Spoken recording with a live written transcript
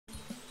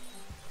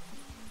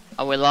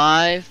Are we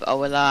live? Are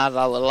we live?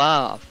 Are we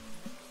live?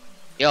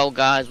 Yo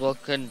guys,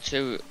 welcome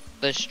to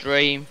the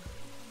stream.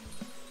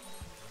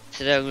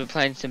 Today we're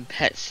playing some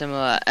Pet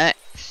Similar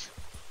X.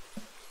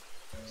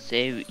 So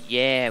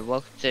yeah,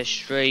 welcome to the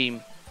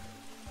stream.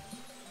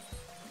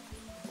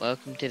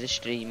 Welcome to the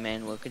stream,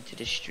 man. Welcome to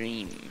the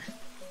stream.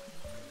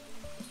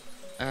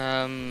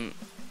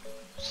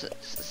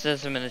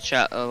 Says them in the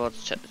chat. Oh,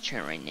 let's check the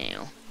chat right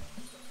now.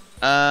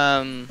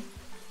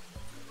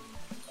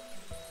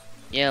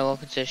 Yeah,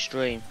 welcome to the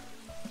stream.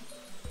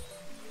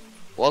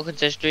 Welcome to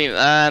the stream.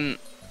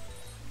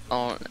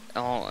 Oh,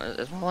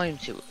 is my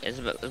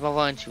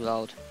volume too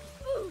loud?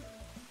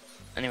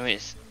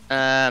 Anyways,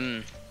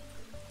 we're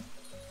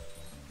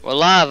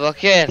live.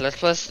 Okay, let's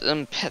play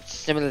some Pet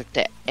Similar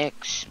to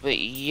X. But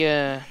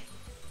yeah.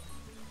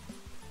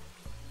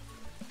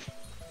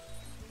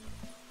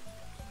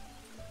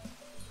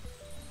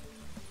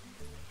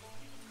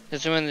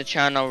 There's someone in the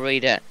chat, I'll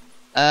read it.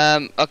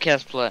 Okay,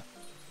 let's play.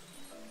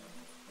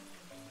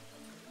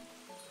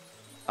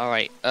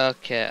 Alright,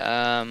 okay,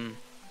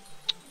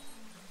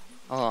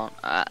 hold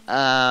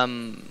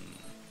on,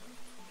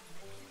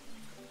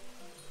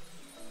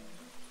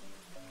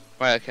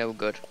 right, okay, we're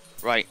good.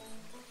 Right.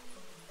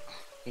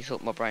 He's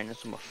up my brain,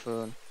 that's on my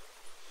phone.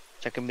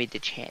 So I can read the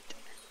chat.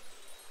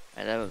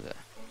 Right, there we go.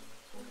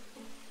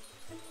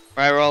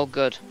 Right, we're all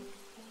good.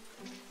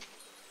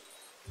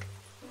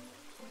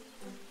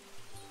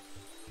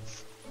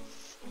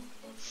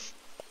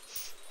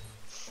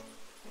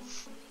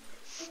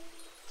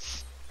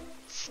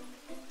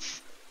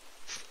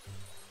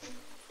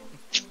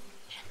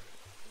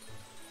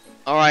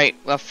 Alright,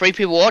 we have 3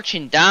 people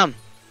watching, damn.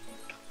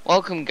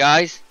 Welcome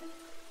guys.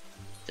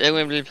 Today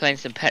we're going to be playing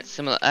some Pet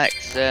Similar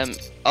X.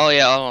 Oh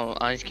yeah, hold on,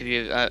 I need to give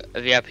you a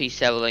VIP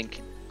server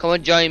link. Come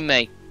and join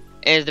me.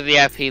 Here's the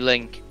VIP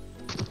link.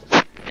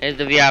 Here's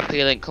the VIP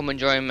link, come and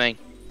join me.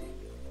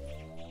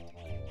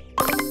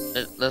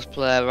 Let's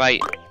play,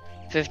 right.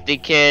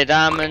 50k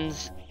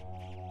diamonds.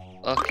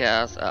 Okay,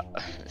 that's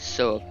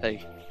so OP.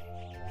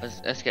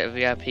 Let's get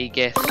VIP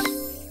gifts.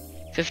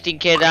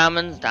 15k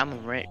diamonds, damn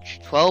I'm rich.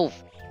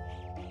 12.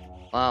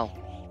 Wow.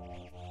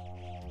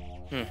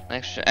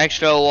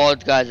 Extra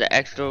rewards, guys.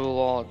 Extra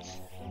rewards.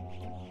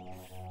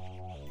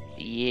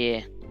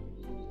 Yeah.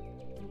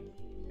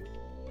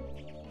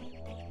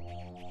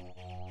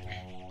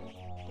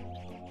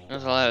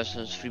 That's hilarious.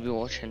 There's 3 people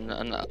watching,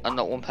 and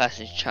not one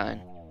person's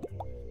chatting.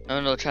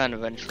 I'm not trying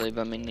eventually,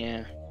 but I mean,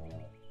 yeah.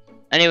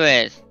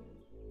 Anyways,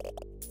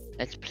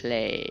 let's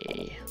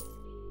play.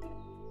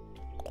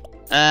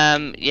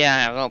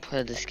 Yeah, I've not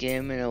played this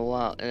game in a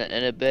while,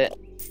 in a bit.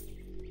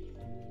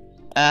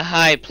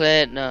 Hi,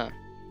 play it now.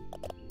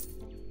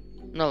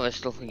 No, this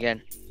stuff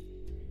again.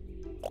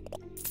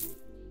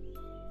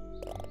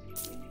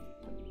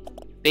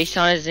 Based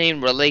on its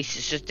name release,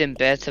 it's just in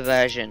beta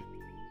version.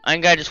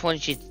 And I just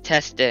want you to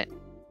test it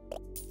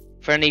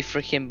for any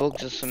freaking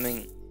bugs or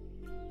something.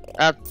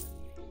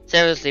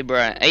 Seriously,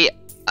 bruh.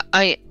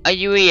 Are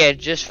you here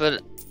just for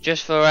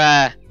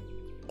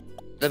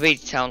the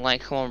beach town?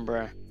 Like, come on,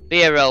 bruh.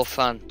 Be a real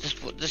fan.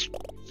 Just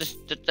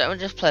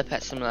play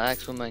Pet Similar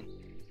X with me.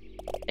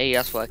 Hey,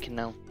 that's working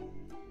now.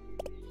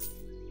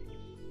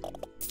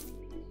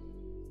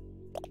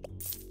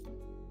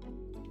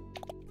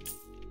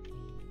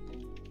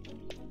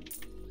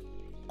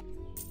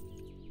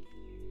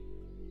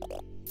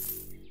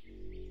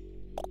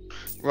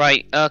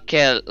 Right,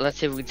 okay, let's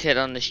see if we can hit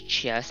on this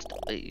chest.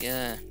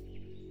 Yeah.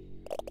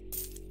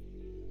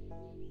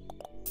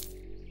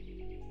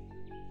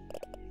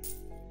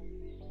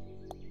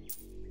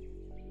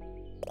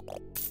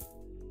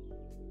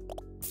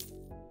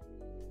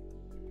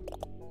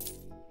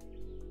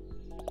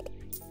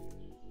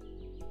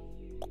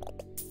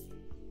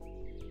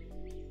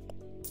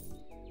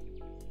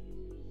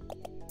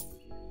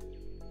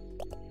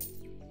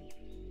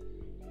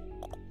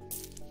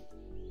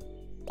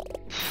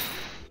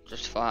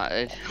 Just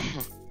farted.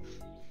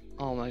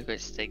 Oh my god,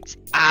 it stinks.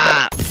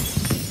 Ah!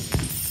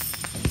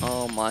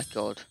 Oh my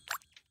god.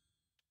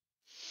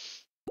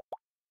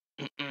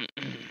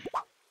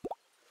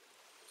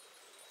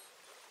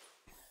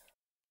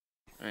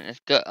 Right, let's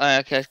go.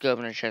 Okay, let's go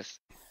open the chest.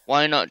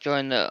 Why not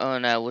join the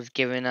owner was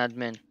given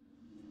admin?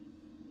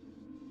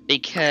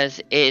 Because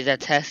it is a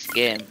test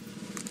game.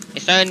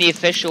 It's not the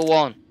official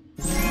one.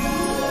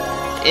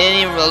 It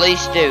ain't even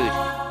released, dude.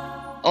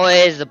 Oh,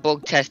 it is the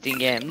bug testing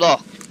game.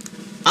 Look.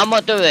 I'm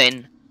not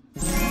doing.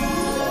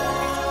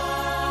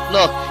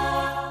 Look.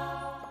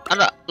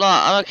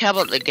 I don't care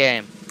about the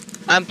game.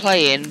 I'm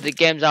playing the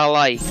games I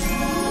like.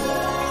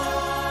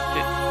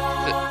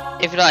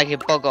 If you like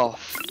it, bug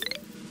off.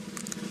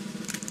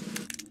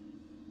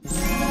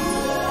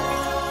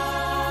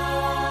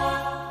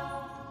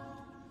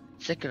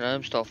 Sick of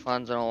Homestar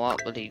fans and all that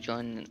bloody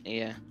joining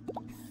here.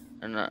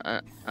 And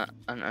I'm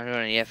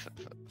running here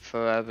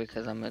for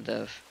because I'm a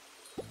dev.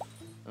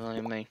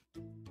 Annoying me.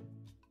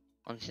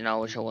 Honestly, now I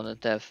wish I wanted a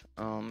dev.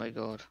 Oh my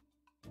god.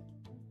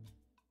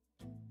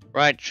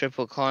 Right,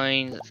 triple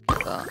coins. Let's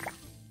get that.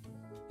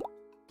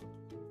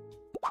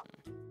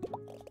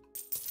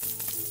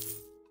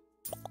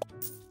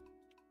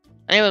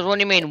 Anyways, what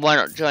do you mean, why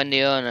not join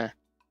the owner?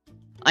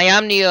 I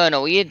am the owner,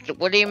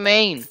 what do you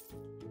mean?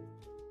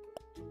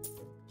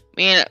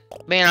 Me and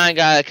I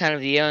got kind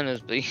of the owners,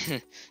 but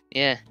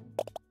yeah.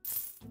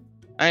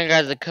 I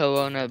got the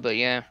co-owner, but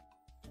yeah.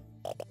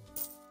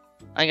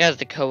 I got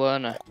the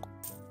co-owner.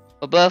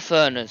 We're both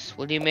owners,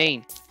 what do you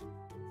mean?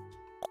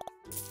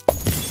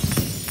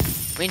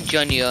 I mean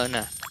John the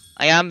owner.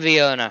 I am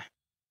the owner.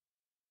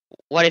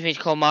 What if it's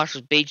called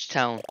Marshall's Beach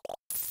Town?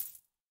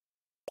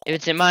 If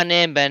it's in my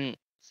name, then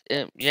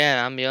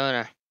yeah, I'm the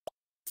owner.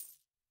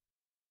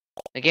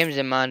 The game's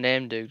in my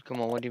name, dude. Come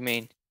on, what do you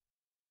mean?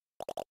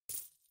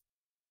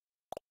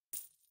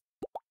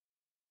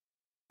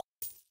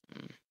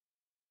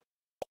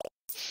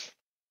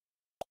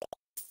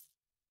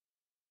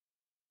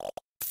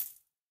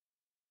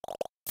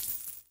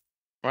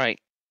 Right.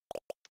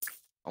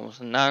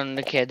 Almost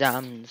 900k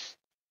diamonds.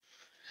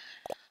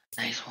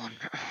 Nice one.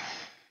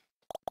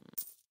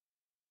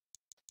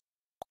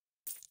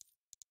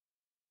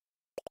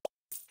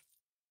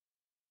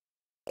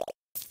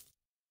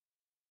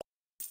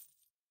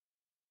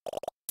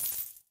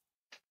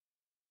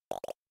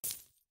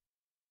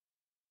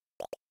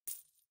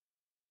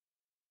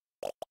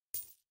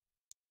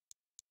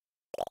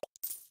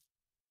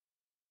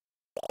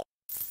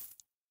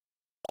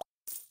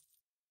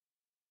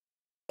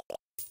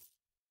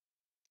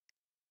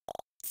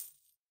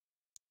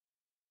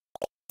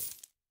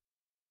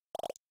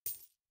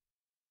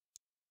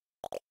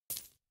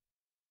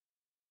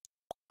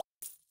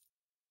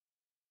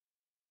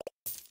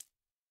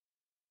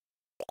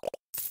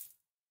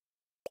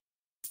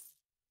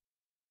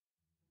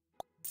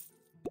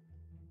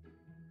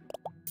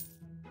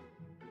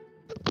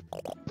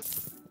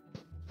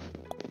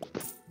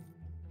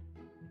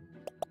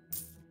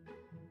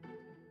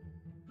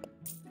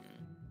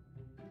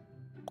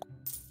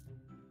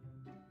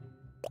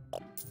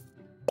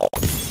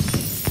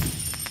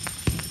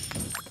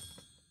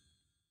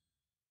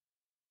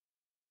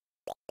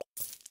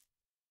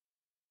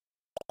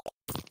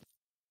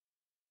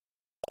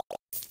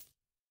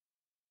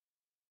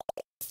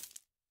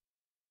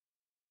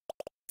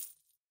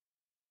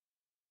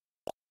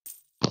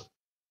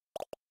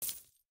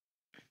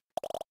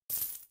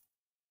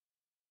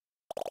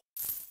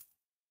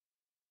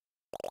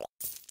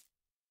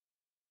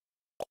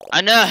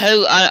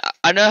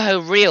 I know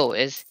who Real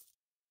is.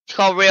 It's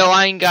called Real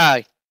Iron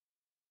Guy.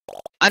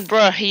 And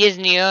bro, he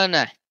isn't the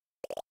owner.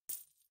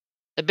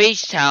 The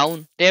Beach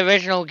Town, the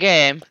original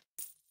game,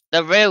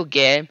 the real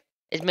game,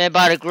 is made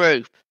by the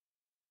group.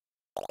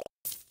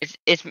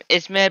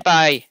 It's made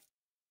by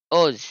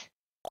us,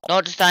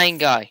 not just Iron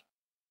Guy.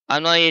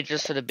 I'm not here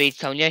just for the Beach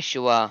Town. Yes,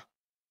 you are.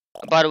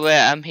 By the way,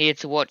 I'm here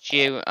to watch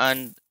you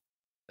and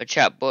the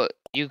chat, but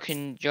you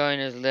can join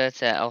us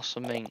later or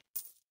something.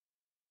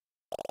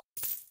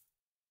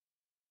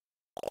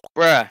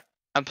 Bruh,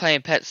 I'm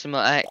playing Pet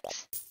Simulator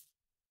X.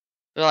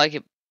 Feel like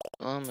it.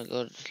 Oh my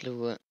god, just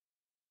love it.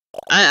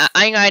 I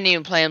ain't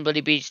even playing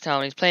bloody Beach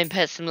Town. He's playing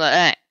Pet Simulator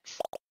X.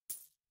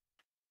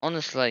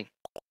 Honestly,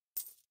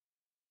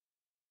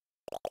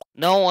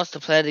 no one wants to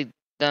play the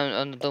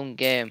dumb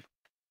game.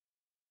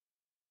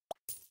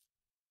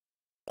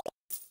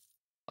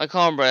 Like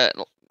on, bro.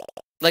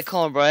 Like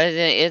on, bro. It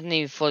isn't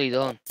even fully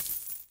done.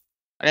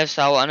 I never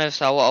saw what.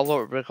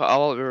 I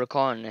won't be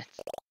recording it.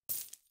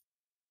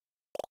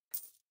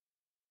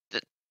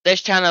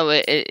 This channel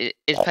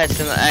is Pet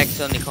Simulator X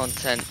only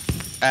content.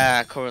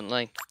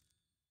 Currently.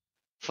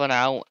 For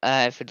now,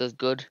 if it does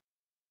good.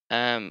 But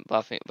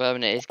I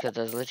mean it is because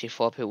there's literally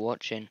 4 people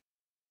watching.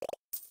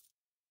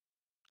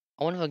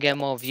 I wonder if I get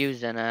more views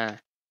than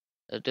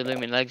the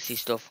Lumen Legacy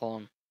stuff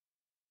on.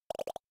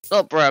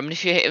 Look, bro. I mean,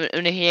 if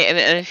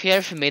you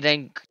hear from me,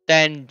 then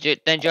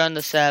join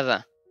the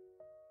server,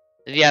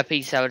 the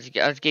VIP server.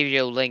 I'll just give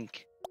you a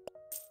link.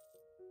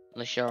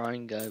 Unless you're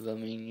on go, but I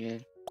mean, yeah.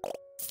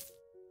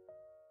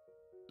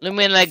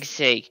 Lumen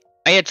Legacy.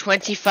 I had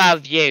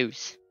 25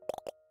 views.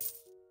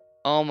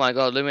 Oh my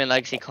god, Lumen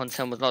Legacy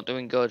content was not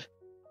doing good.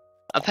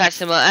 I Pet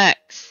Simulator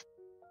X.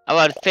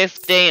 I had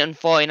 15 and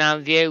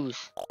 49 views.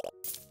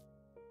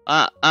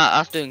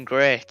 That's doing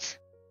great.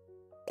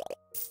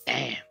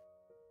 Damn.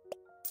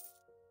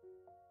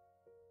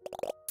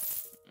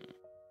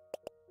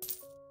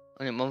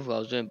 Only a month ago I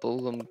was doing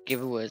bubblegum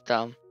giveaways,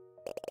 damn.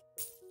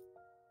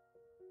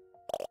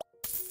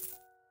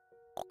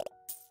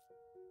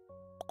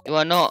 You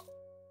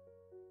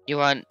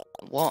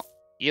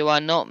are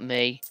not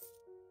me.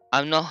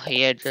 I'm not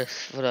here just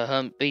for the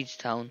Hunt Beach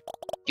Town.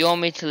 Do you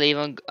want me to leave?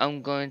 I'm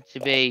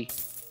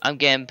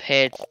getting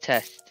paid to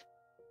test.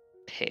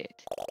 Paid.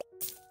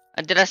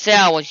 And did I say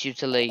I want you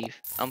to leave?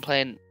 I'm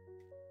playing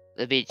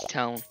the Beach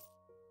Town.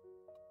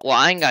 Well,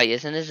 I ain't got you,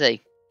 isn't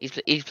he?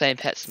 He's playing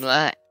Pet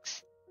Simulator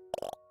X.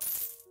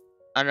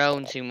 I don't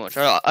own too much.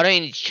 I don't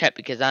even need to check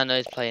because I know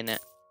he's playing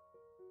it.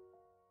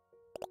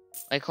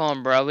 Like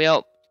on, bro.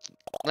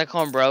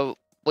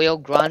 We all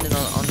grinding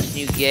on this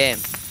new game.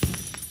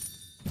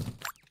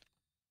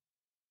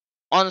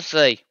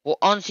 Honestly,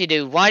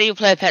 dude, why do you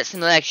play Pet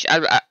Simulator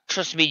X?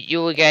 Trust me, you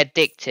will get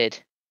addicted.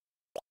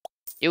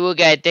 You will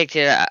get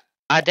addicted.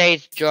 I dare you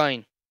to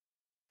join.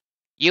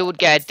 You would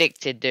get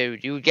addicted,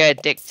 dude. You would get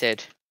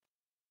addicted.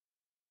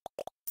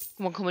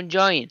 Come and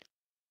join.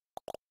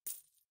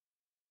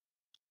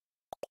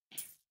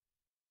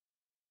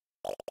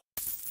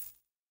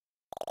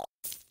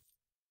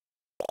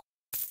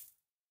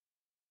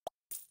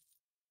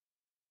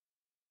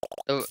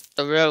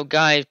 The real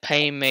guy is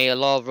paying me a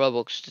lot of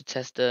Robux to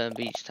test the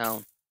beach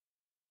town.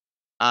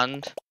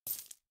 And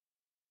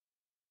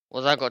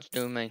what's that got to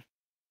do with me?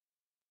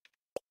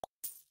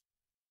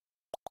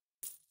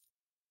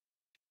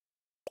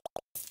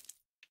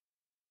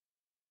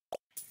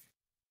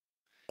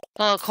 It's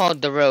not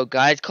called the real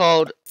guy, it's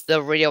called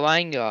the real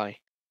wine guy.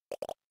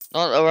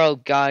 Not the real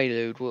guy,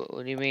 dude.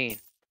 What do you mean?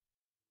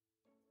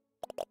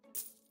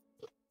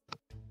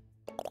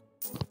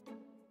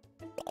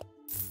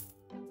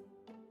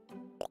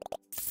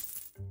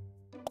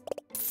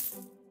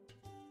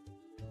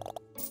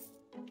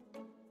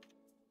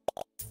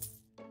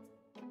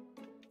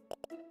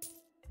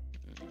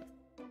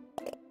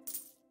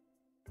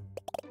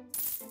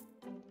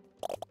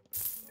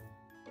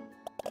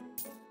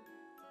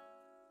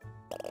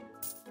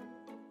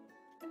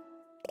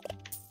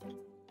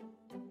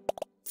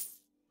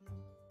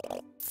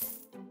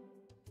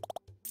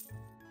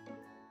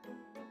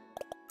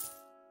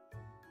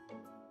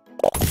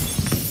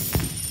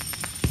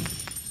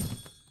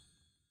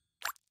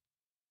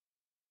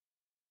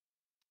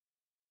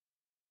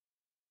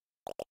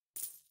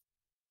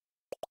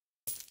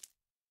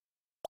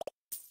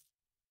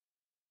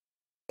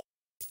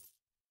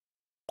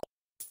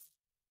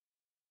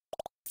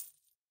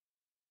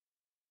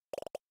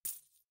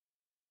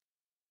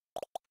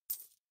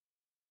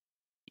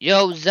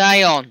 Yo,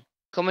 Zion,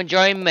 come and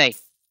join me.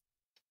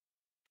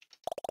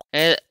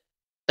 There's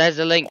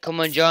a link, come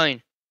and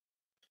join.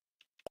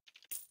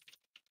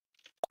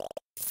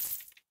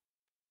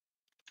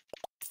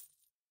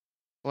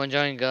 Come and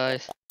join,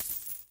 guys.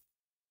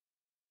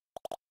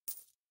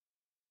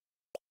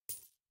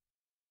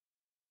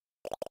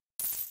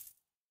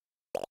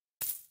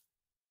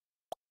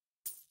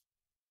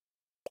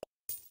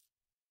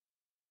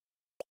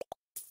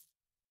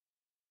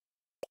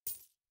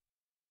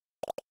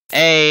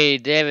 Hey,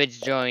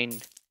 David's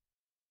joined.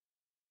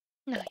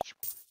 Nice.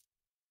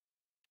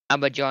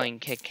 I'm a join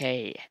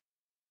KK.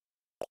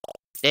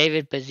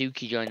 David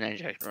Bazuki joined that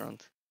second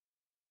round.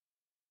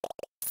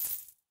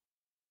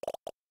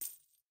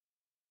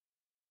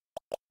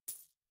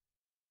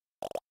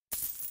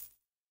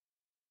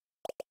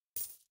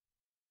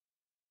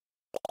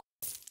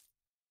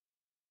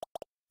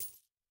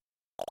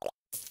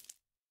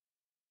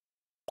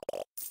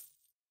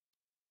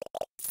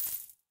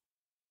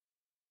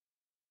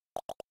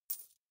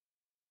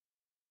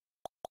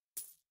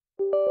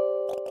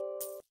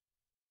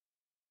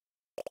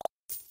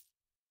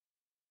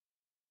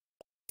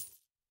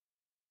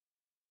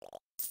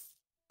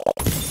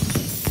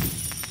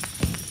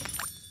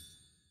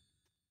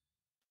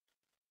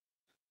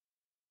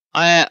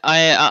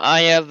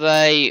 I have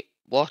a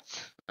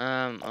what?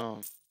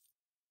 Oh.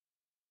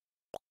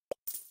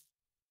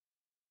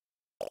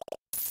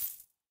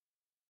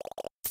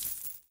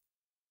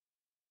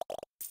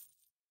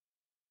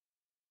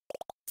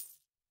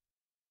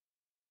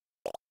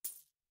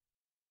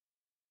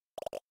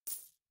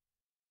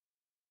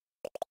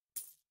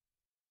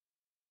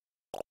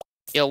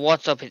 Yo,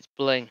 what's up? It's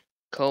Bling.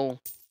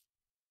 Cool.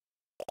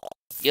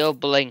 Yo,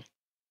 Bling.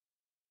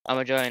 I'm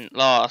a join.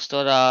 Lost.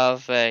 I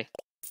have a.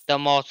 The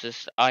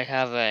Mortis. I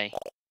have a.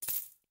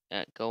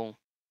 Yeah, cool.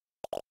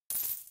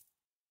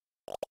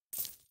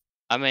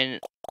 I'm in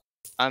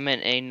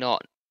a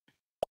not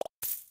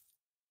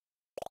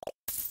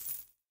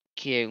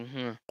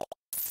queue.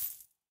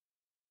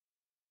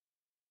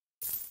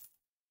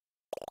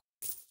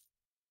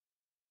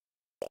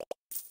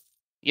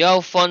 Yo,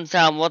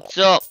 Funtown, what's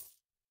up?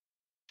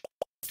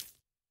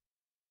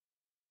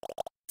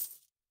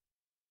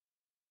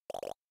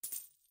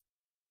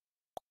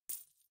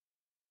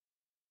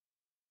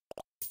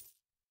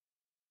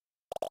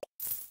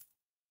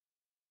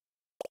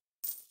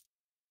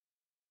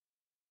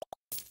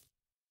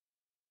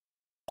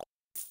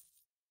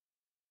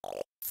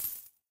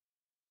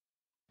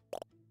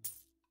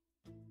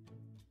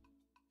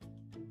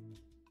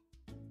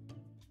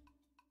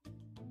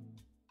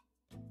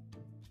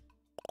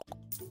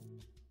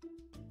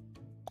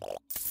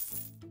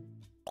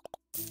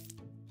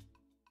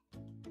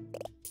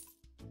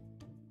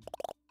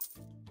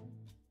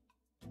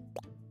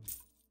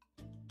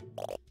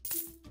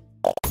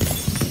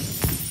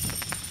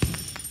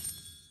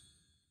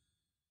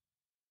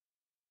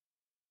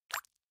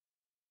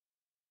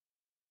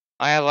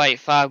 I have like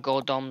 5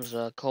 gold doms.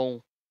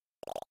 Cool.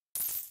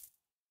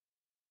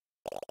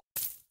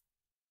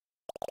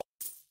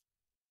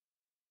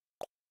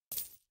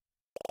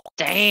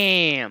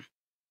 Damn.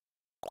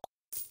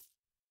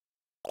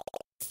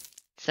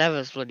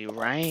 7's bloody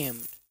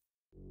rammed.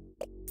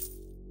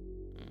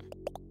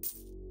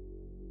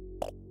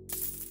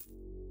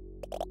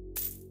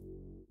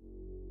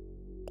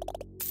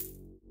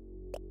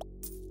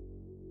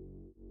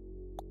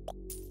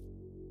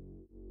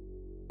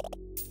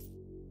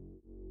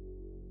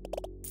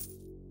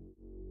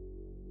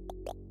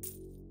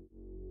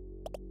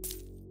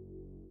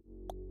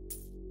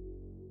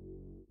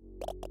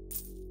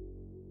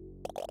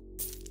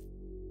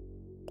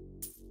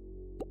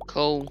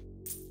 Cool.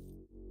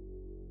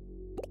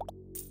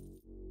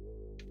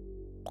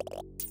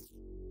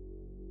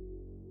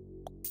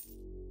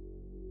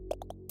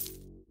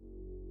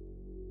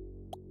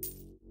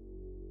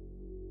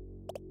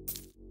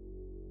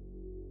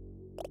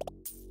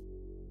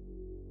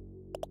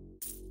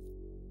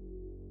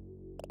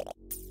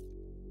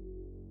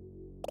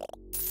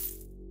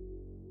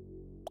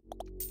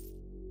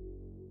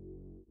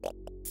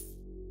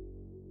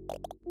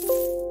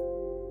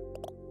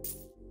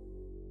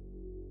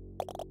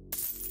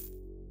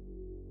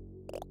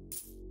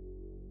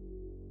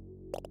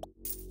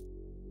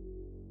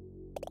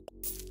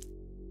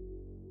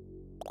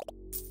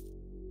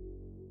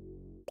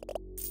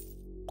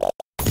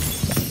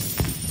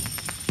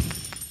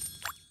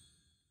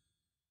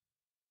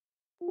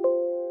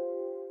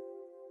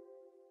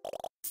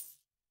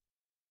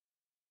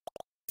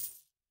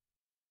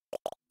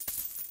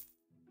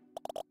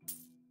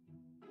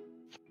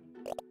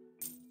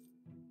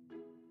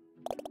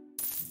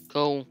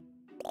 Cool.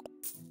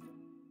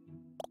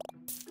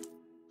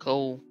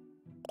 Cool.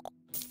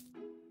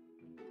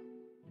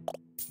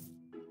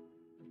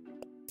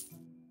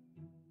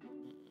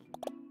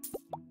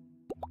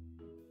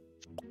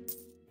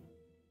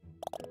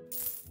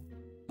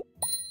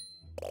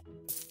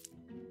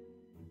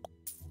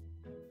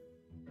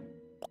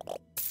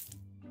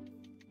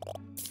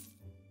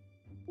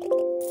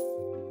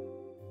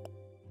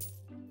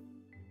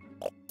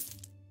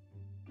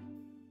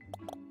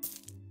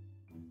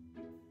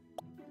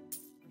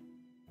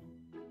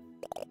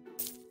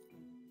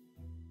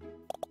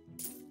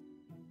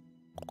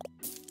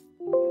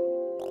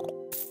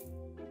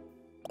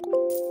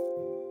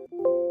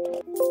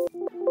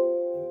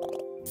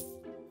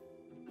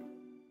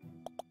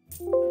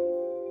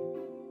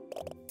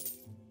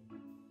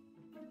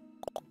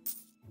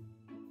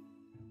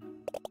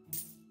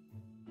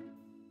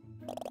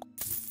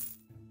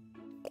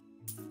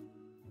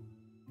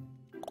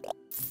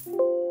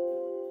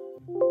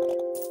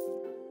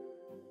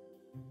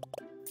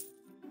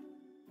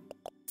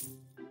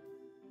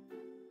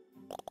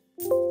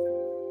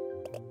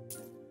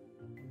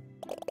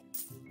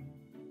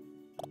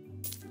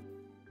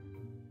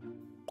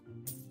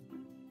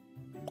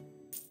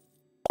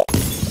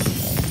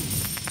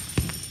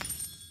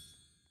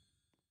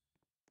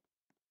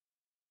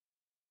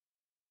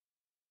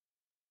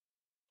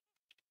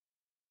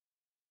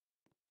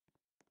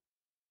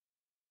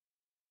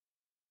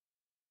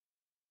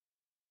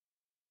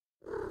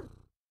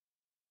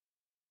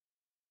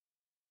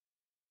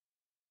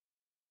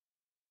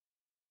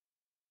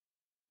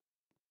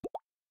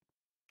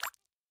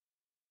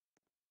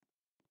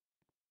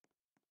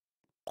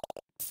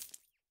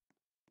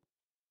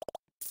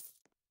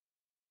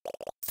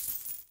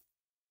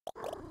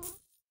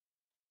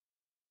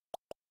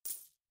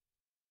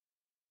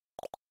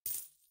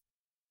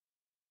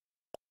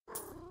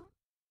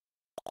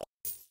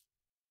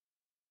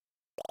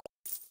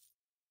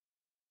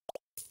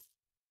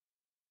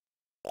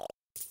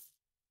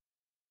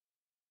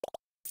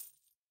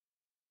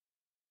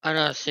 I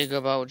know sick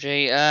about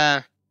G.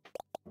 I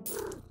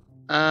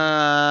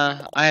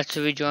have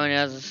to rejoin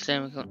as a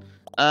same account.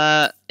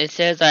 It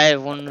says I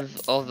have one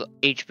of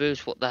each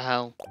boost. What the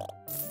hell?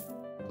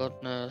 God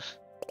knows.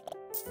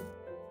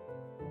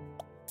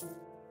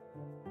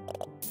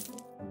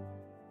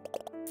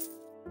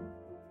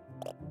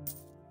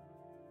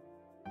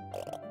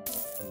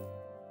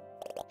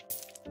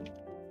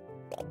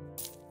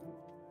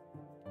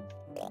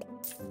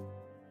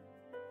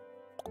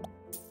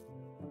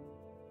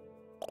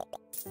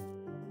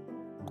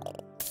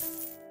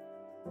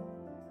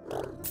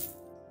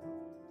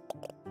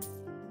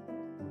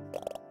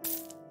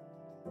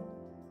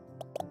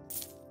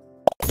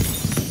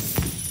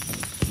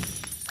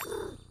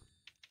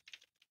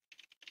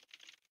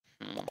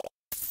 Hmm.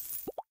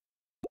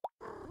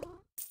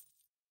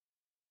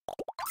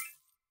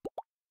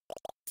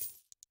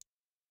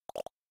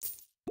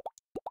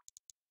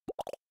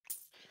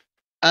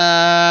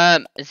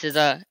 It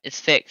says it's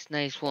fixed.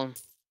 Nice one.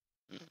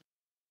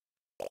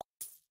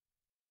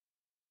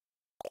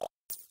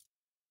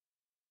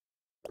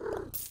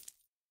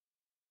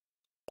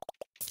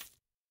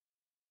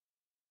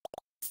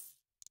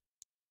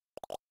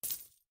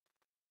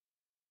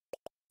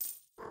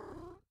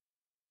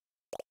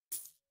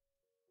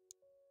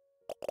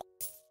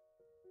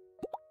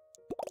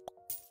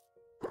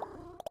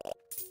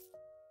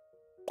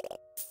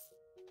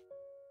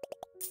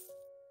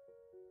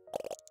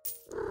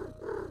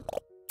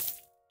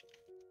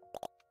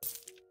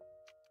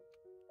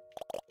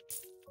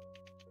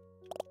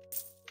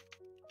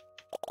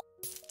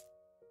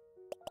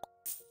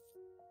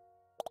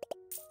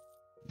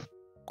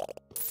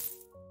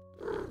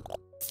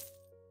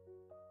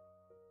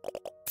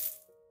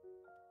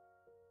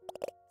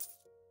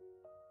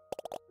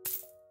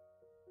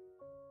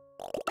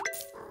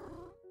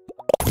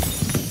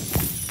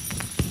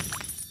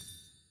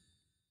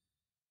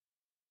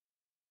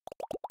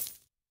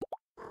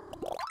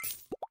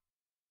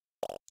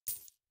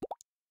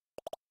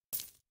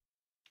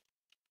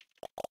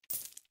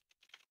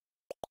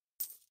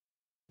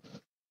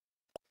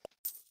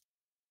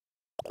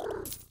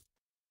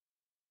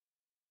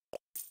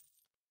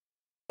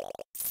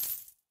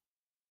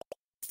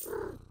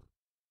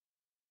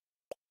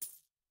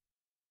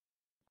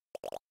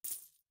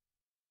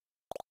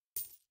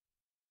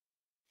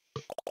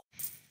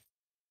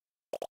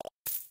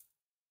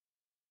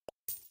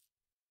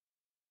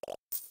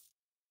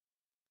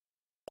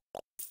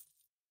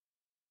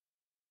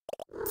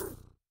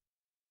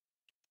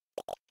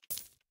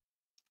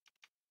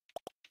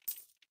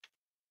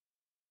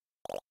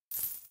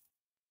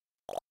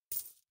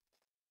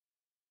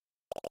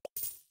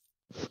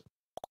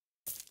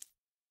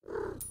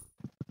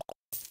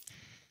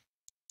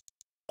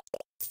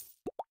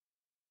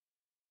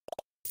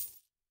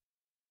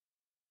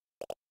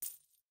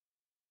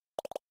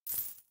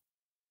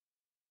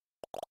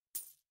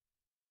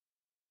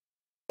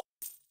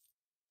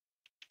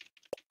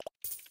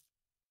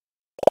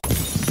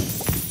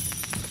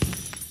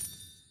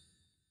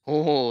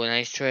 Oh,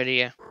 nice trade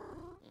here.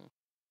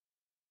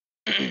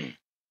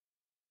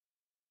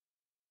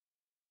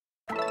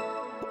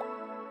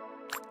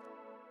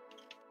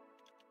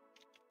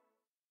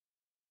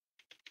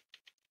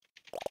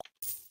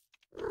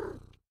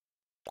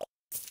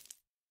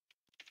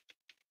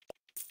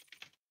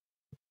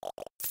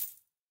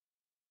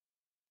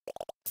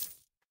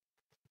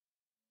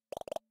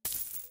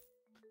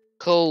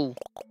 Cool.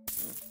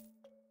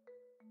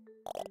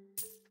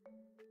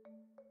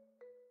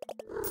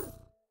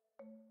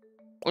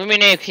 What do you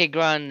mean AK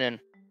grinding?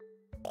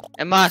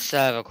 In my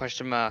server,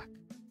 question mark.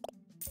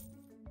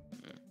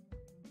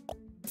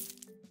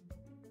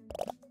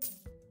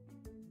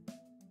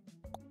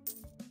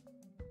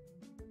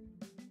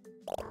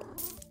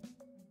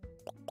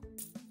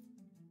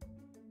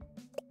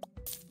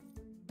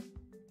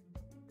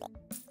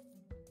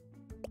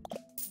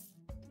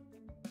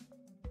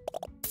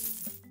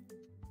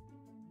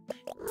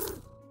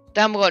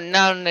 Damn, we got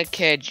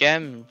 900k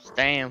gems.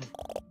 Damn.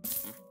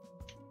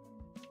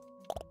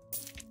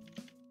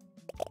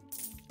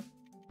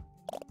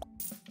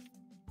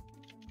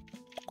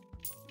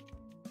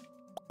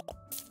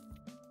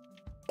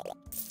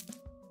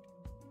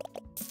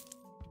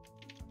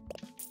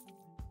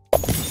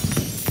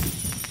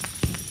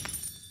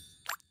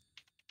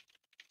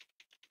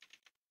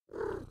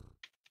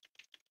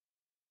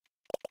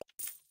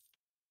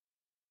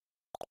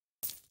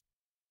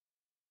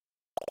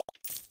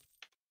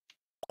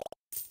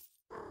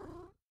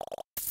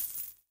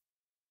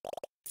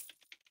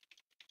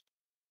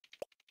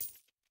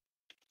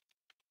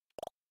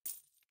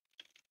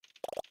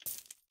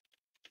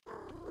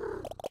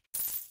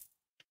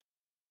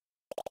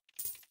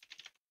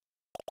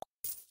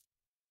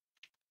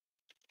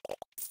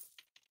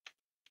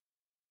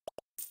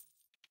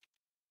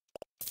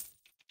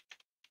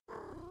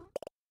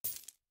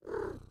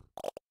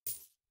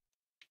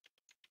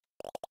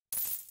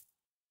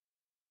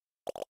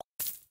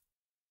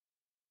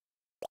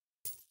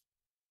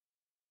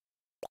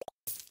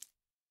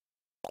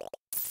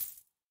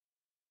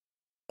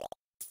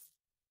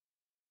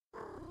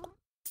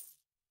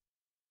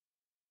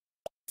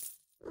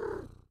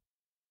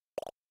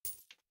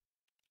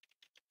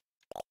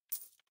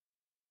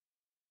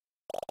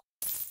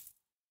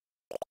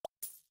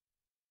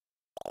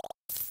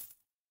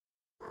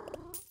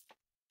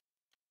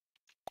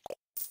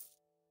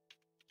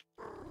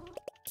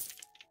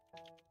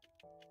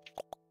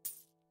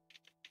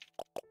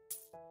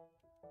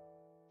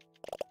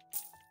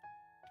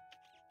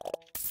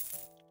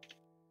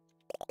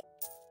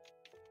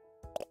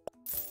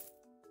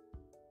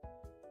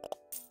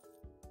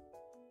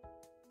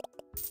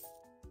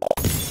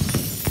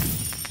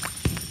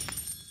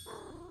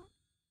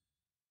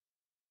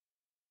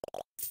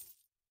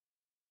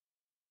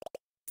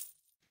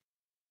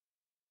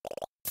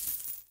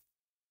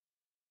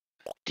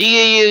 Do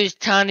you use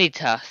Tiny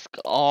Task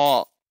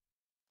or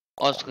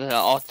Auto Clicker?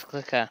 Auto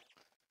Clicker.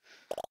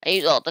 I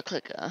use Auto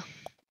Clicker.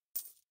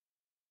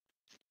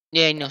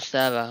 Yeah, in your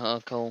server.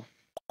 Oh, cool.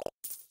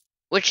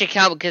 Which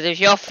account? Because if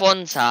you're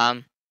fun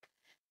time,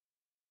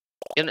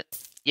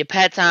 your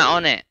pets aren't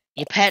on it.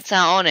 Your pets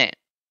aren't on it.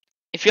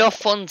 If you're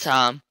fun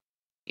time,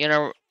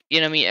 this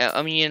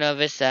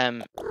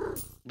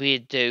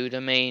weird dude. I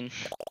mean,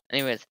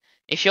 anyways,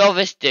 if you're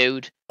this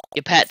dude,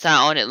 your pets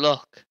aren't on it.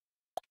 Look,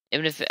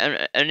 even if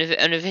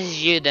if this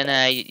is you,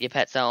 then your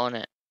pets aren't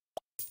on it.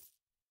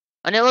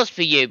 And it must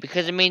be you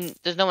because I mean,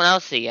 there's no one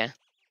else here.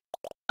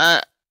 Nah,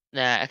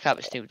 I can't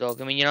be Snoop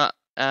Dogg. I mean, you're not.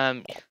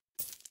 I'm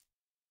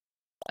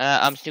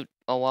Snoop.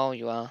 Oh wow,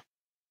 you are.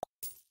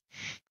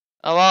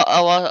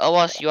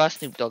 You are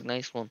Snoop Dogg.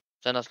 Nice one.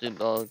 So not Snoop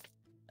Dogg.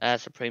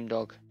 Supreme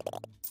Dog.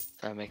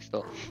 Sorry, mixed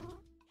up.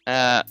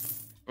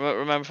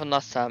 Remember from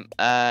last time?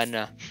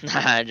 No.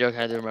 Nah, joke.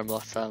 I do remember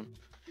last time.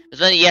 It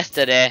was only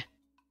yesterday.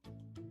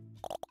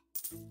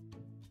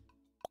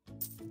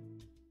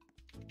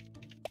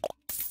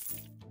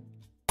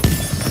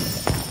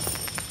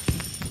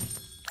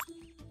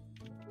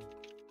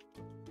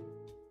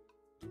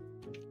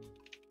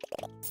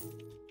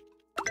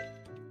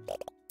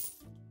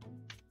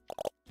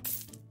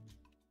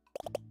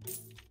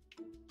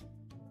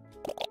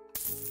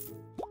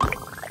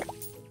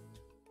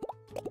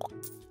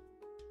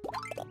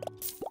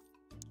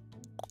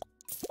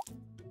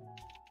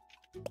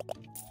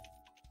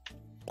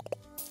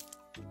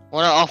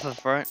 What an offer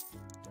for it?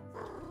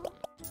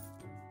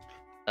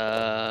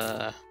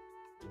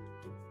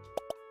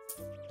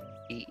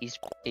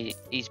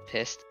 He's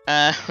pissed.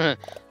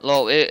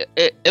 Lol,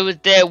 it was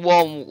day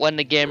one when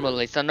the game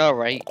released. I know,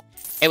 right?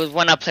 It was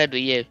when I played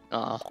with you.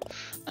 Oh,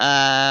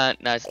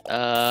 nice.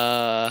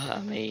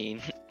 I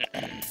mean,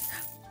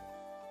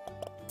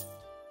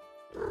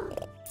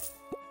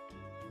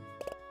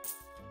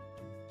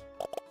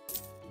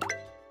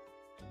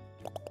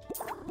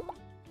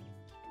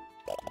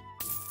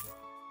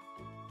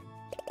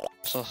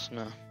 sauce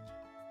no.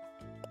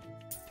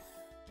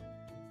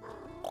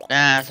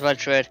 Nah, it's about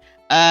trade.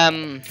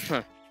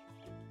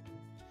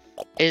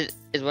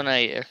 Is when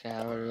I okay.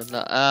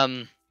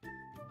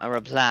 I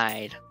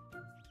replied.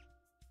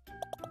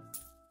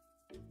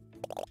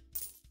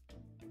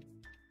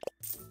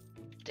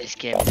 This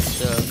game is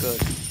so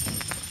good.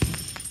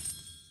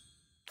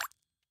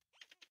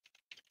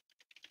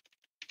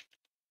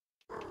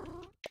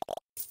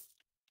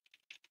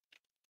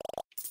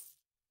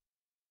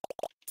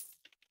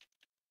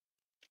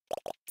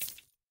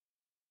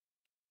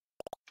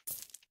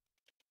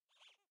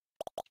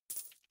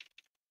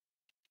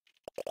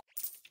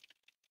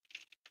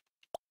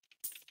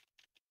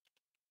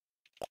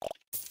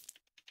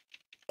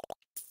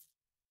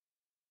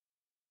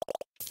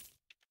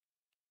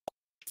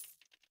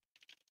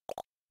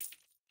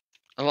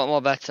 A lot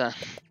more better.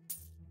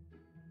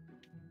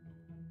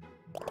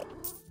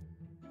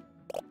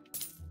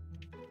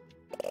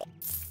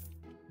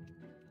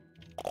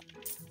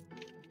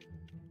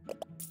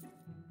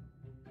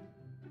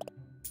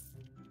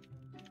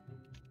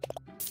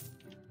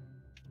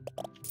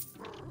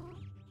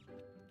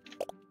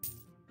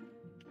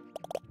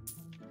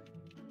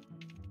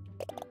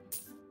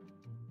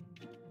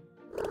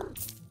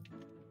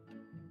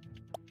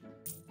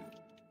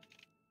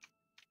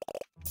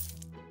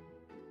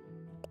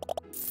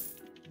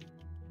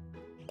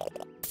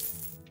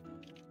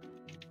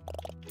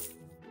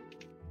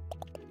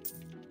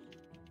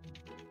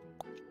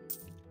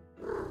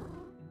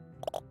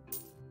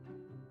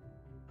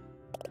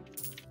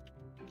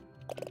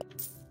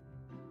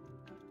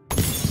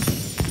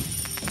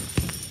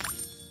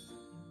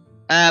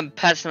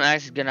 Personal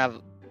X is gonna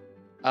have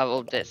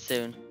update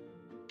soon.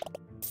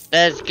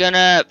 There's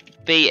gonna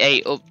be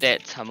a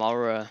update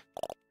tomorrow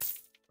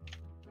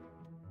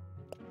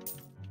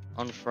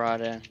on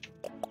Friday,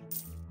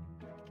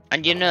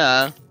 and you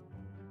know,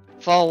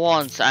 for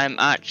once I'm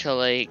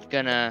actually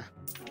gonna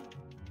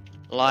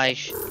live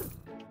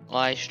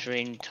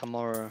stream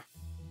tomorrow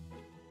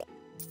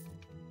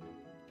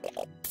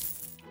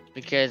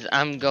because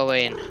I'm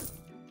going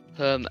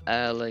home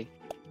early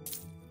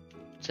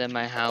to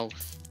my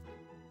house.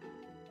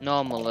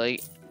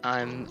 Normally,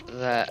 I'm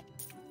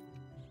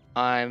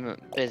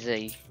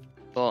busy,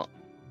 but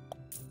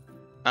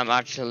I'm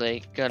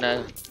actually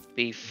gonna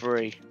be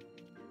free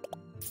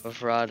for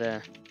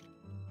Friday.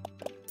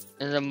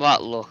 Isn't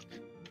that luck?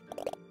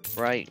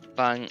 Right,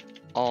 bang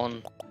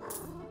on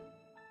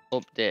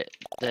update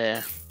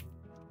there.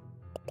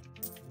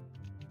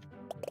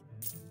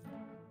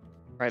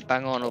 Right,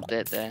 bang on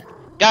update there.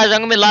 Guys,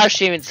 I'm gonna be live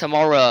streaming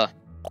tomorrow.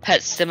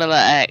 Pet Similar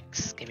X.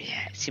 It's gonna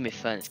be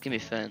fun. It's gonna be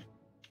fun.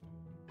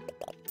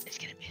 It's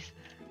gonna be fun.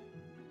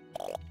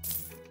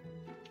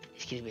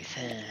 It's gonna be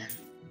fun.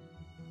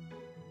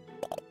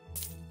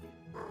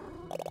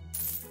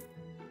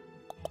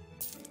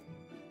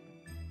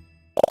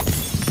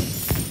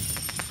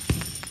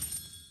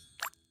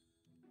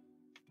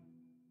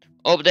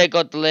 Update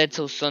got delayed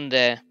till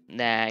Sunday.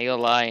 Nah, you're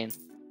lying.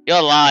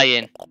 You're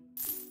lying.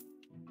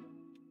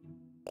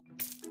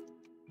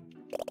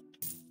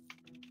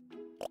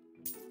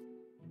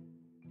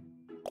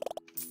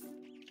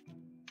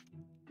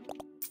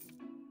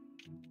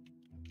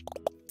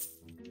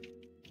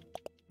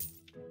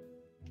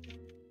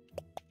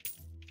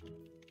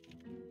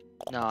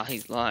 Nah,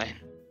 he's lying.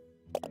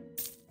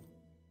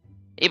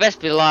 He best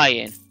be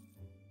lying.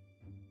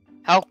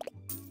 How?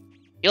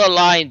 You're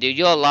lying, dude.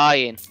 You're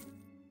lying.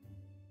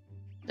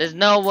 There's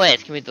no way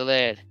it's gonna be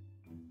delayed.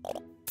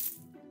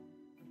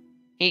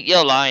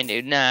 You're lying,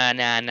 dude. Nah.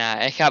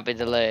 It can't be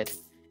delayed.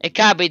 It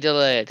can't be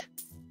delayed.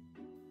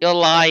 You're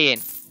lying.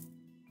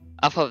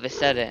 I thought they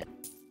said it.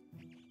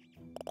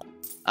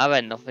 I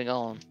read nothing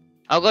on.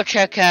 I'll go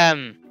check.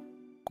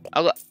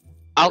 I'll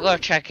go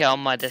check it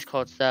on my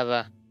Discord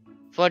server.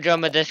 If you want to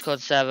join my Discord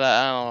server,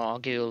 I'll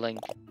give you a link.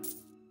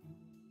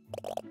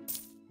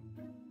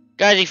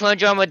 Guys, if you want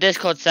to join my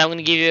Discord server, I'm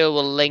gonna give you a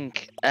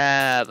link.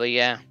 But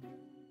yeah.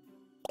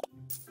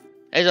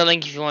 There's a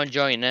link if you want to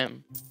join it.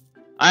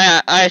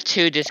 I have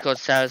 2 Discord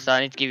servers, so I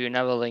need to give you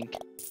another link.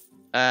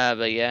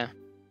 But yeah.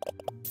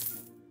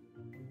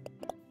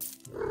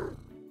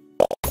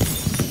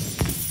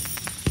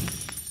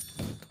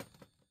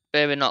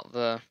 Maybe not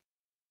though.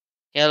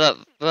 Yeah, look,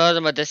 those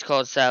are my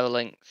Discord server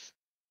links.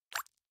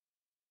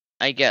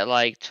 I get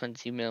like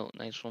 20 mil.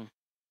 Nice one.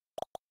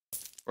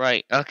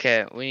 Right,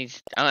 okay, we need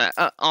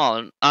to,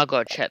 I'll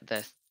go check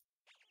this.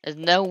 There's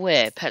no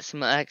way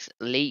Petsima X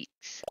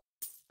leaks.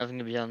 Nothing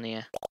to be done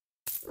here.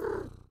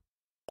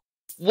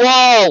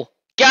 Whoa!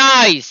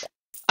 Guys!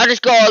 I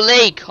just got a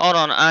leak! Hold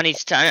on, I need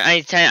to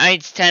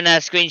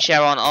turn screen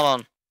share on, hold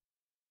on.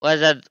 Where's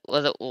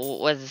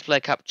the display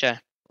capture?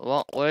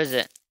 What? Where is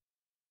it?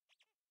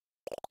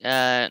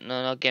 No,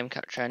 not game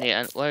capture, I need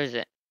it. Where is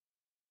it?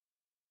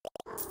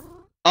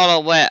 Hold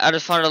on, wait, I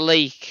just found a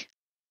leak.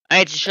 I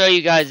need to show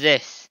you guys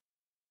this.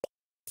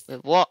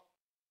 Wait, what?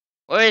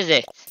 Where is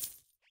it?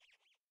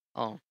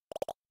 Oh.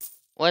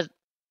 Where's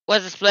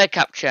display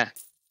capture?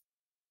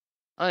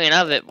 I don't even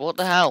have it, what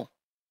the hell?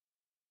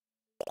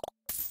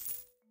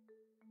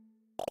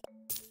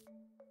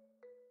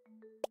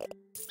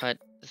 Right,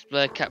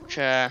 display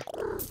capture.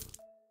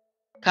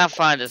 Can't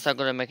find it, so I'm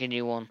gonna make a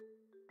new one.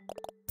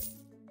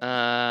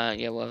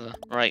 Yeah, whatever.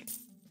 Right.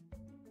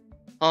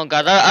 Oh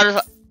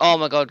god, oh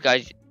my god,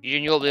 guys, you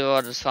knew what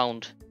I just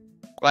found.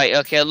 Right,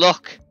 okay,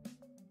 look.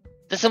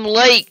 There's some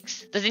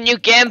leaks. There's a new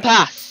game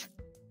pass.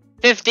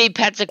 15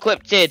 pets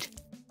equipped.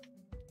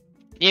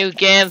 New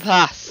game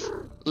pass.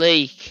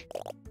 Leak.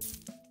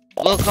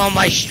 Look on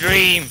my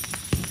stream.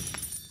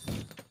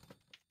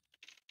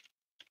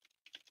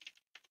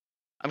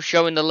 I'm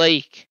showing the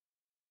leak.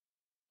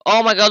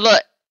 Oh my god,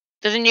 look.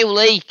 There's a new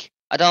leak.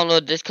 I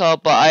downloaded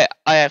Discord, but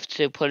I have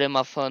to put in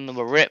my phone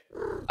number. RIP.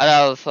 I don't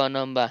have a phone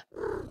number.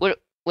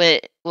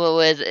 Wait,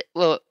 where's it?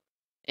 Well,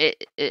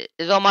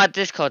 it's on my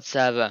Discord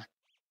server.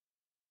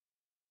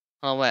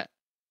 Oh wait.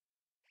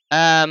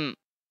 Hold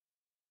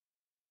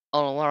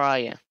on, where are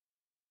you?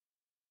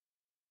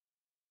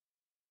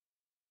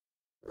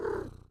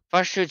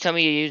 First, should tell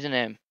me your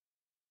username.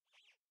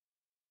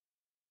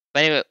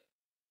 But anyway,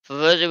 for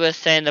those who were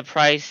saying the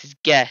price is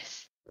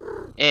guess,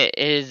 it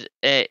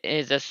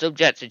is a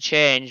subject to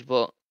change.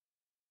 But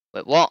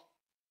wait, what?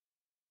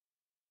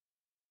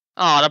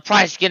 Oh, the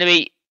price is gonna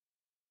be.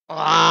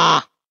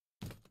 Ah,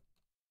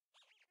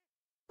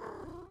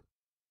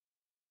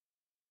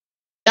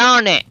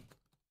 darn it!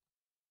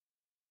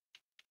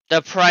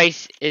 The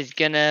price is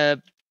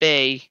gonna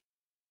be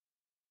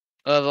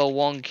over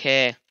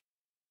 1K.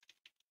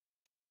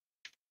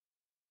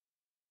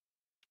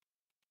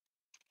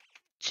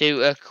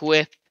 To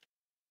equip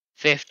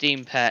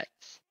 15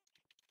 pets.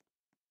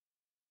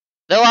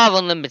 They'll have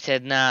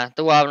unlimited, nah.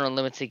 They'll have an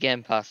unlimited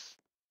game pass.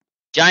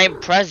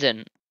 Giant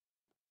present.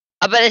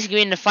 I bet it's gonna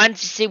be in the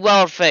fantasy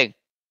world thing.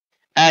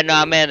 No,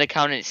 I made an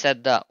account and it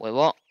said that. Wait,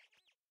 what?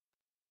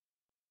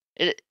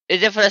 Is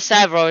it for the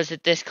server or is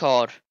it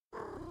Discord?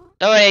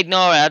 Don't worry,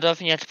 ignore it. I don't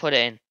think you have to put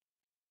it in.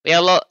 But yeah,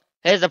 look.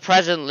 Here's the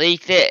present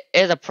leaked.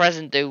 Here's a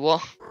present, dude.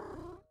 What?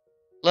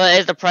 Look,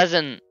 here's the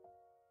present.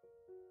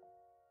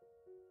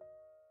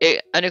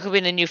 And it could be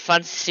in the new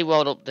fantasy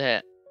world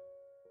update.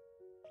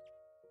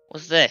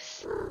 What's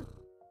this?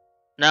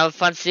 Now a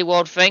fantasy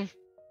world thing?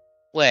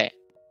 Wait.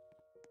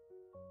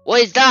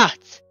 What is that?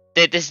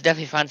 This is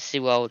definitely fantasy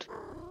world.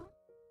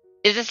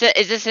 Is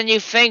this a new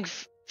thing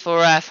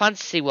for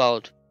fantasy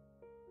world?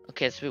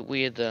 Okay, it's a bit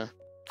weird though.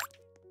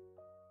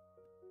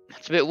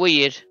 It's a bit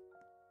weird.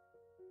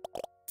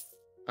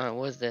 Alright,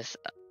 what is this?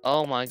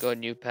 Oh my god,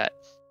 new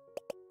pets.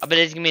 I bet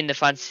it's gonna be in the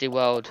fantasy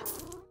world.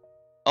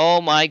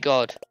 Oh my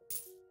god.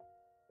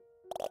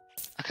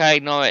 I can't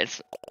ignore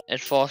it. It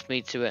forced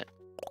me to it.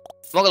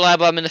 I'm not gonna lie,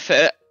 but I'm in the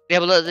fit. Yeah,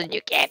 but look, the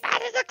new game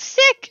man, it looks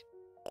sick.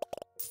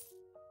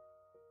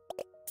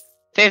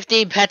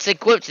 15 pets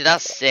equipped.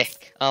 That's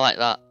sick. I like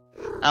that.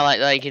 I like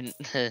that. You can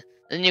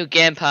the new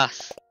game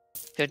pass.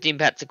 15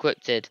 pets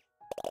equipped.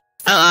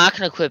 I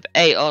can equip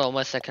 8. Hold on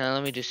 1 second.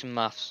 Let me do some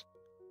maths.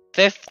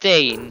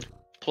 15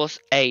 plus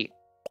 8.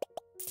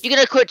 You can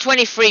equip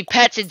 23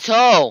 pets in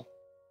total.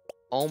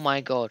 Oh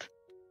my god.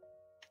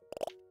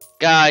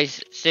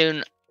 Guys,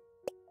 soon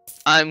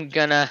I'm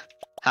gonna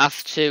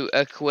have to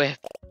equip.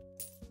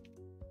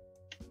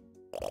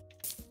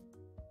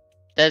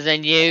 There's a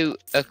new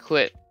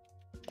equip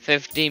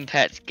 15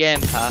 pets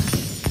game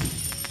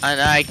pass, and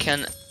I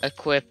can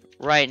equip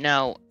right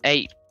now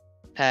 8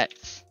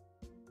 pets.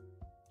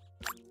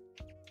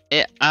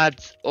 It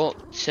adds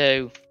up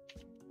to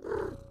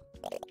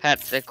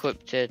pets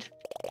equipped.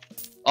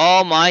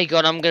 Oh my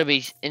god, I'm gonna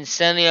be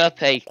insanely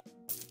OP.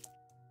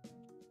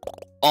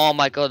 Oh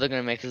my god, they're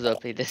gonna make us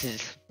OP. This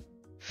is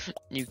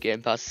new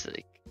game pass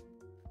sick.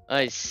 Oh,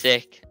 it's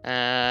sick.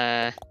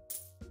 I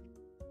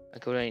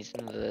could only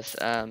some of this.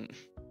 Oh,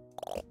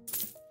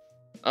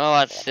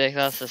 that's sick.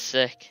 That's a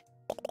sick.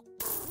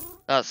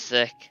 That's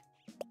sick.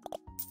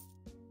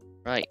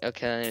 Right.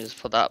 Okay. Let me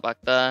just put that back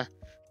there.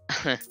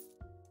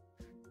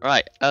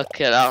 Right.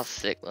 Okay. That's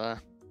sick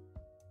there.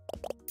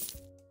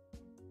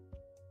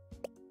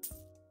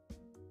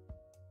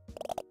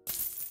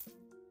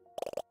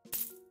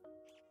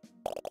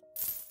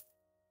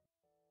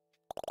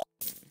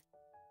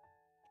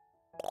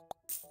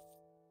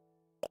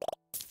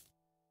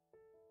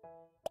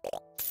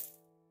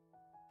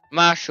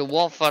 Marshall,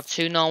 what for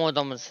 2 normal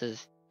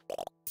dominances?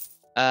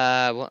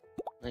 What?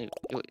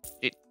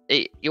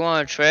 You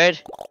want to trade?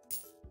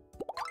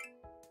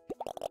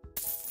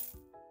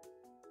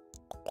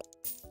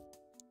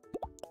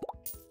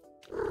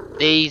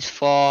 These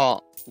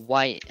for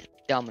white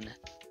dominance.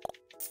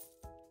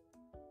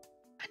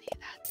 I need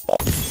that.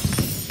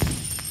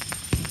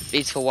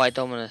 These for white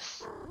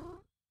dominance.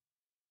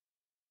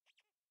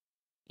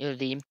 You're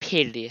the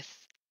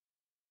Imperious.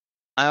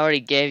 I already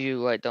gave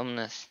you white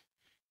dominance.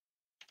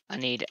 I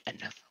need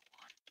another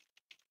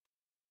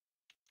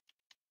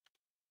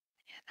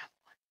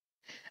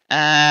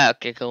one.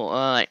 Okay, cool.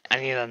 Alright,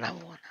 I need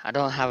another one. I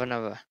don't have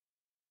another.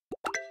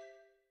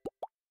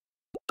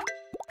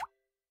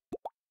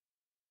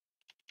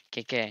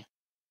 Okay.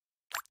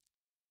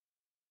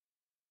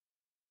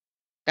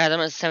 Guys, I'm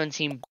at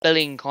 17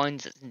 billion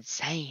coins. That's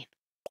insane.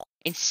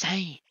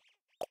 Insane.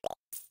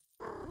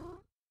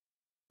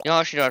 You know,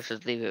 I should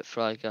just leave it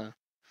for like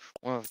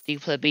one of the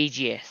play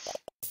BGS.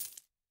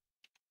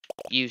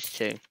 Used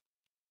to.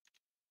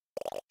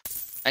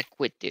 I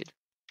quit, dude.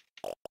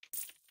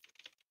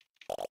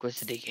 Quit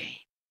the game.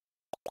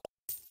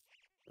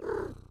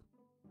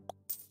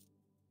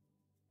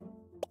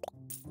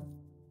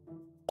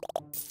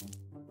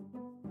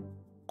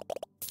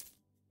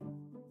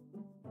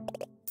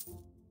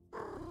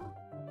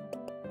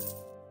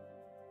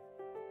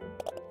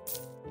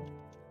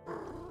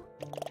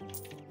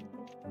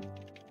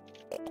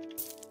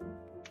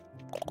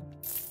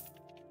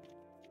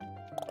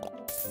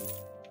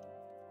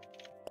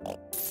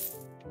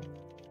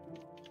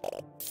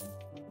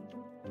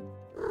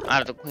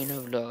 out of the Queen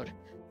Overlord.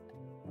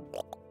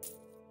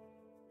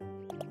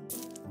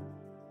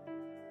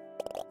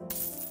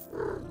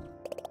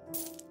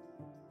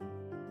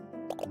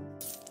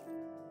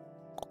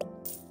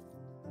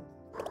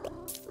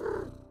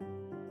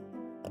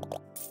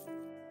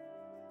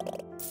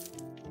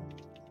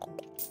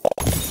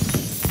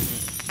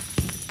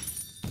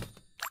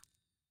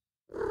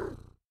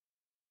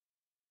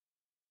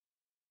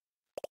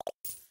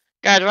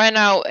 Guys, right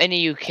now in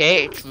the UK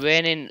it's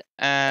raining,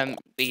 but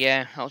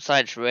yeah,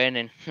 outside it's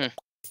raining. I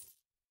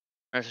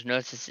just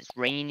noticed it's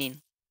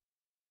raining.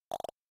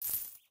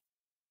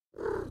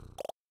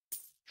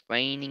 It's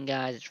raining,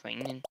 guys, it's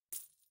raining.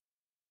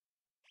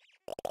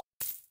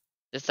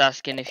 Just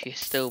asking if you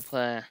still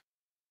play,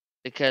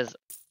 because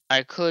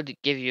I could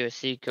give you a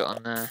secret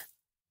on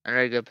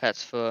regular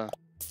pets for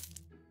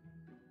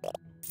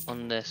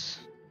on this.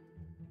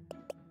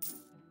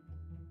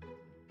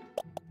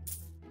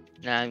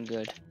 Nah, I'm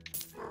good.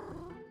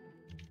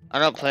 I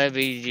don't play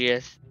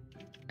BGS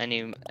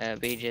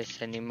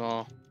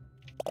anymore.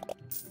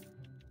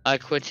 I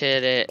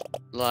quitted it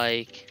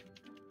like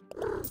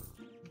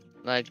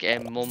a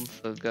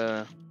month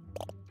ago.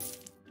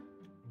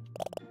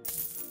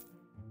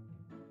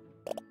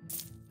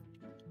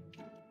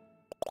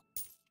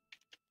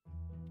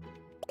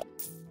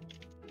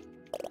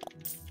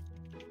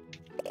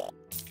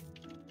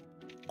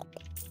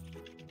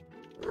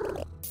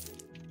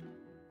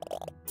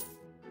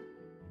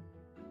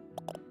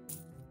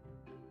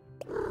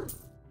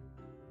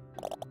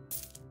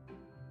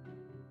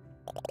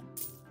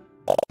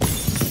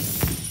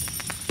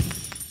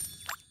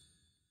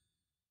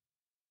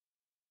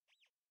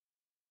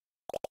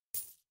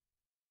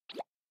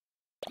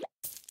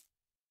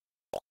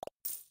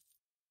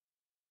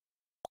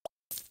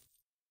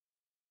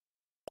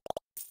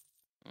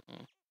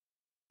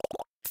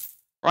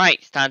 Right,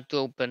 it's time to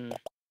open.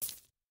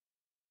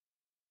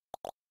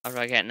 After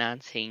I get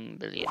 19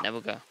 billion, there we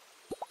go.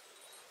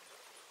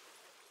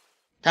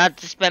 Time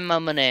to spend my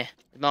money.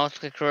 Is my horse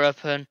clicker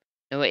open?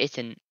 No, it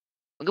isn't.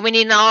 We're gonna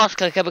need an horse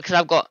clicker because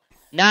I've got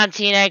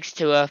 19 eggs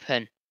to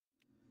open.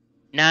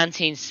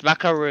 19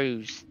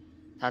 smackaroos.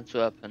 Time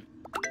to open.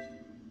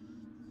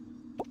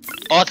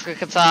 Horse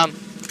clicker time.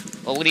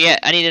 What would you get?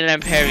 I need an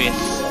Imperious.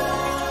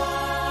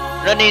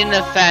 I don't need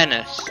an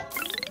Fairness.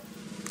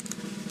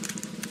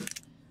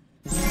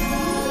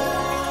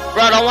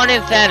 Bro, I don't want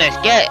an Fairness.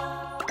 Get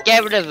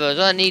rid of those.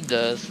 I don't need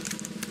those.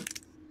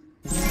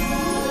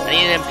 I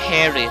need an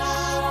Imperious.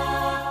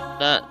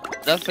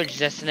 No fridge,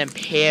 just an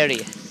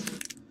Imperious.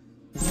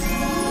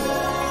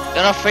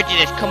 You're not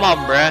fridges, come on,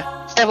 bruh.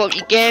 Step up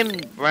your game,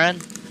 bruh.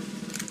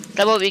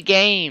 Step up your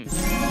game.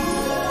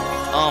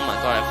 Oh my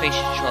god, I think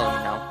she's trolling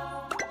me now.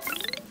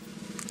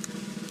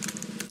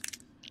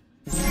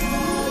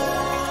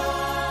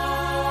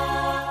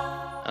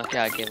 Okay,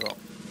 I give up.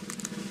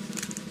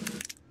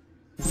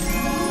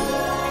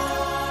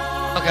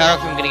 Okay, I don't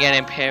think I'm gonna get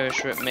an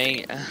Imperious with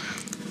me.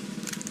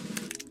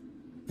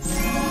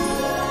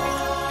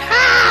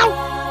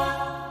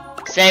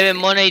 Saving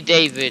money,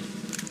 David.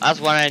 That's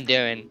what I'm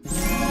doing.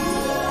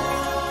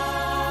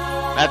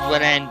 That's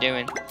what I'm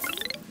doing.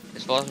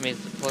 It's forcing me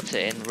to put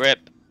it in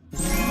RIP.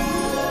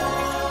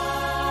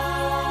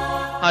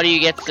 How do you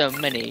get so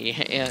many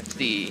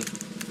XD?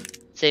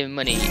 Saving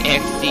money,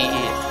 XD.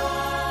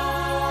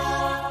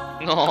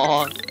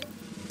 No.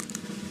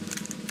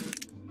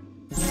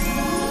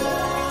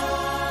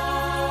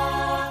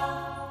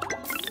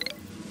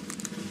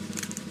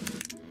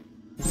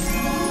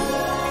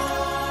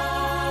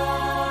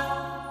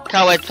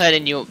 Can't wait to play the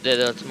new update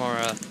though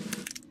tomorrow.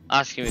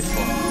 Asking me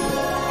for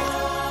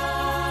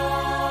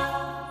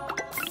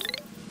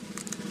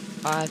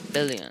 5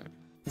 billion.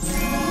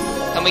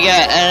 Can we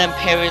get an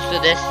Imperious for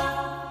this?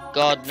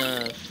 God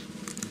knows.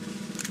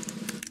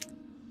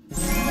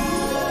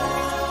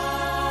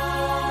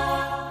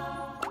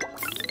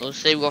 We'll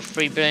see, we've got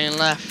 3 billion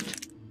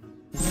left.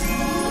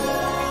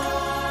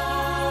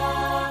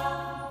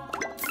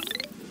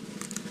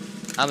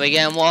 Are we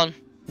getting one?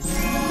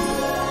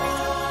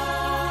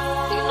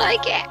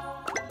 Like it.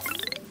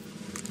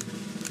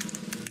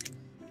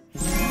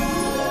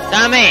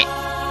 Damn it!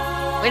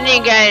 We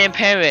didn't get it in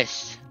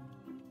Paris.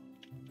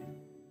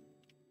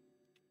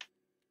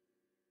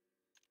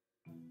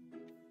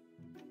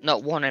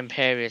 Not one in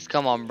Paris.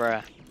 Come on,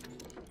 bruh.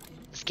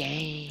 This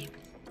game.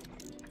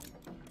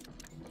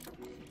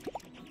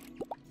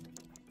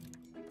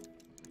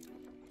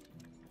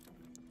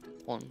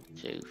 One,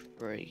 two,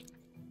 three.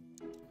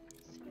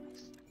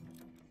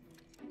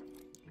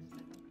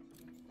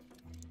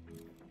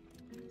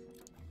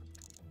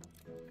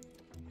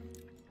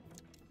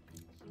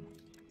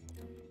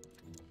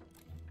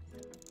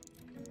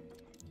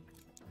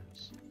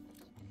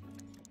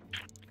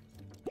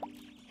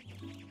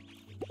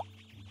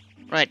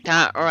 Right,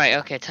 alright,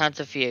 okay, time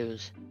to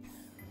fuse.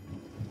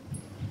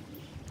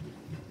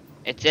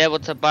 It's able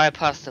to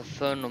bypass the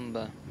phone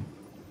number.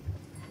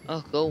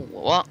 Oh, cool.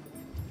 What?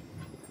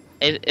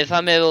 If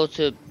I'm able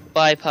to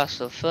bypass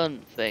the phone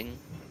thing,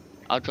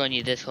 I'll join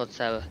your Discord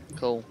server.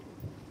 Cool.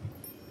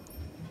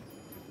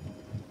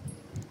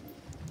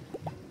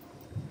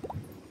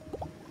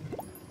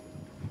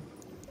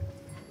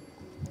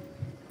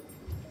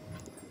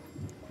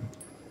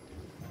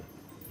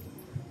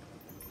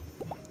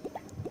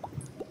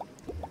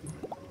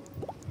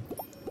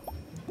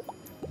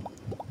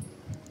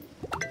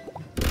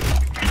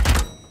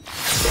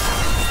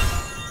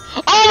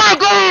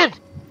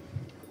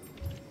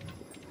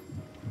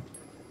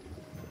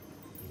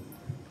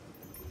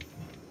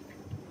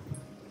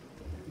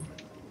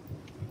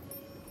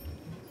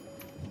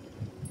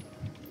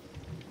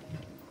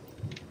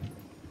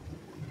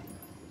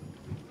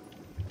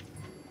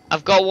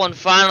 I've got one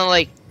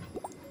finally.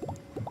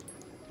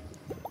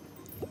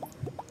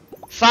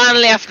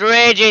 Finally, after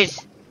ages.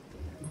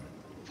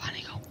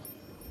 Finally got one.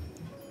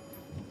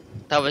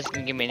 That was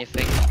gonna give me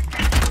anything.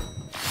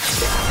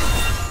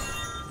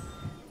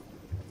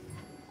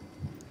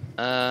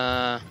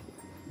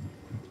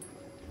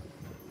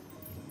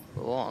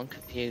 What? I'm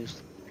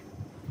confused.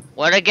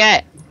 What'd I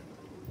get?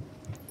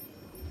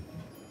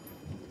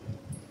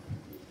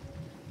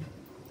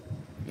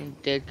 I'm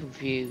dead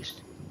confused.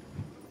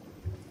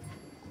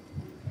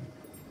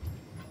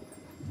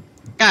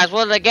 Guys,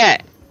 what did I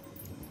get?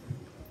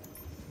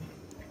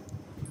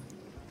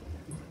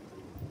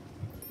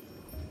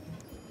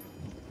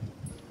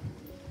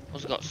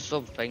 I've got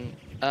something.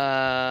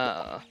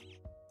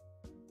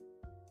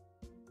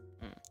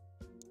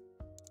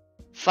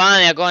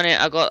 Finally,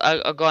 I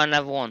got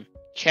another one.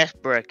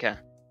 Chest breaker.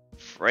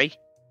 Free.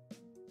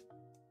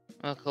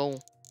 Oh,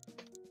 cool.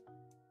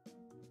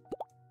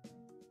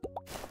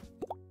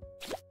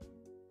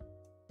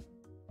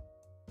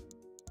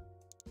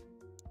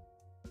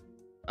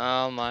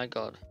 Oh my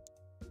god.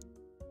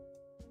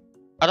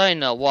 I don't even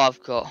know what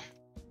I've got.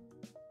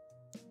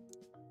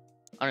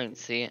 I don't even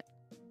see it.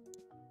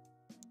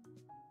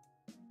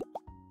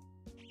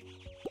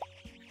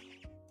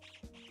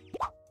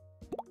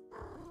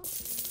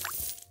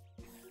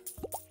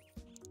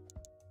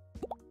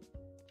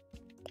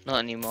 Not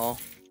anymore.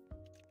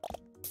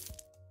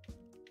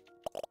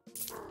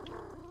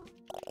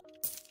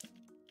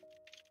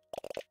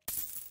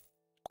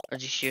 I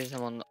just use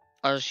them on.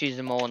 I just use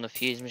them all on the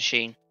fuse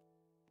machine.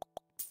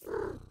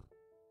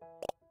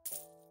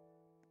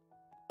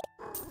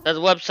 There's a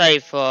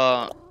website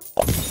for,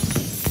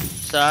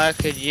 so I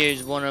could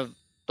use one of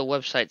the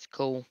websites.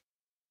 Cool.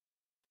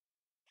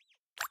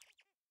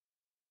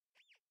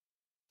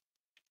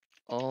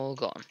 All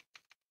gone.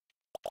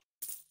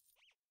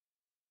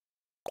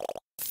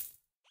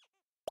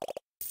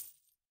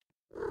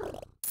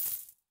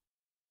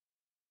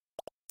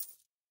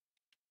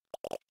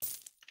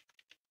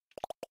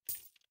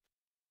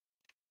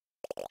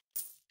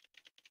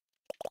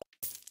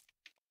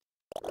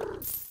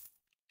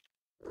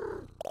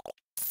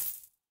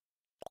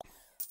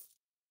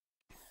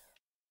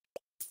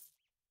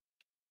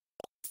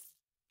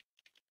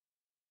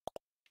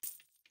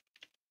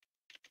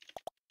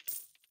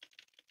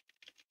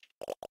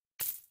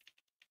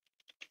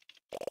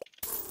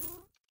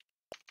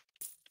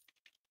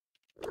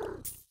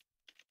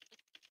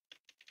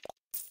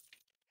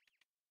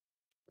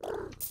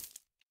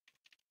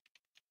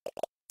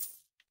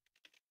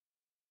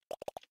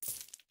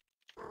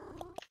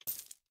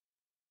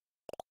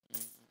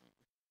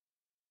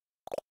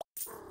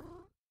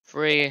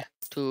 Three,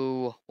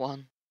 two,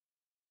 one.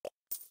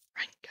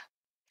 Rank.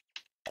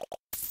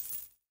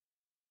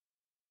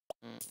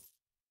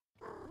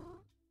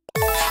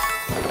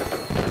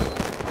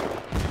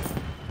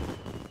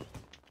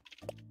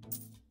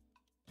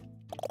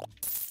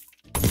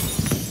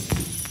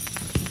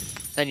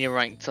 Then you're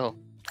ranked up.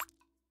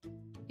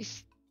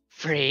 It's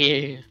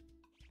free.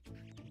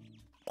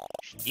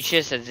 You should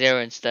have said 0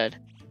 instead.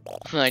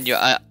 Mind you,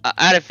 I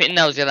had a feeling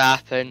that was gonna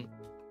happen.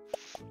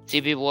 So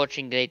you'll be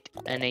watching it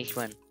an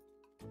H1.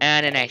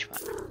 And an H1.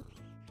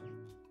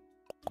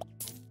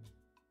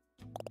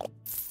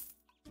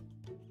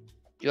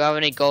 Do you have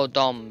any gold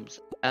doms?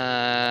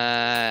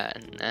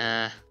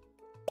 Nah.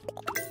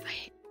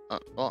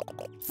 What?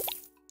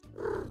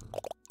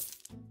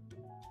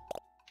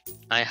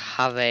 I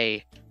have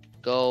a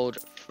gold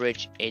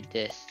fridge in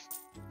this.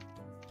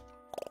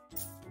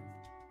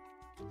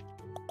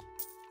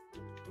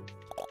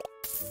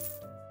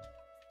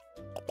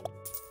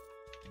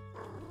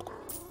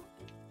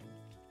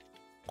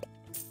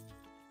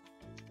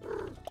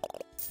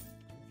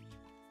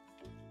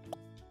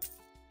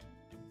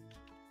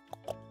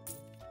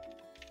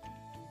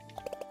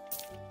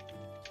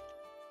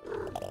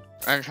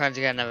 I'm trying to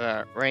get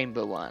another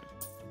rainbow one.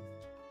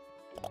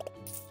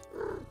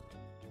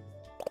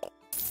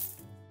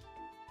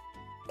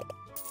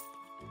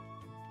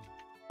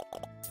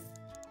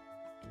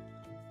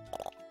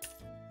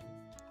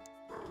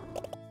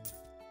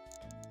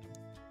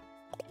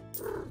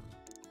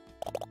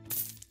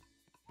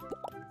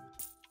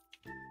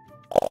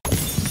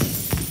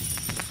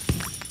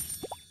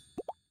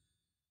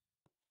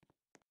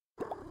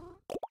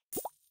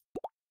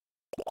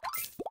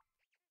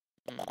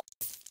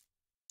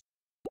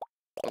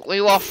 What are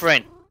you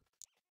offering?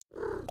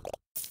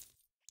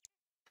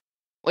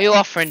 What are you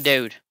offering,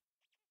 dude?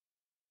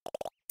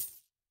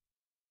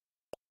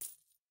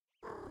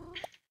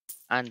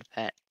 And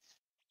pets.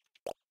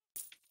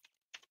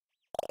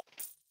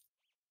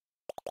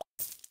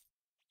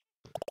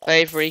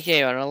 Pay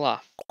 3k on a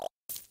laugh.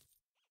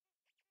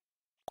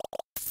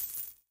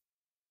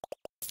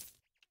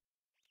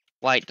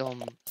 White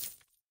dom.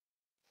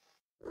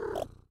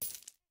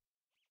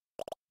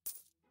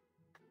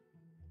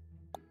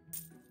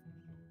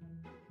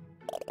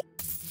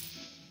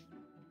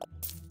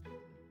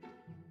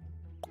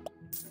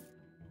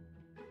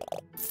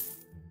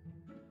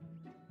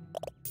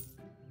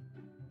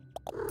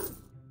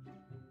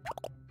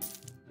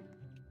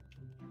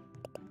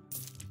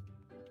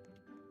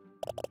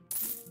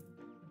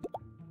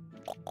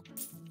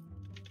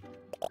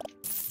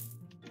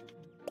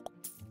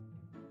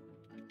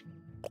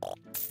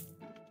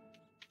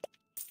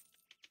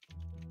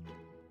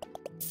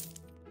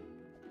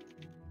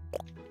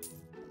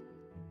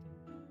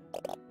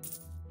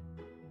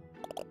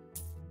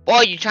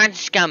 Boy, you trying to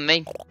scam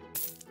me?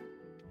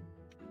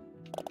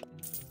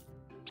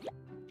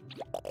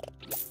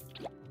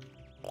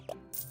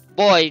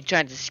 Boy, you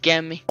trying to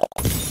scam me?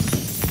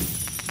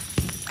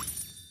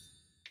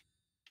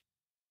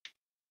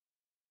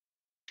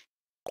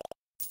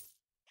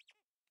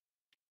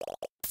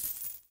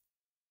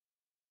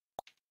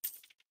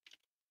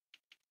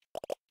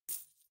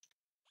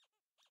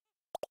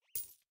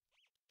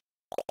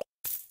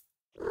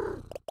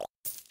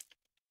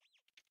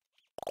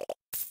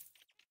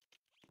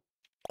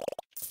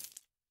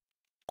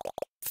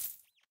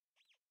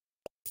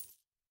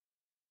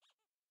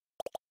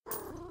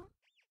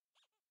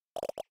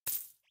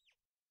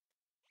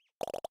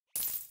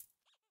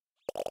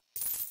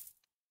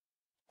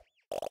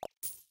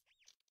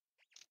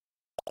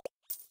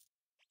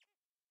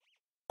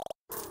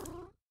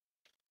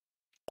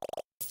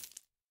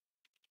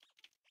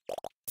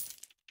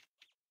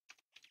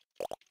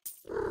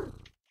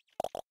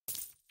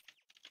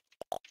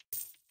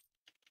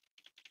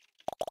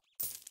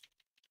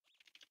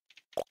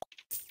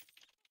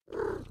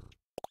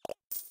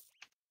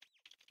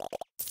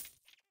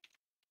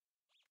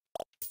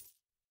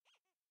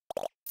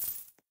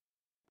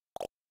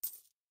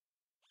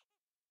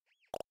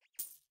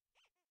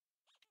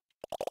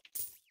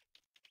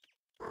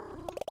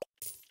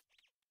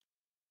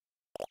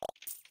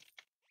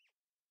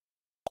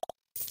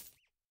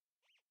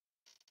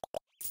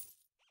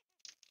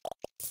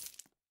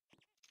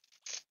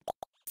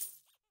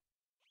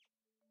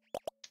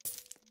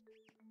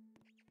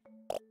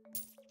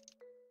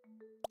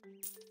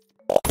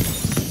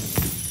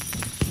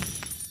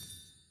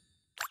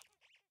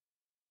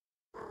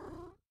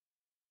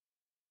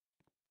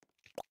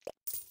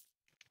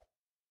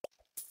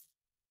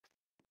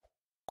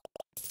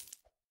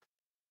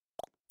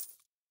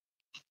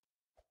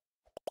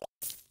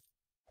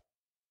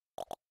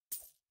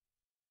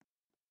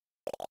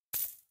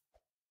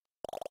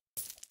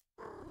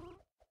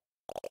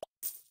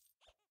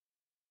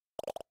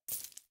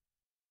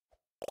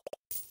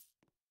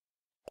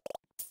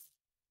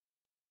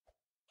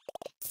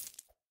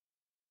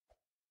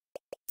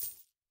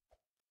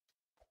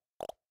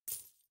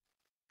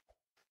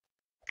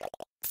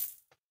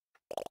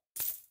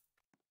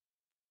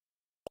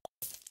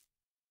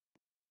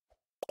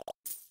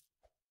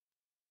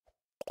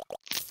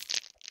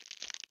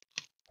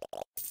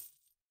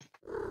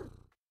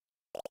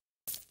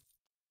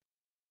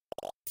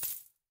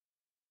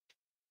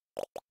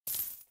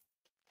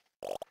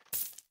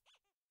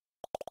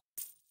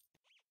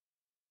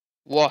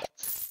 What?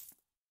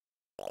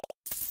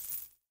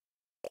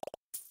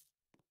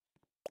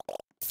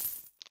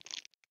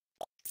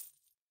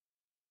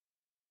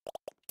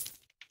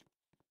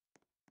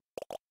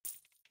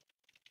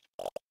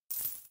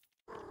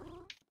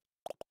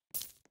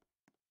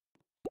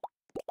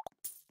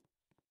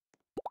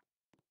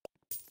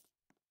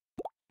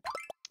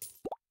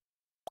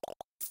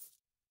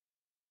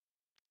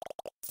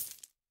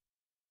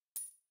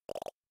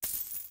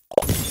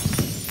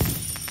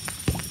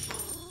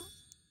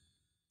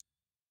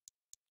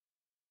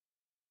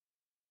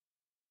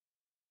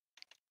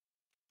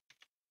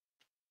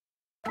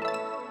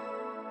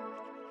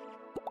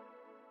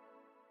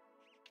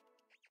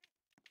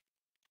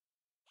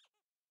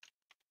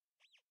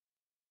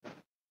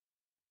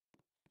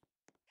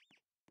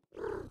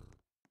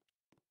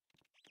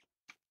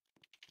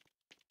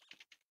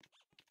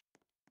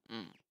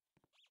 Mm.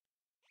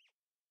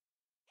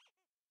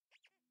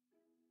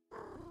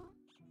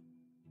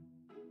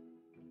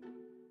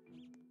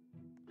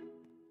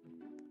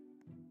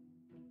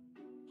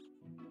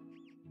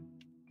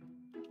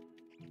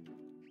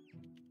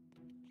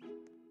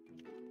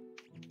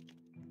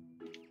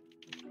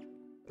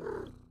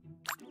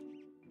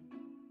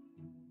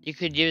 You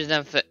could use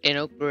them for in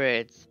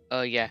upgrades.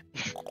 Oh yeah.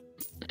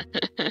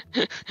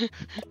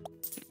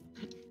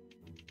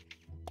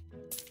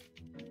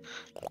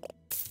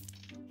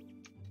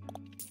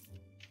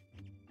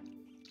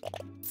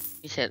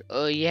 He said,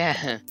 "Oh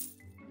yeah."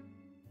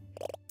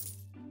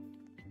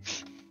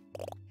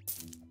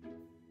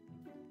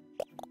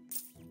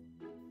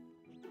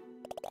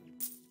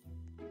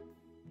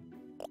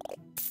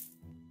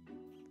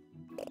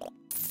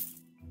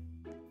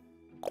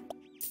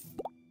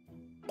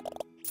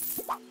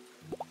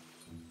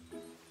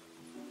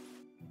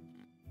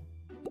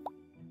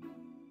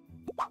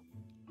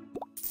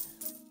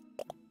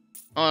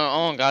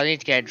 Oh my god, I need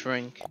to get a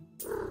drink.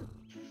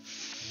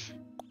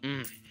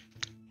 Mm.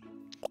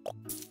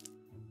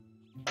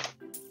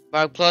 But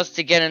I'm close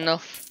to getting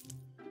enough.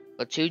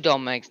 Got 2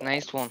 dom eggs,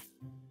 nice one.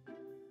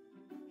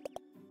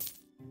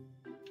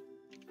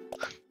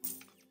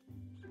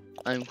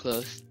 I'm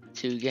close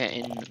to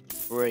getting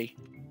 3.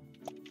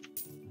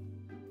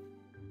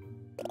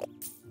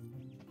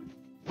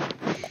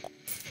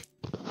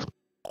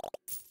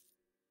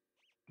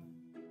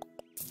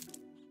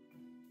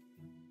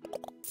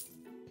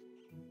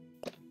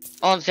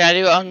 Honestly,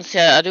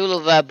 I do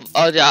love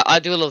I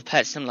do love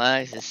Pet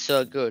Simulator. It's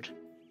so good.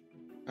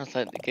 That's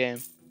like the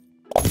game.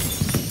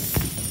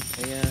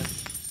 Yeah.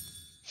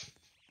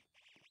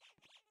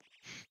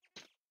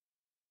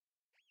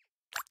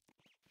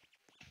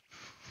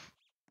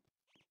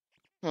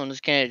 I'm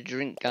just getting a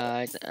drink,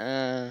 guys.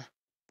 Let's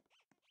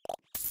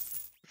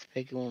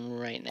pick one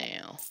right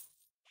now.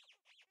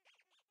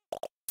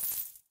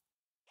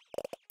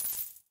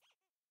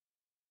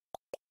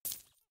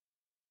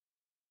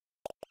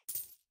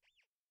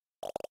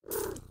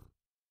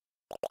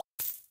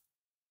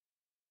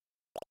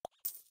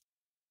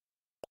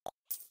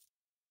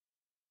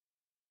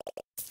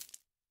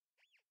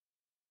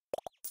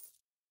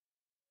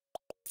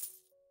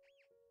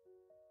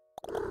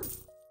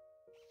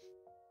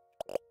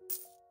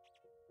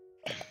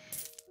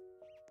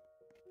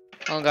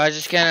 Oh, guys,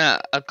 just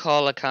getting a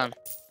cola can.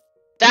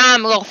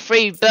 Damn, I got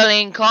 3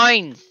 billion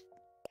coins.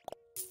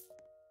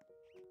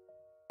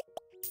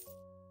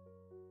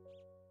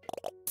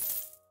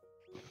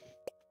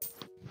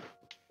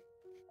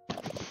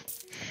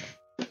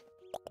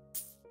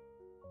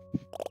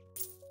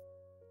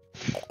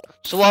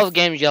 So what other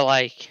games you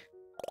like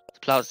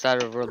to play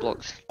outside of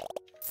Roblox?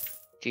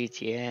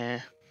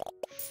 GTA.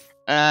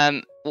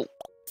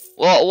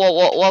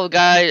 What other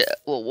guys?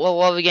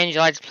 What other games you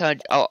like to play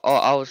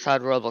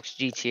outside Roblox?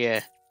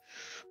 GTA.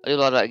 I do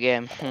love that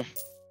game.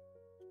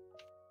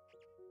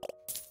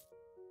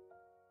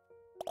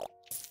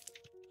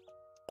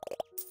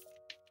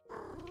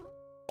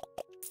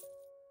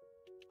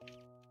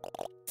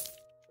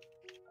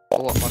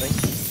 Oh, what, buddy?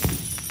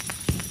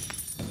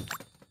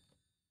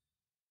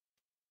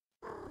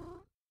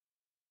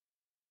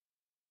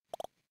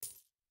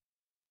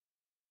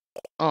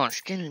 Oh,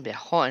 it's getting a bit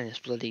hot in this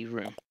bloody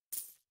room.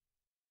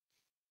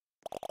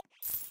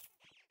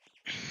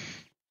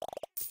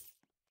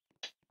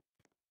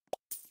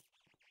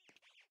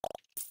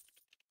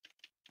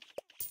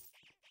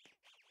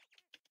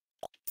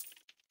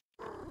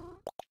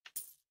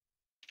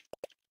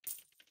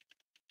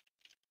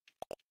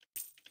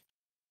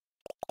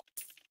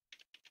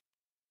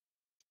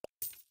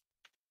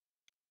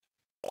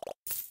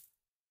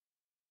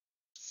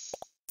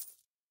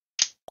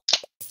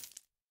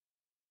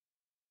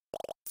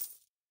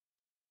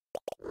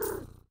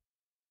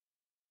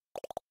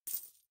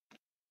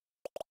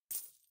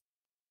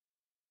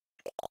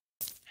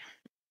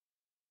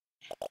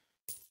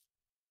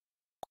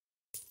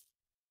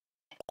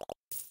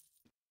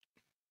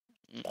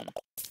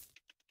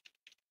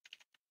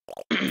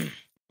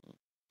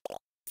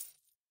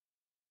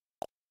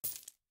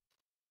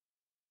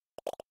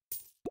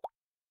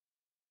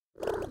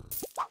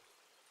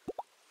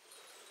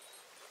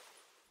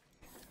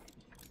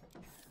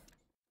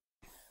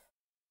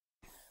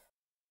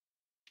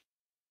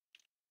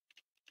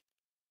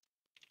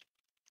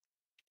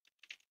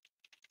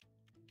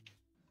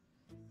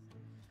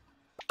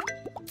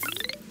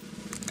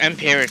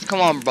 Imperius,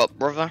 come on,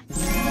 brother.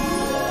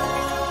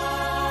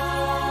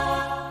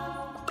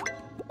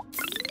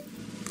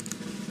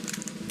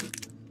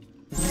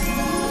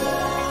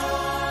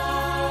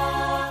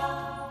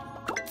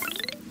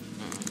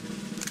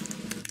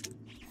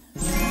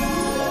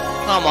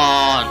 Come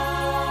on.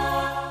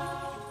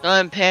 No,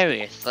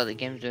 Imperius. Like the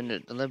game's doing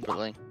it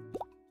deliberately.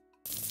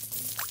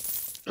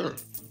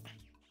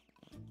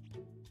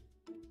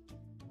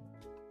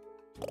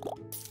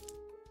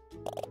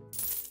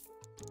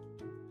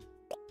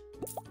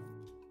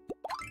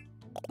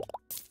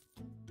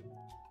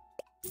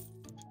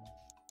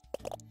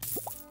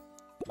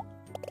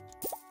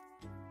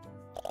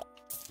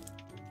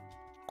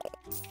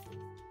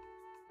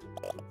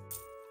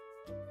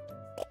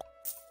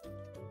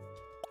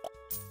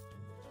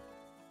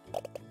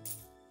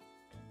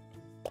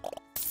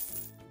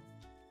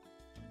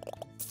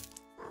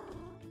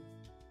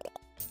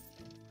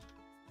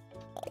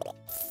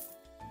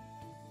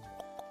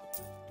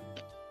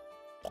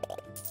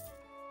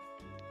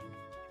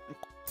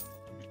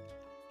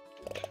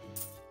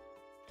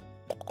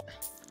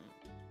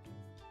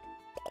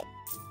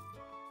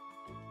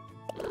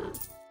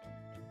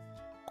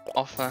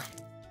 Offer.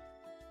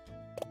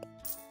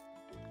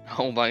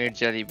 Oh, by your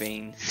jelly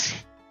beans.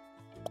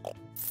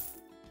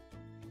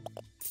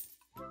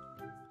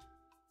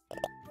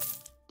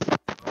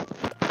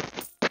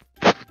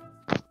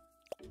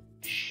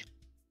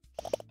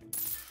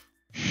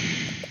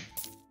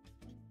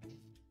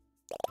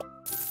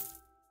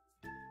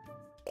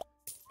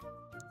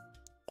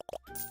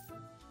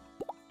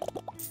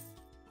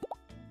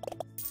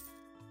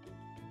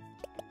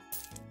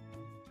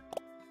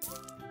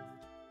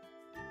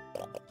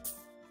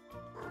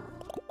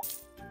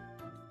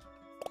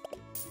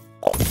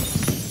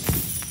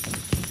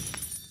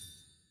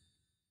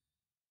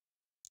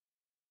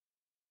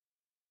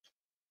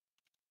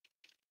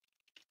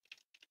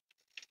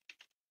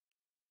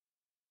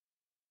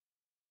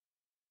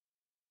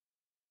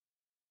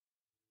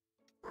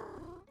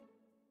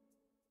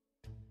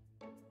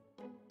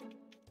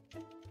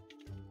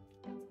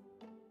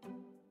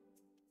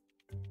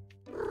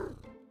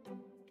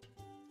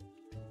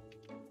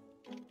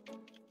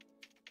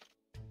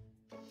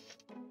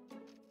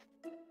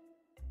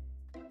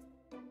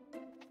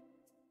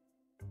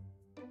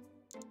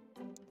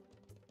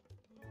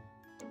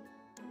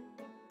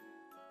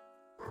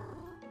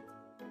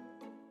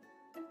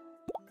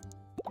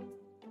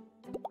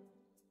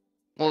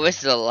 Well, this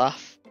is a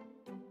laugh.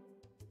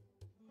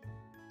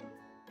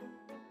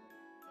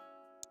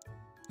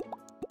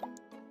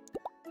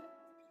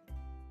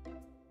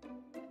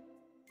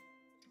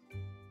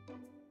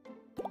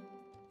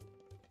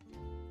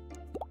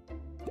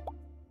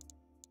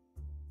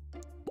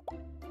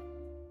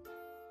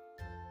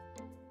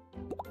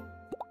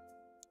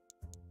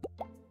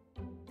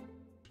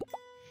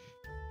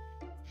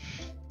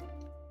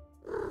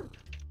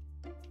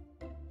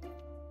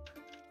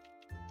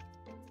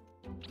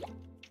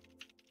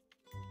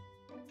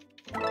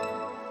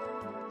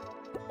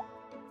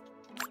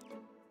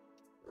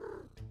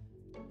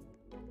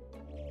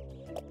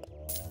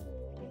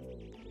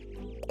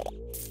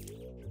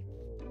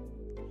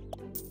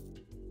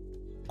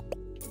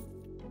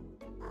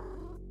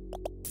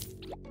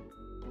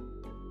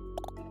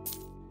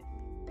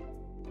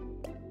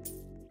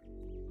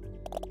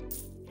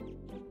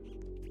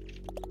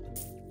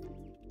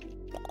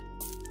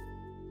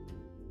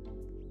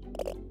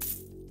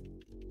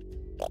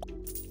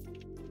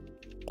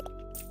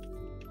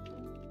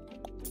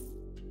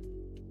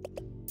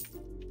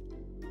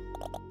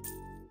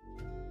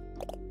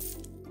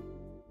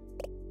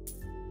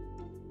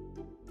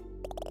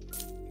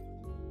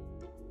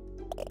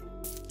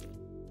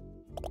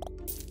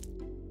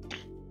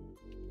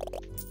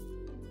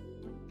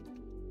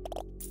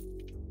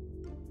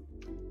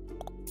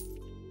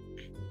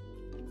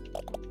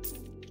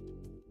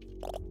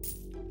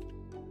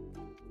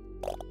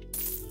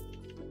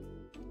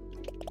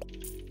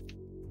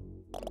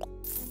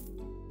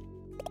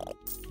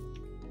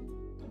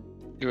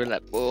 You were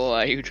like,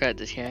 boy, you tried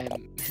to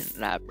scam.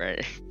 Nah, bro.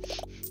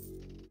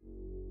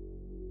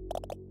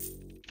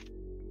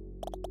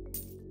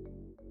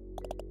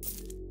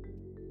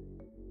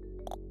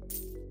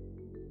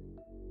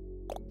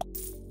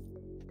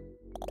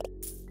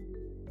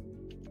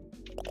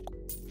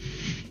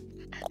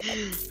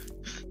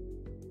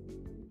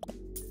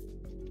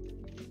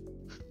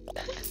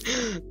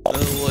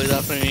 Oh, what is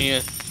happening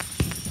here?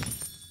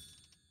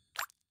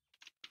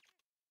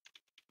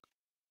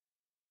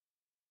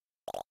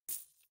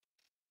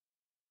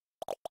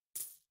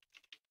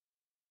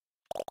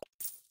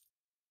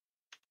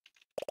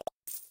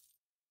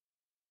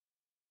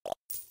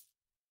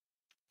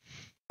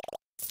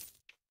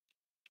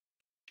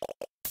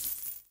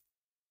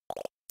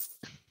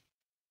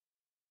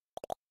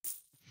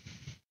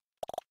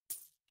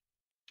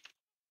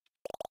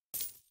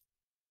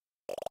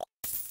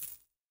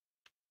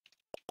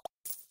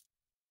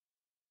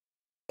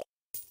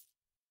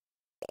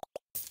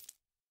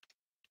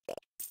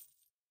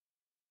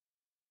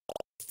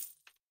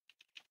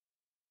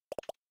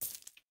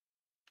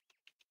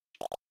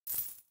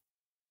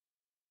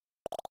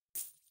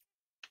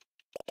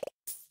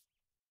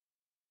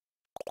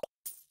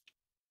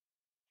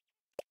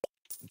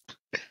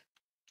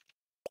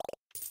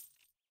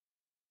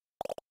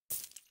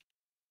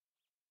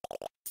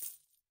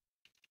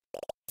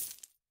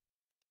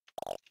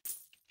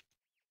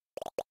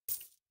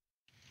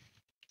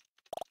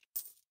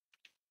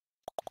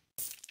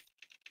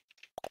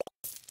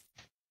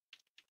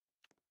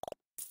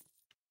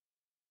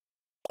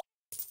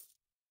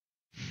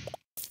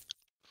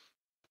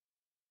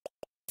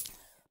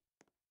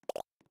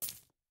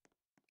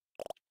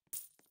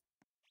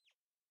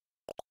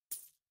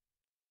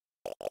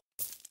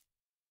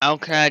 How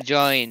can I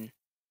join?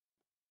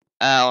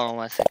 Hold on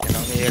 1 second.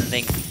 I'll give you a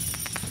link.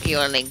 Give you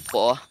a link,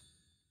 boy.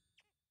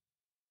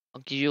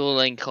 I'll give you a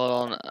link.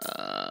 Hold on.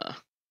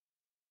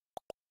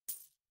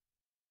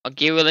 I'll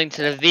give you a link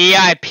to the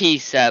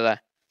VIP server.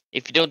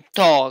 If you don't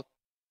talk,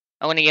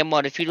 I'm gonna get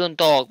mod. If you don't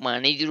talk, man, I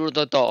need you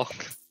to talk.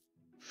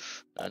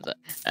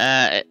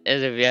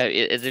 It's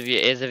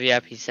a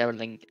VIP server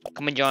link.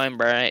 Come and join,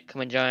 bro.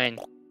 Come and join.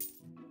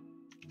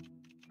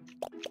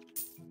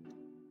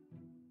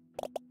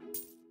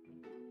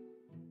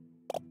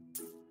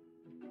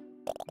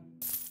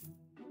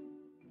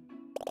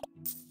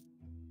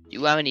 Do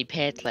you have any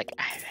pets? Like,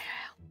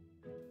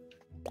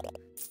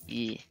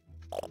 yeah.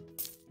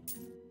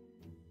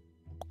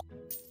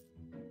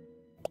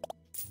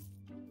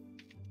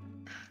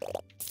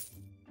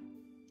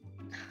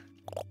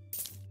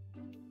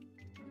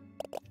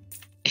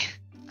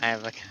 I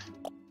have like.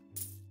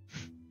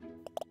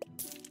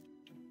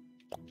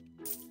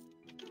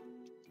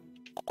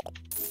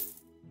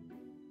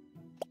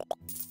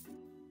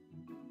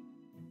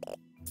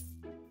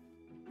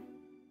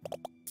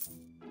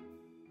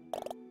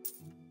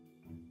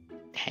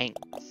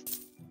 Thanks.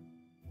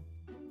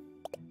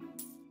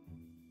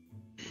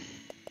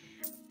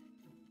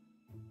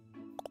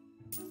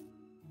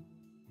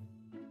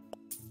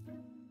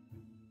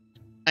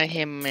 I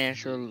hit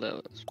measure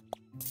levels.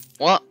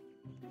 What?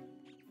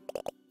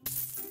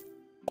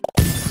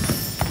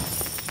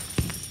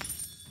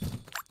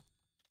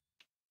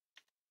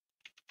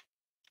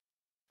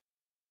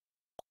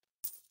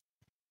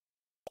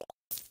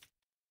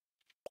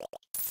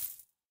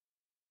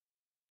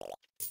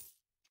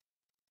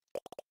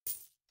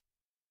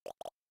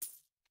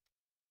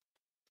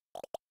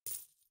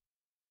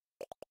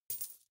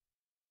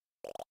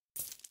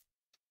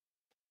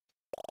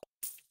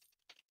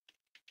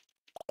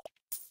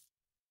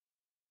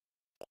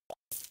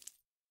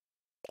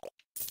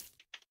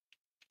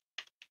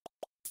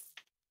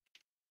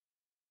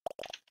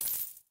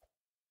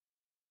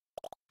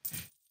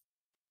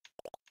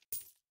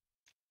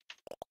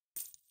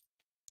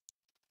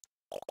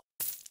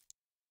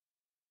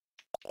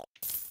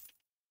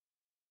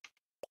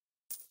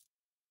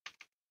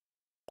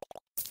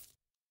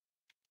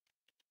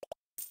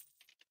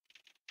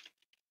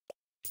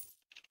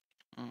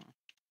 Mm.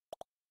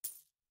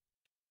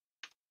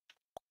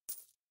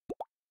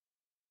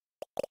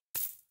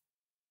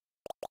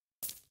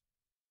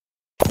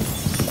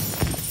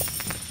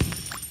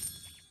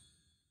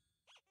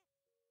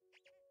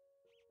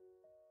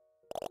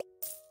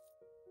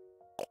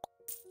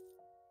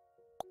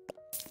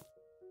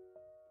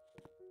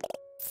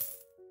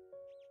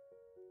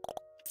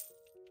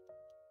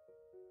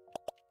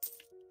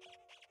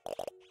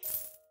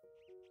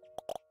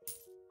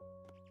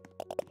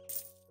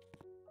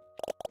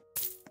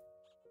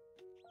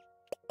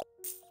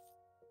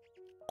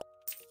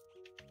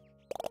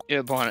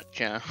 You're born it,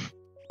 yeah.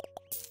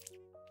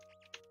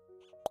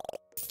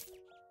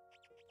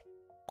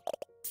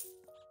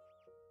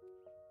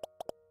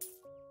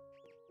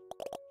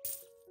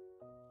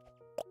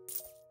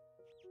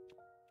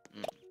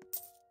 Mm.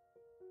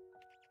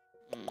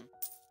 Mm.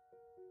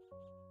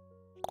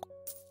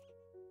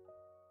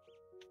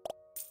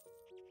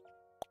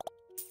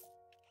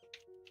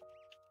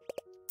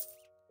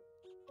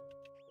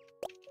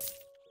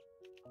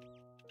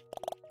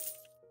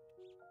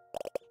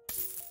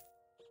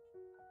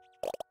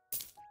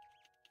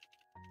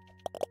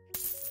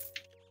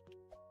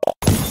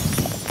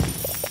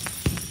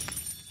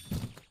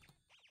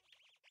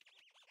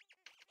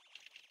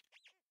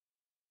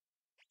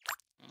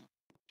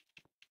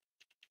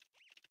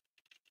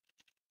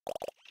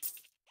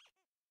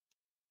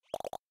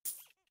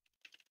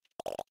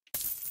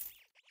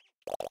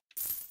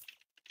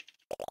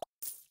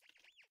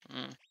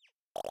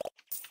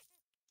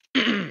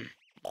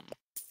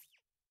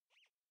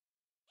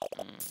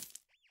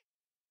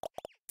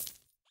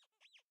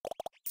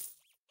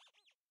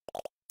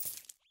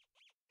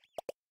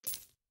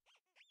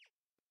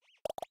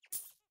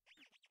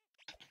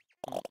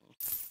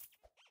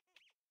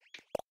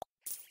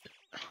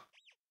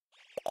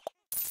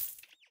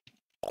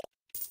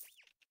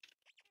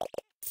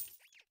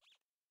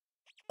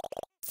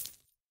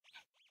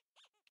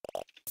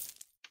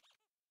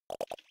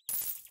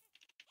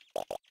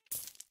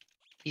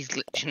 He's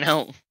glitching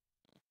out.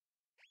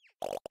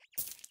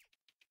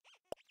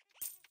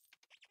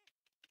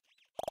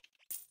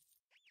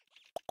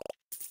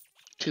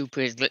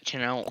 Cooper is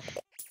glitching out.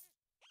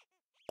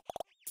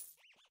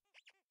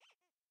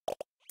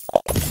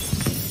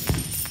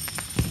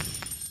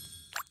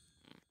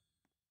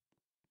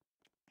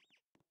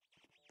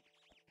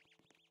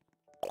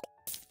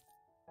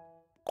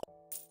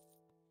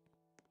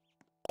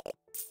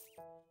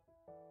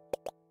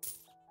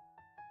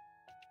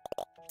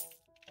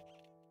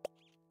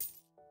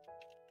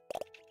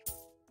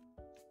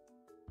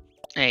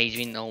 Hey, he's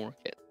been over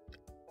it.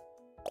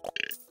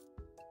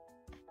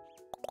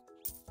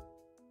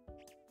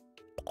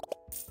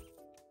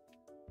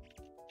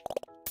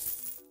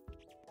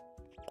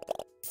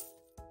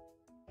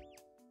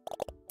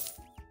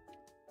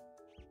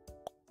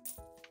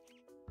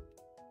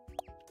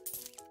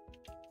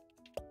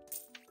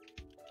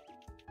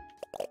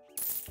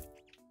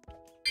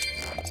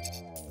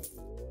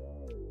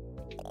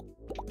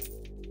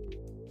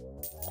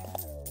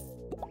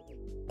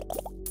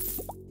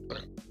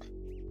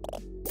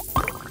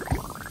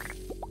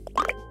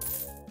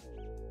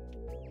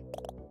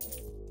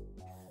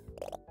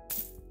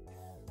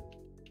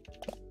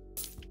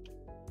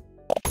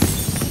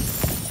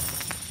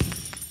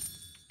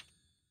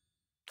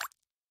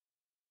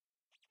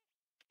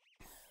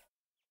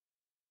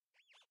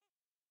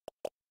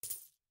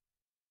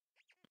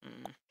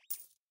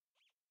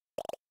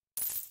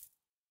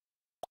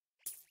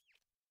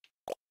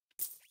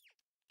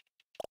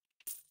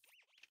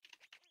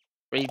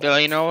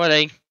 Rebuilding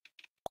already.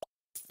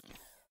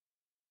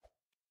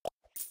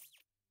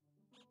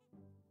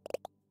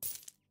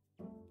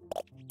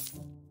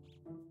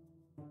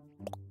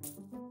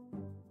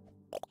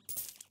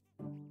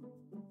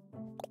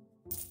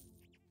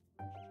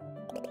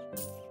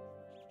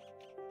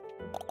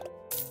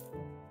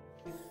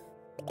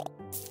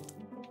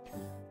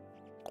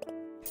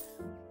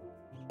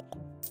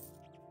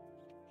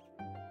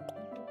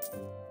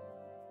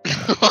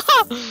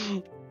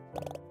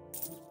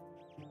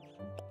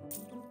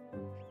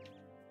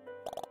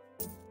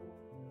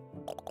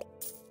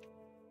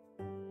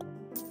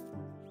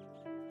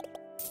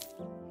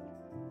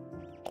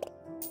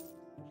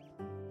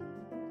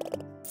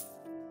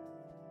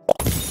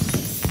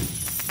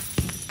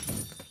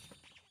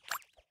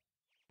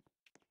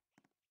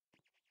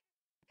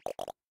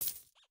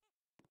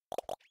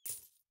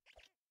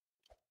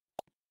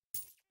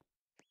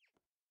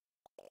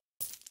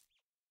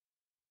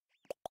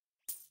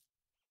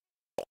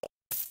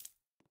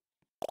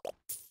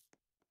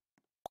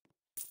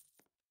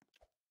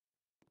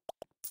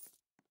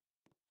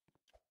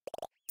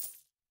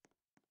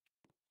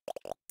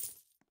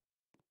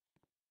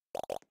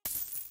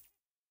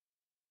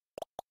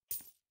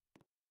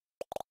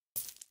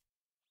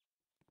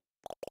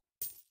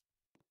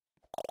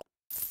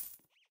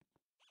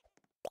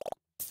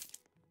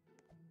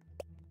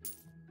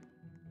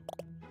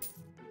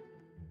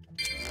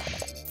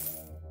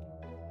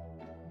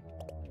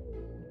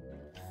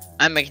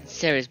 I'm making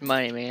serious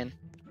money, man.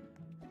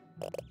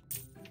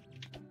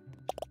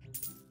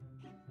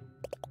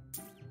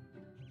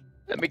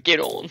 Let me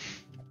get on.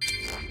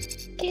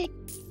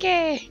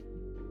 Get.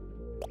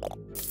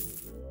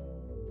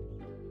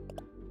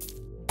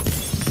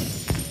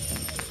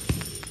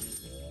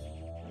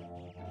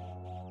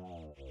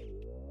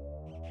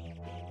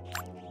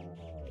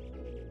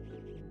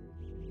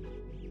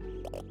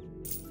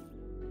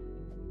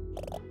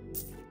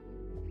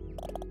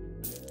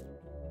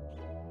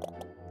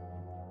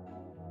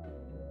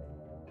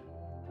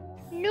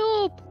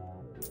 Nope.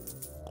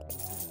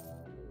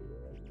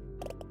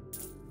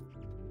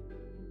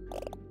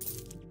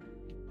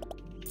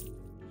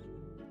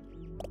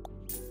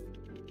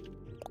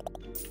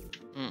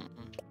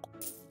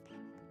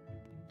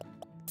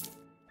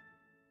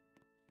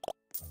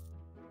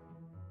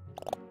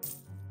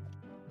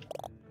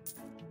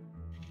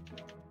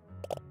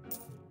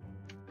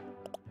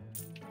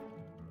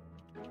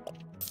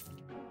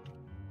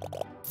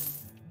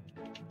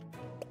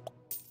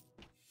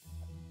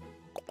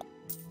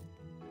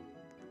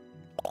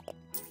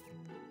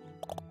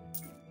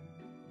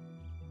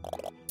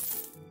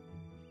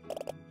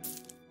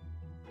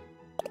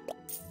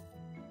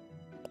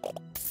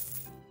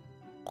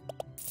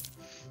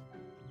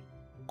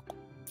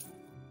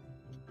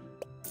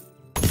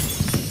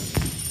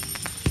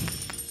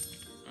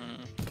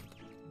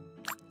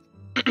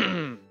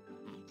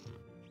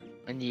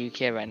 In the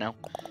UK right now.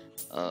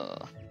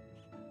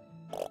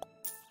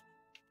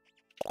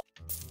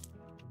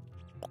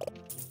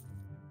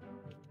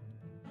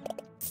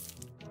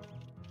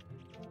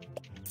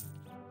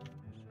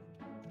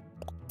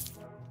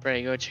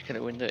 Ready, go check out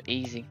the window.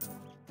 Easy.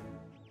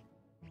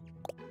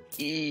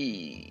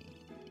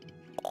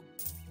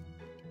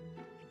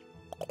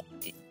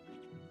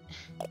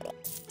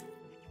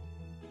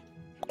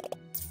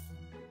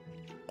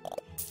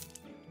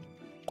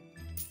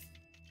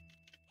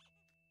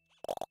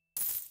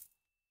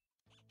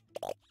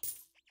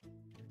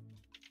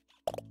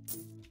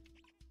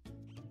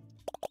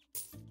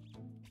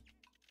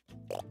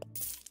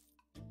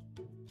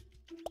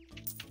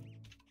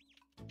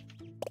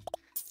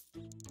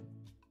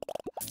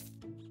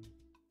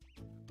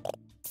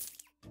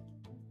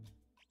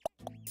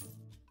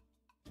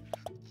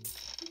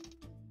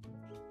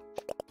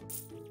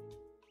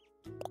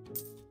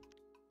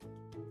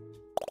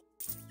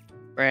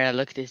 Bruh,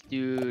 look at this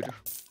dude.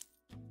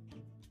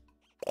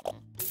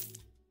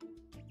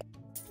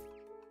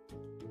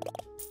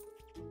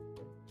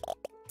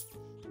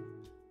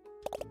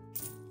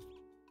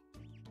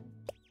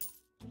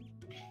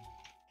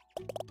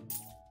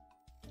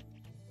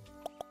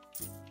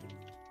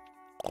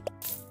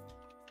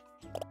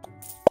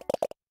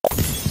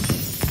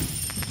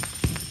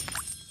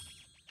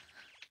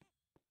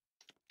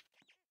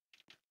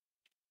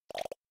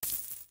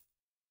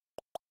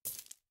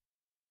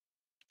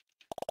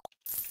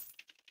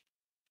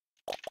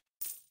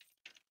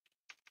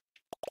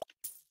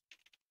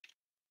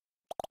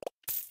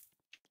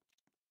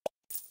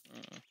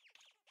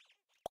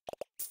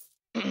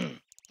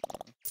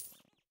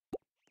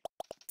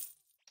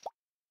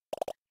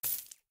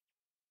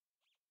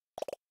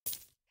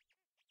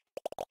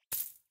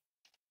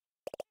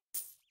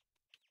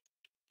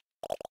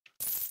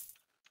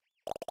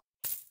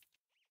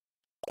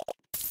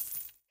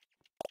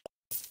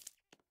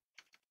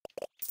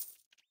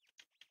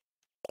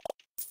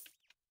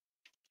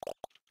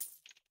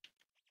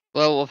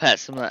 Well, we've had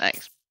some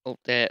X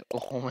update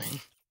performing.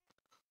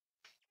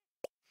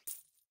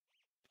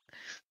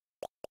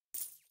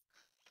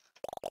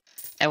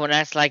 Everyone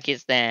acts like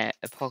it's their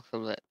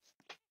apocalypse.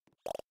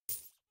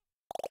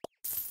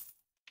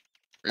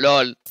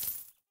 LOL.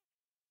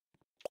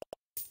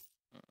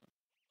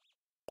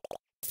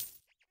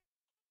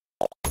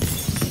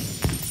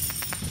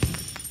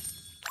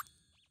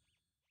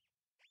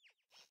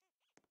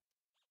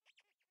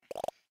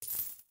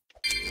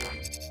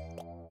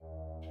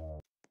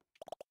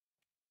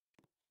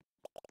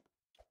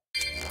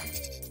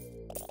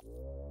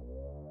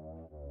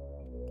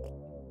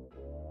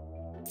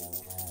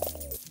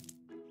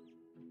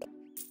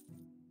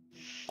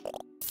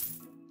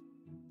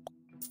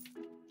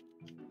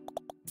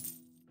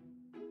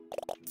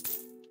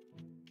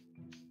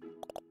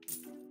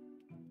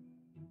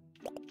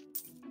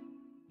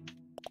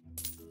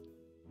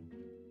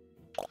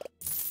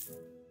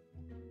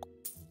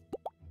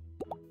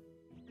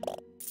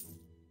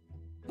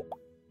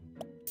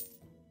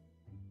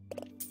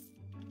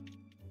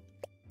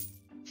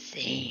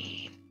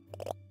 See.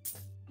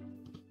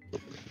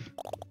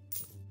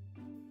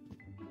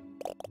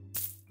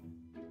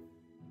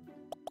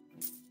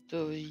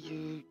 Do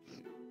you?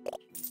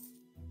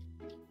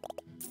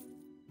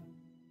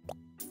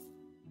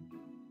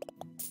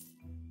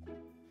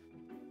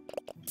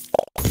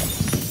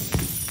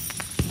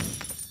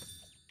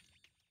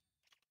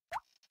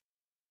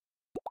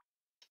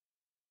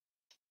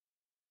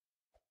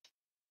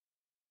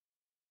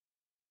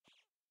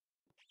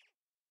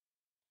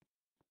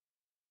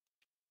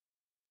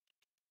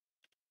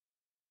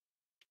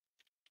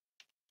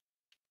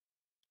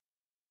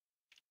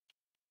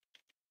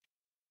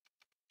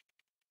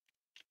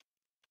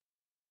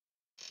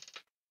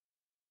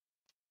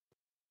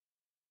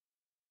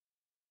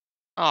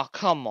 Oh,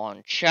 come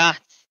on, chat.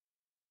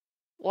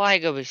 Why you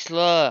gotta be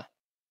slow?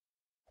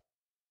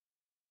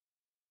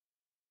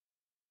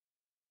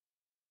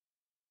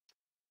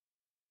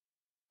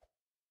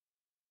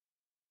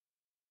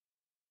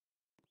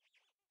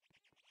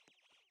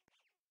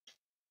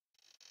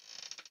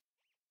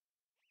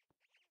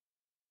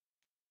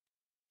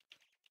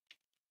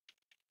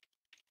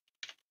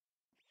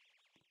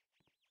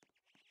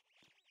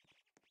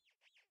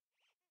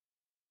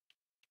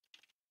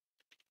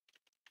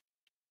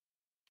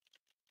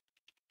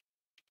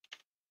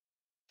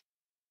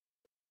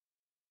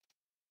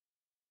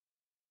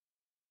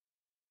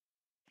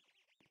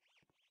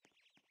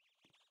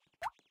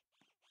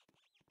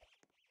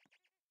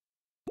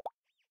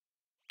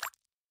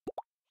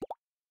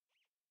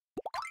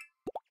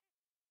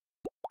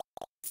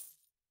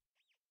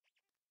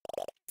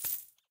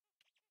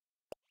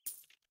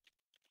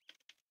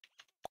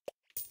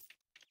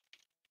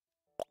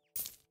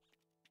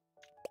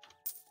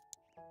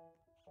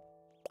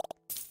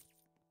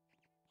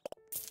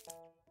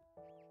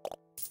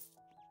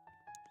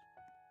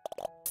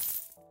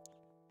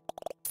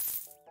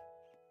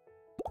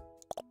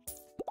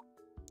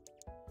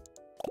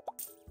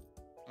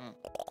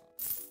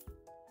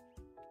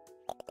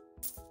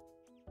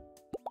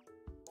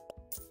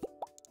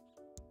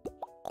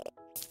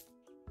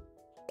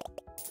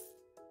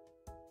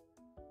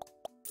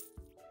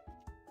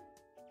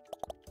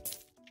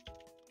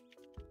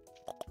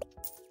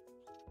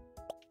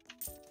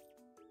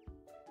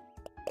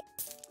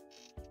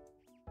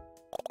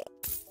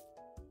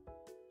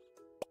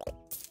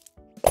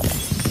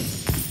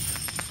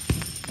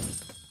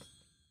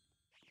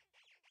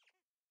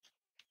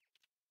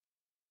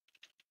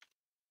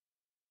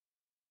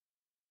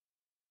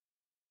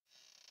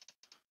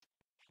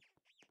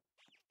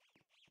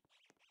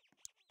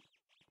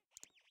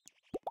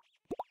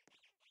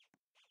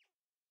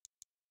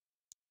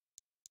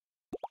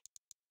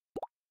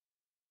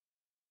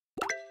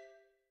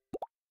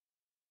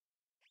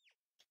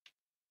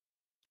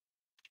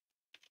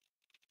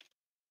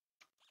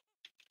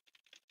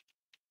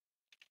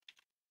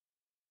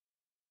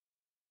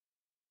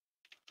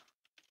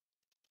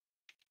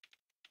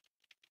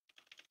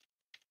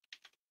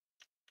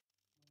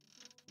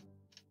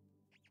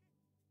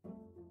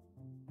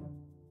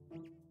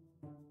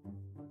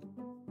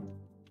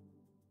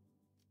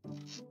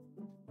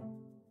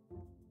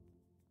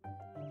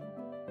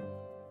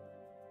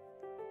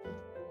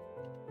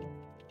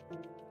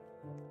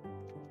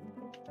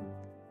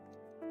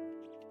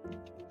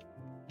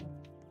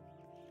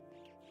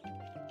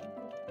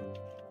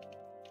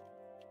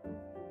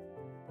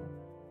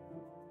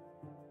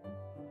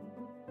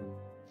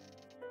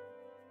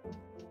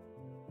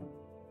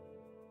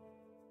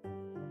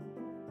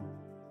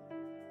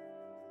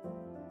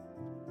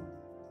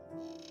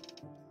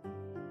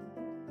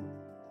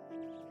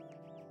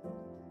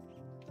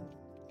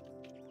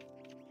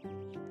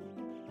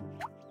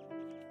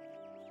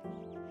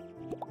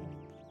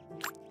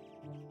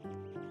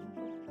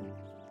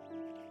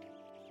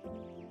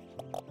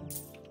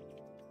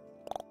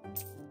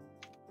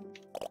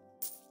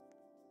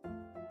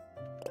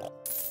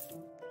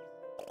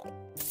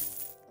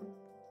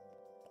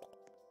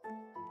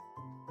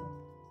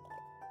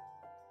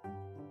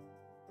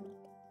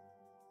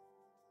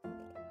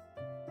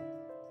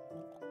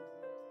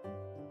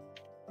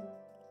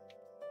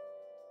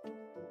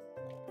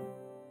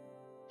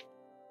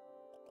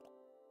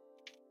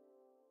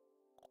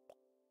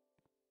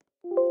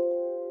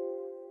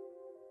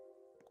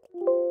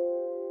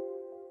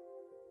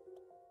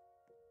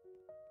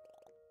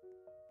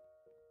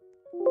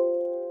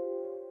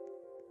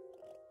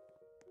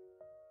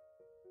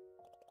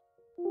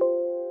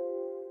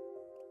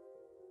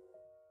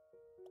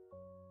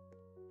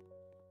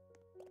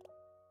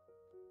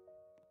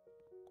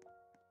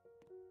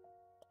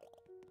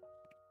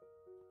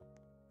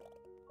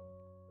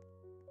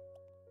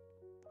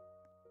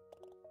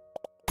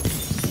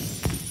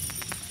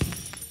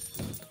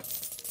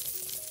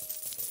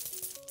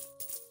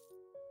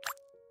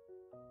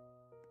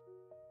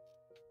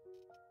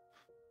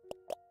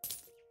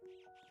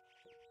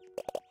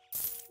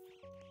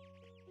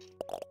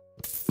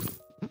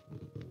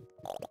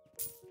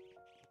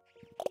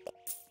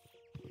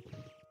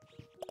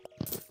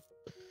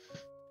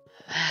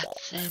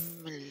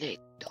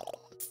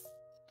 Simulator.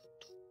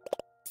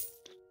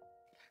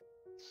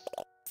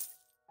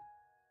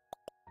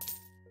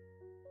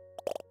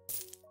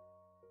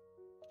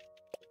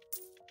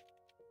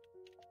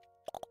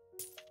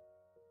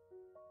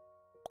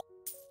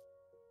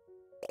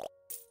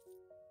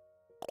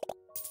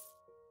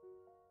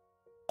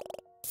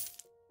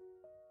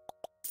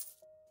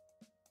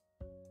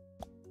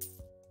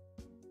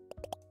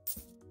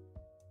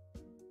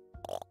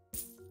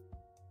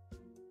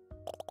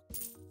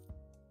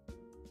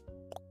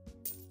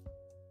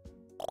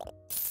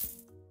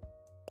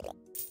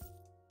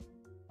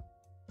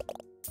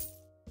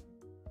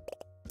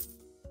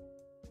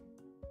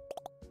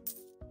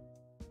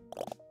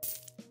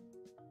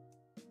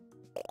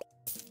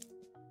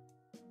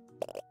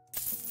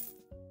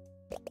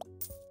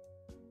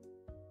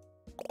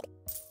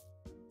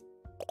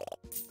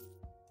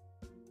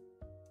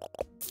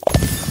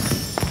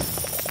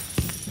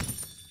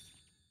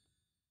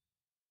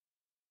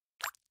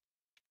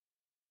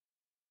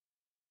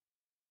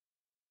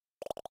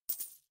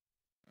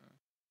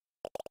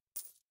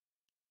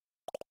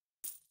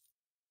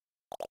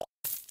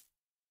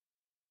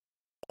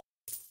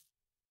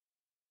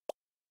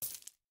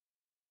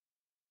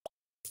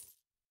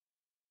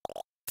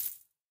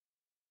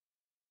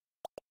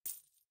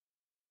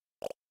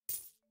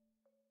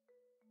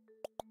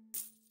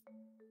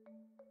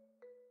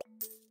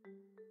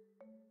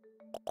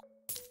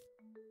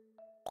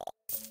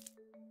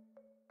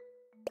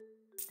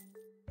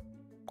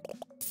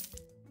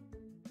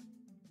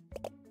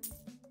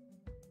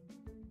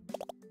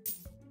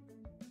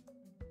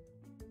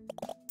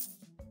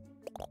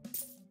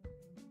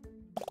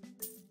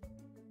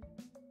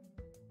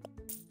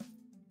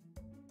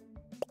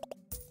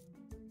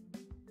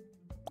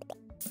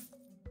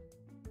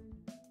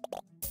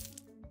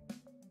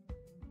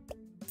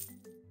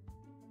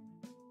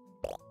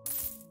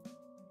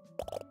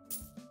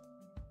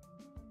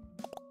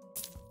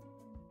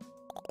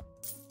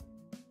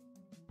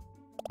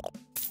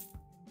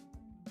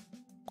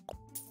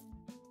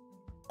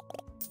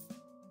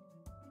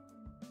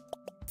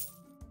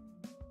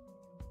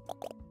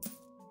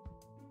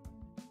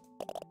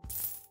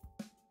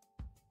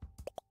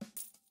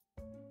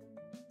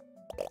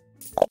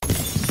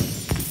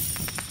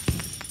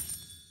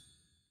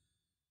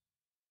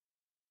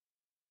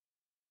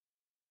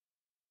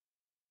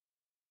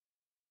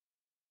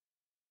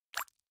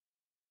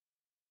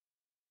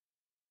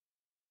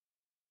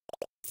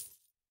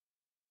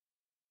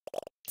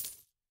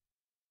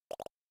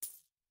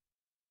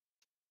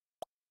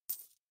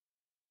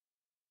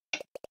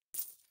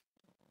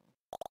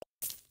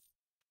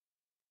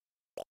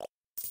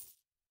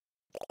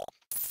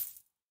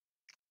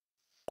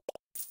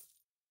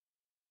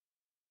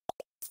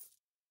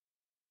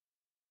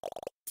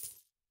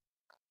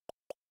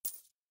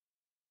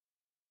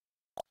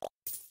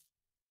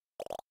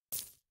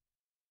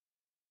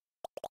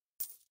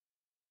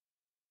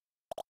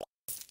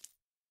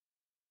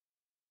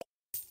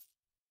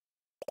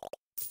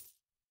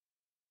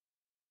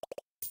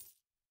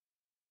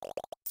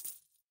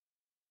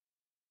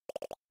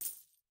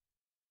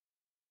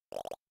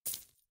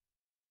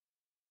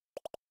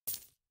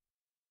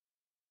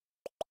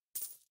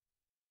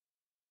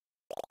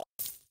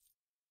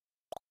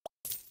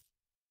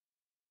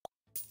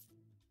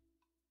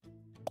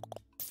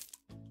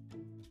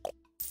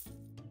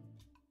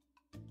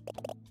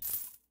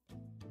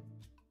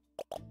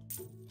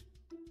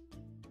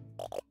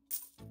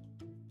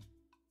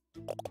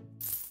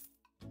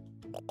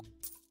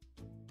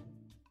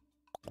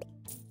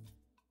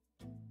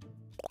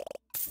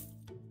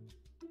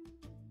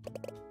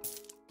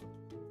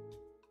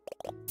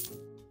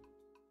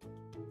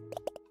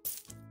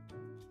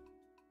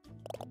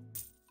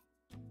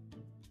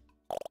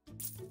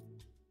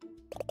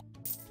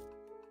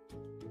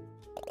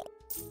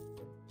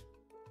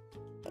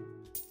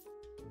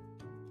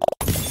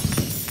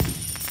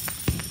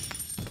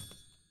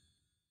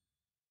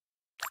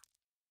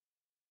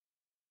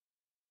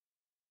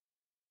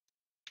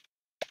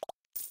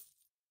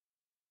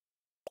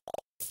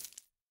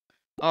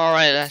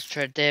 Alright, let's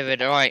try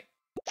David, alright.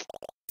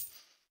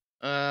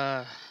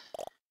 Uh...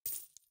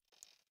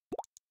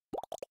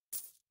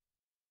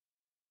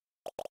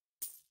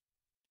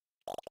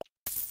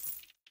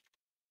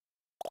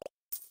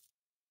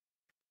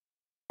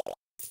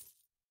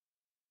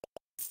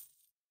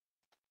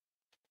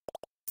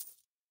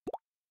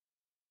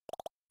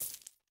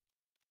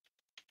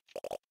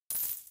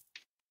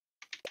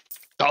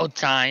 Go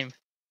time.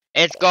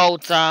 It's go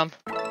time.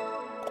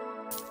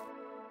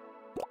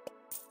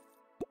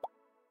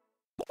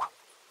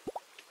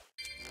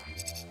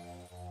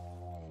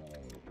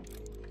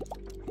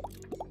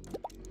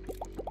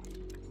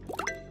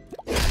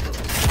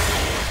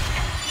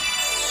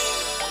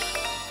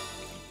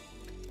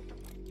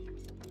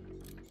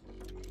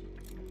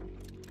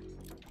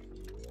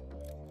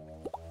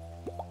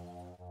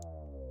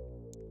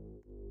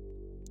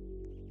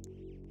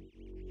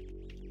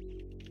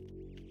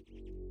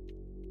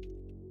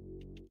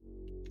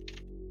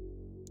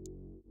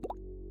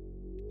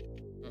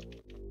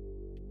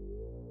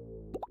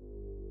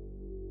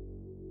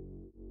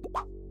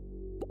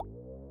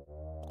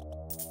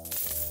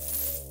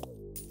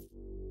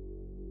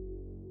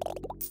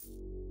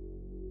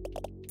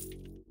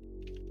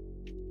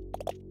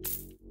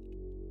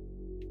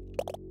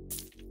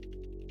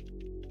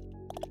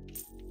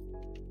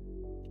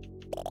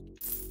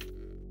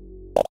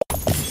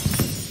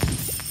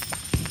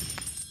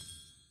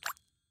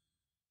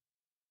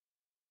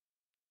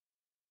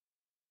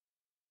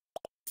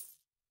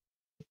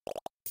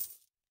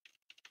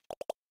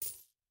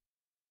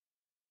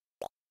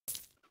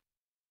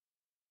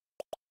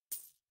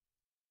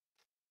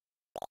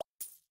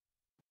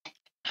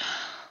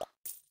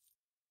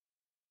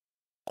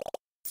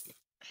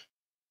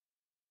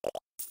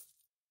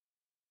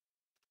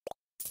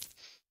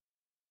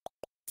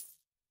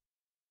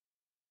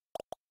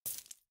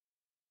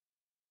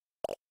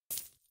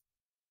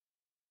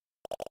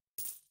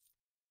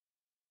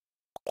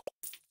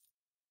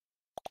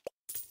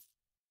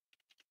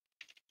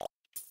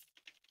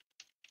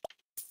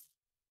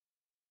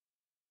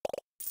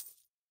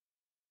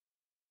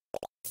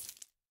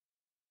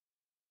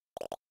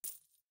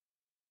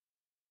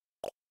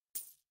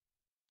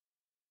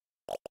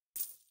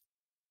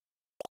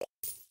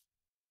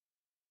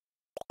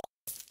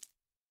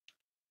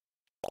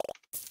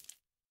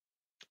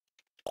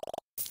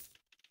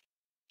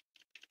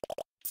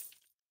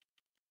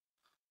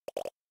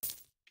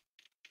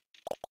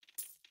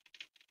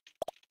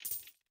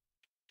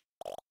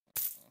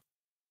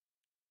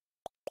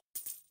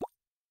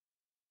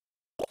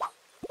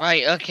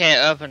 Right,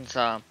 okay, open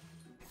some.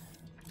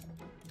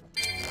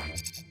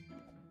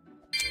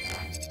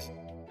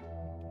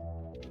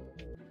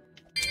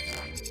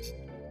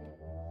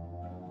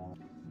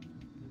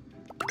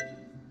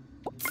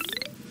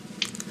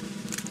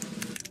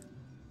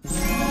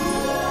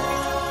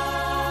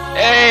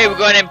 Hey, we're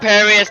going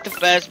Imperious, the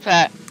first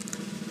pet.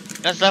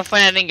 That's so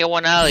funny I didn't get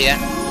one earlier.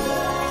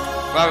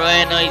 That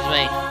really annoys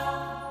me.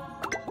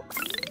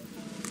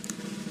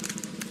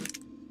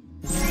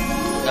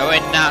 That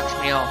really knocks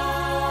me off.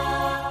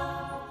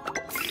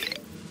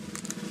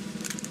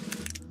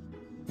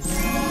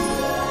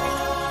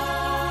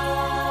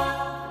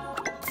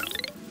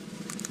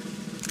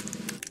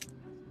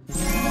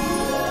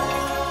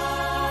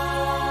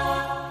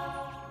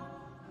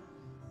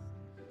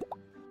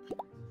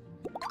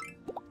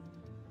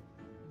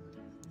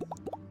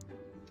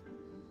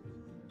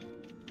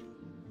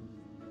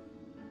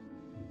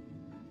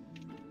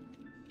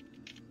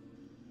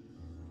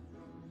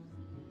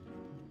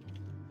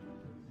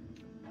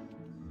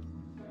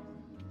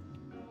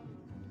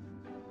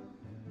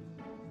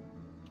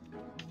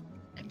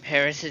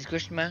 Imperious is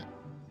Christmas.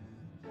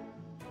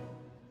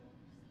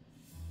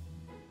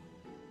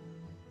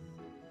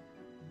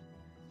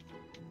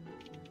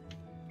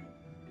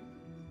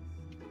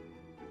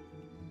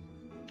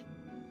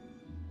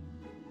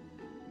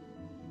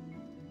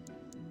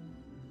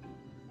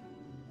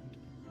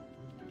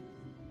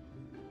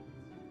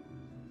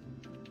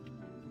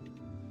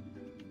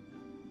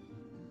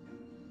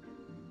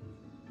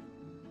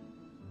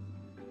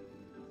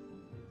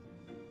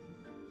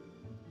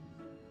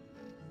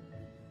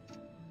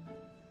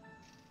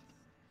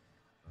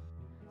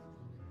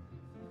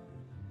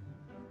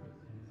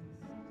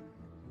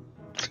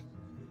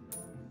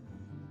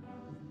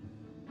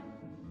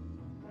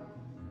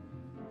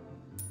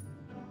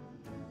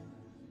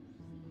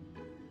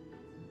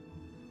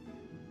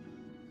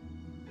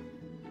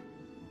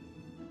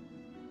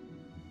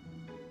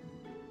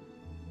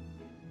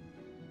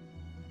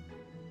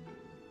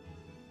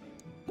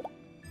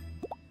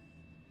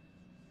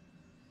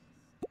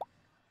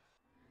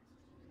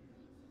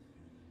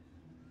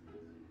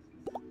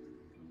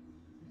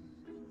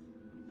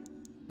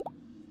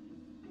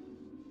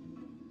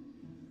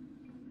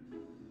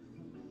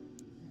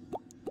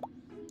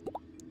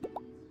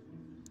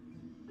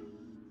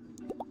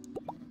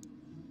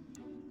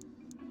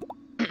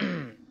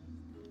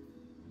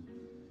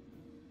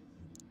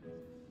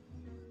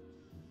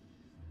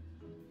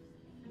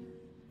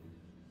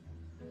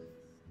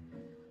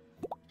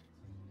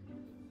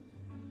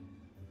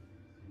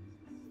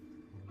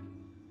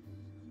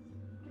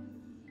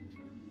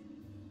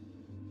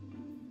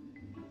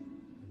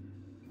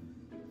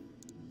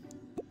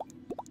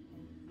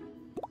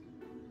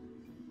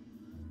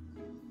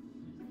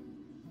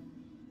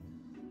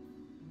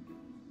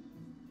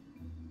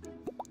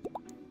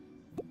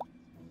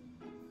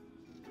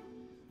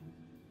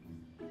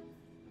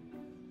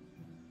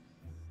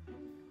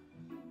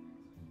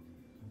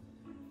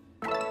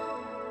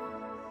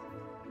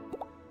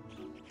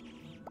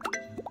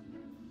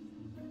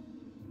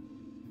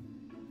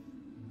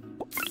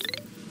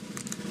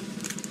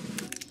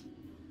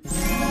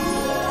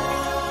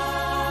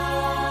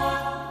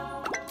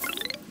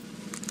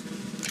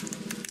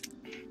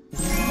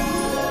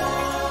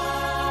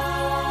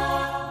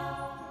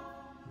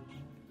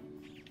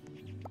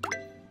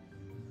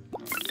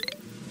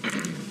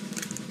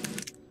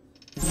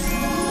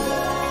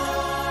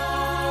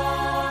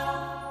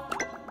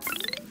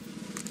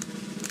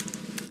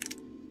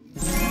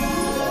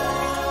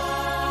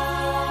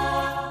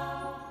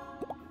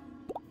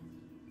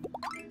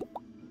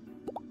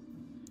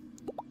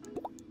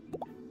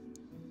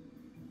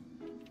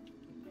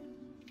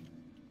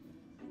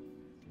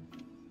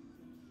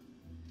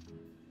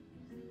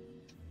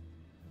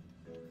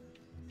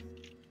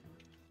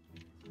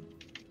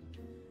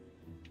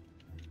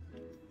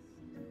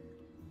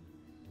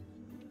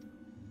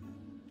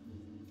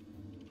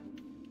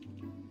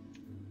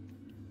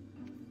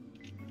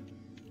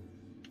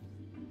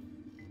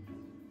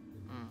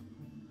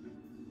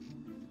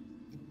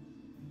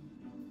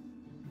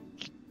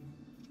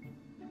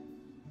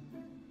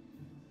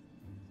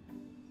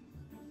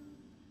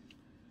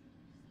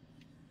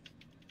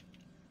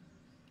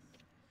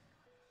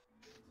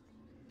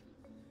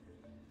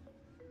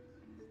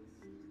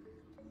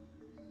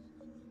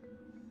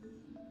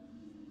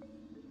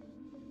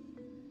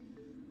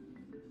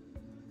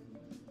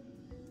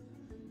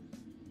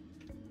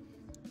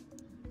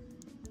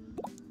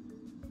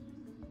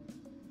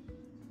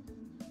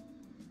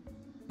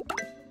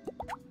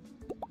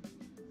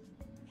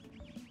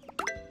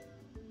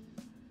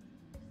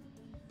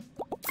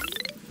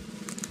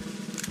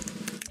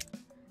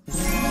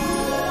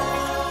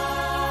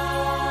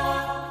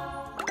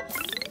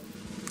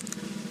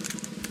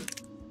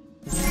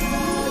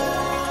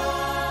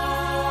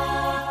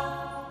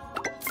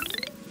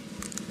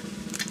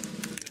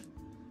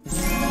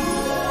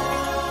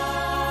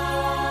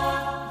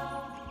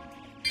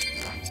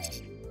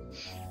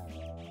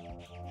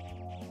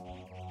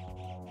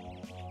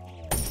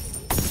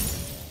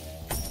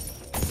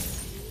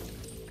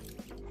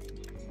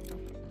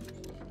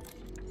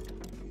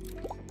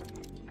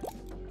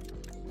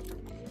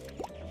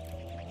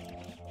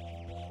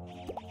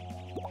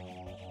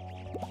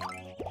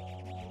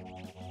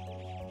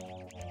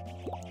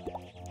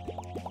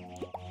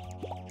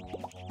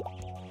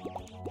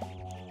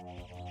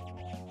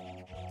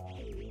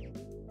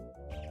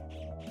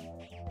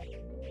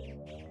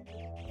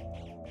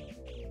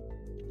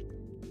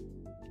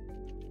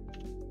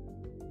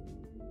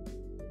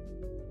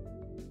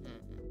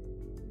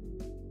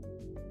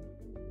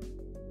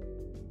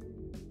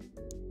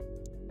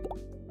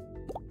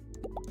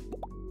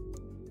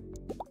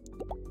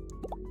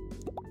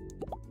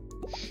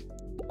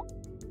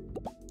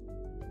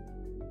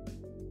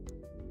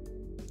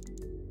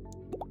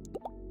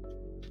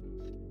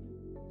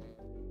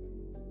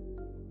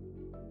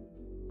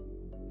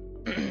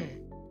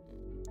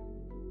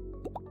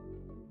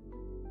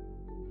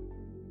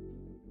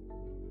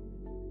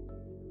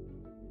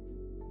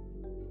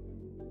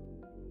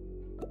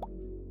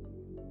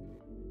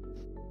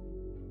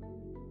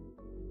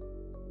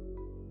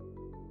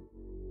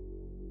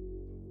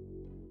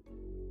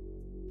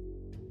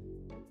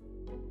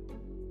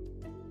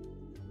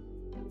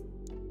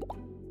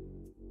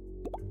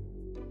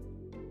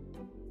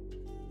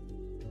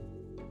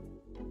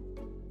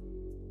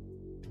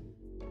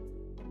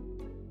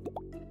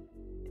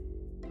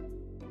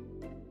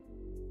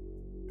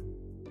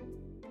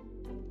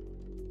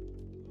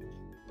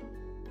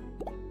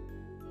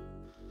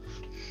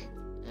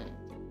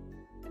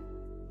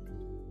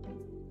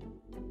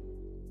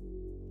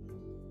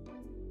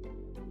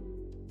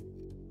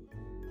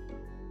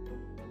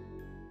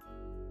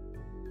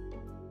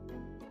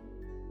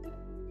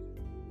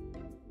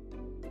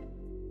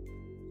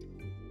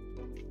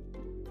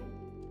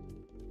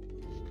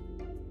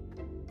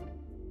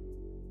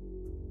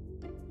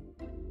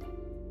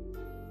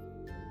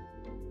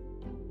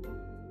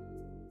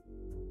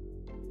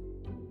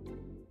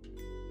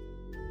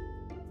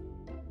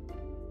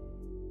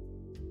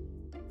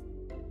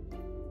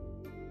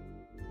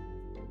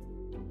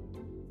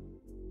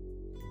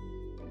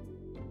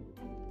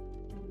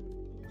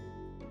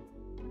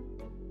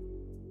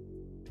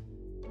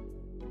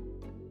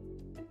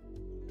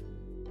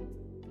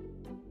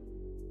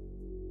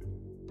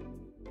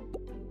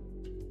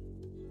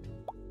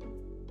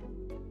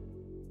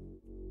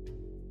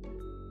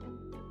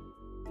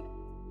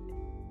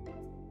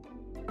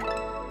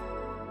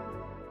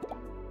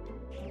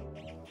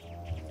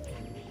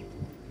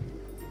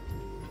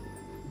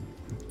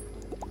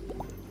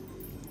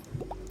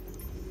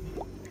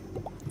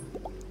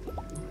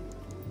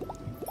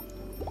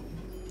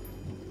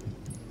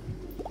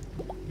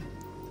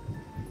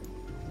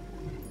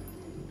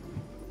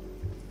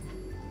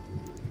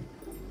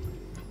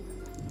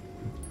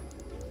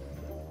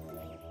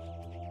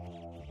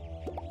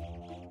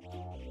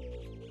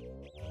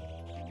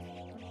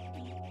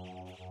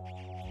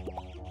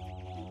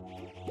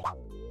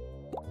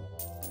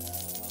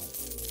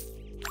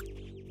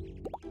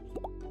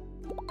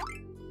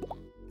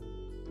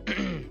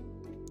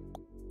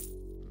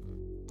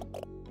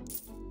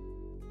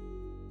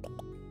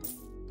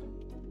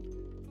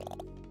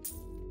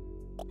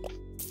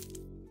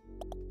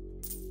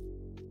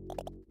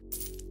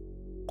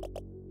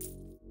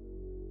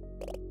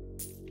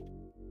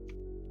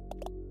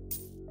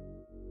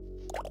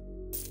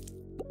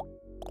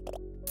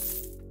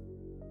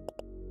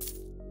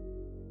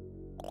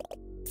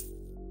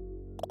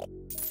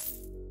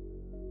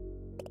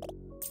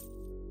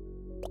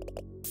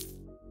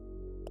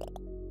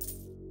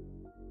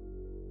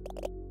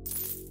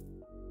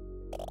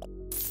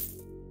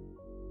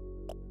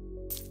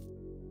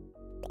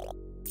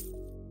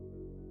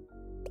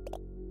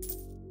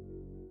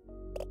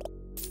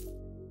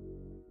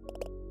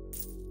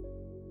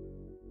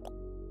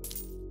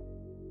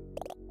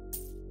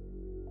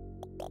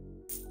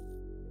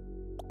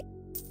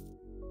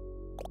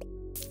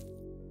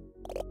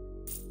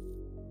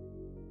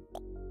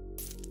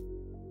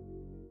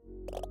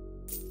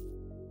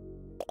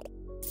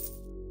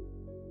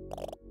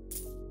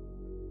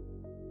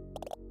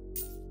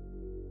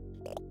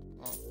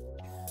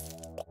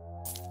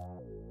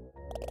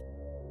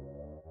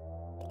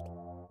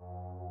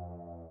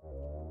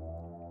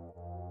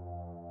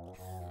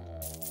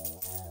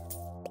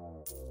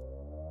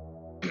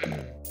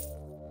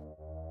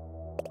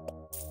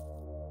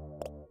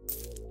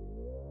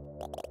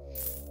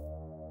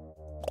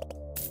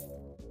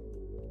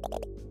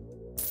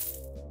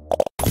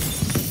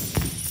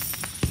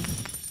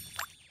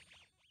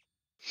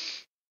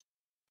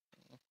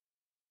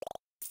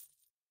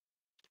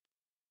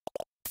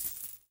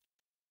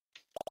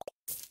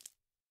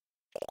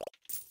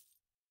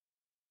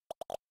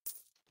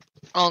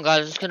 Oh guys,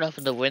 I'm just gonna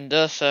open the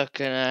window so I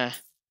can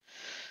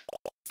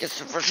get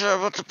some fresh air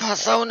about to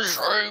pass out in this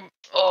room.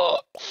 Oh,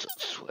 so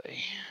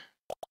sweaty.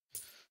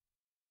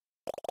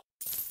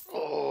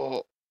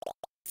 Oh,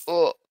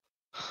 oh.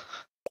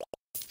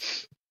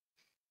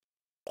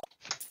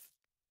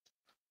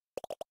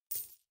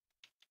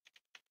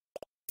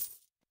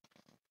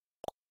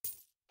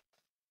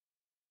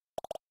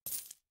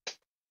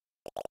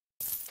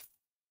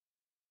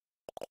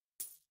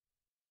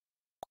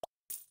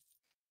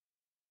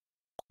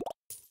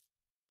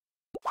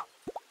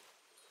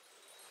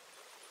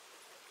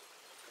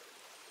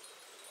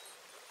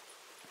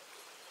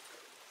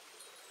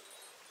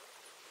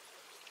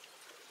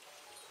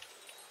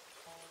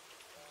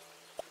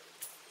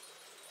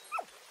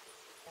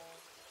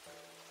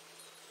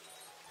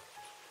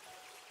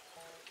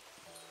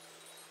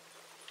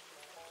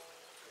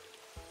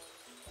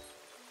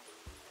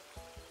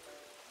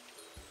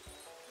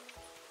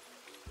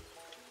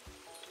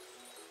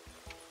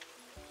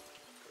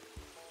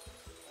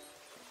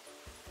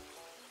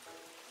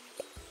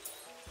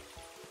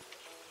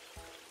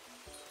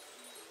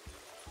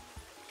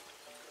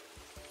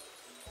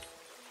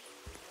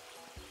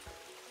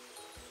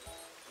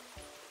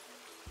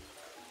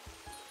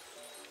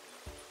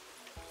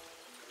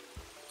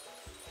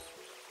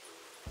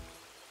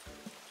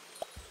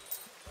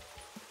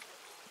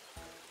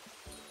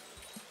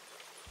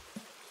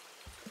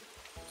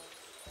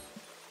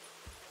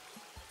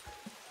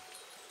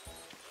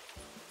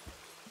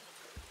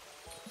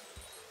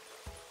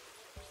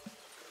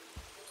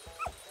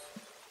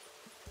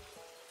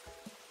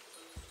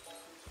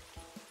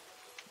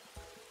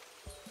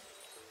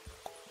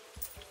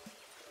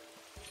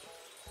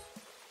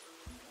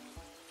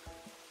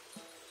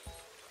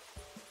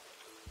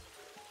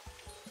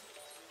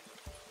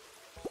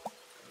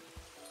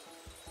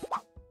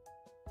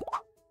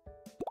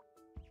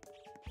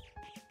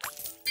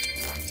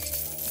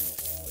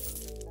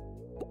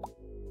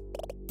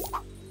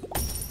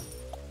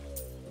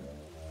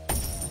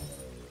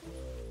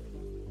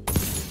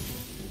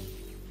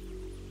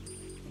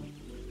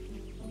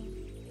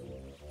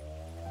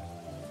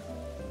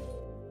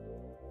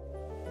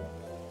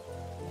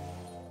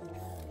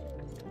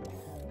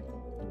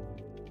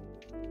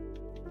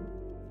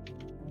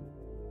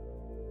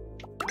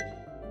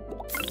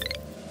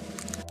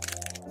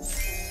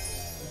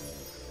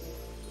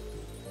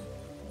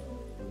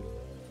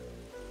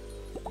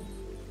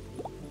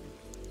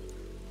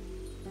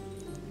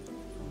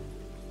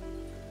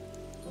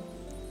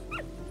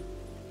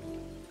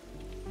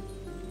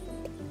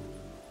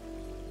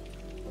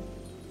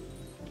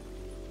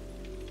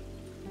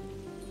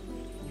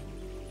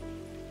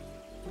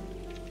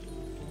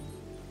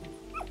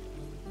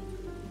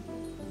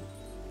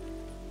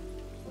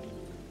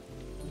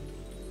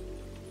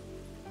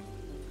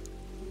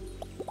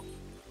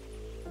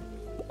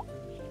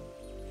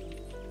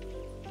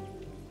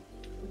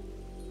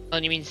 Oh,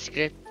 you mean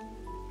script?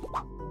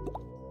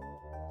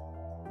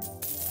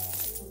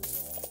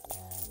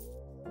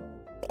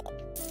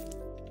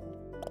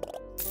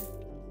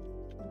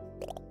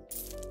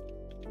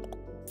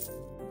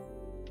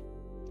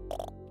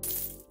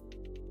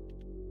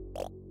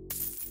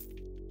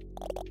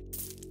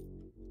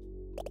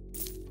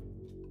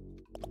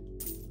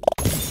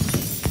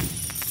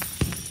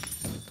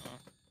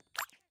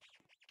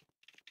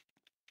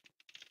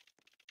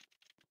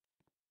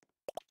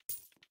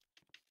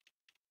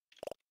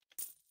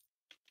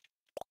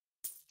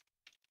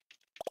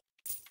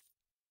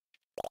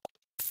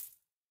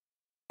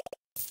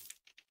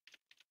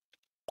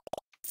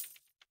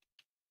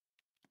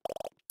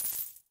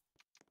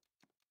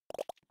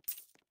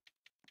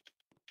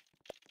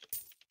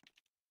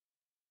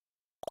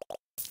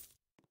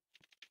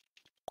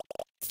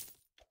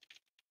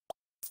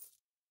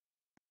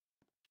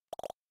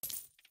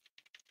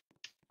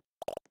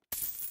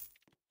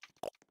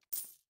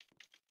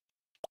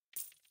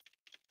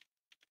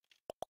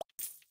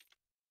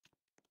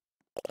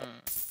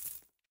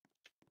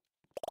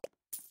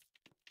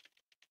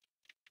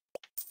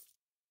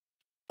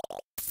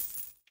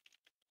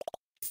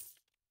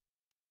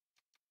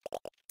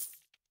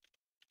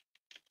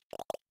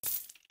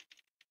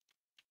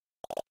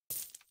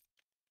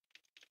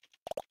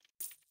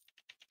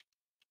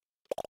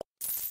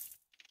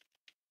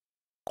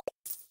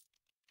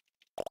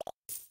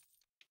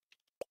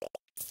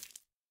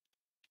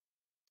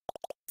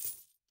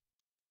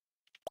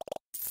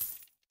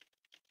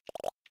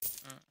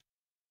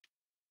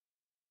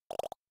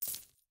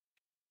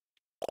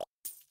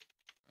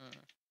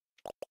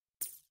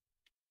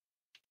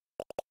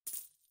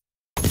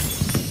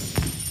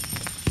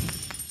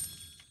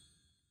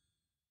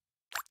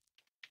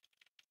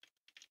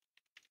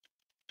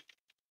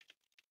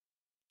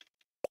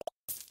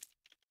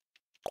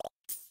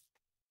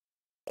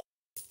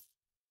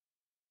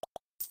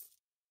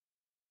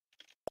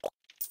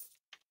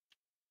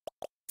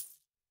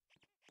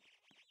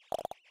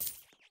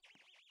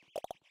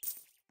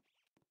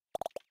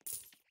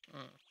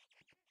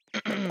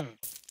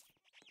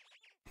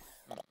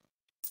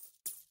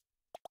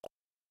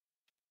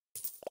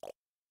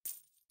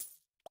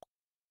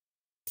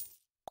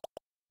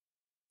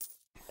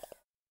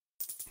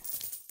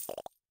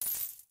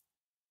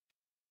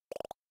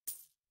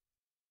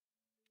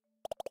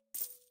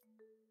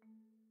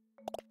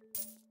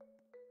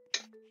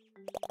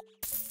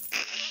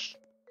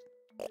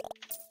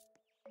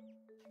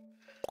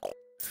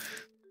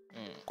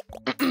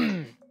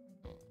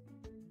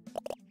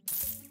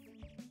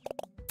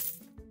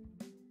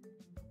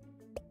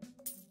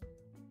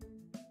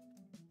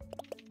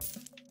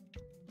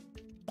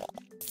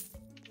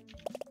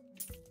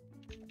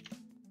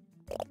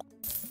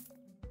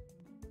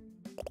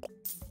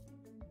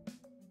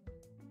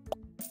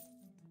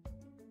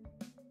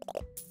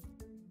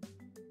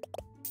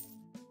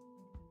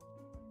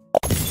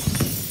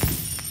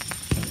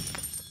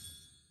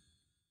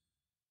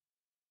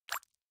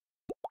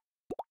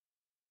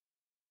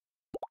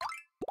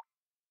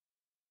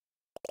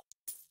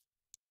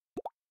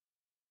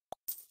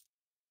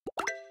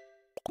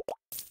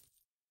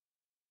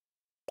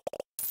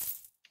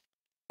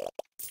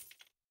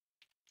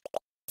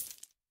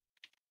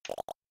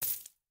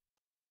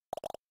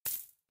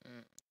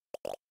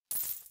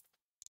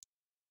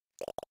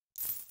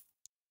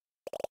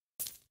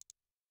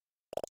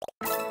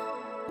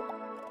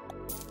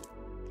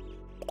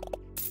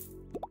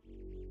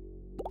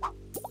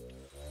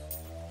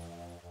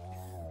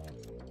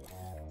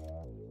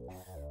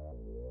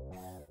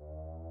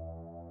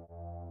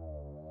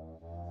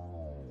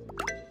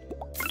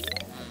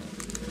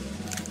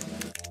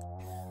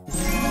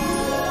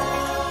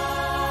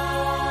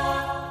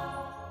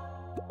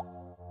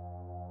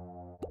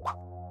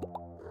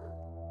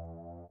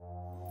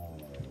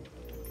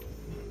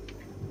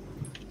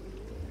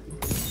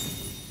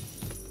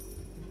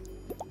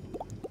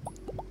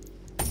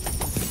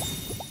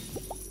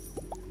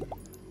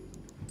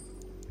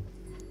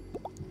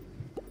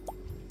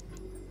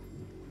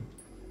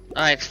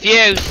 Alright,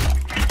 fuse.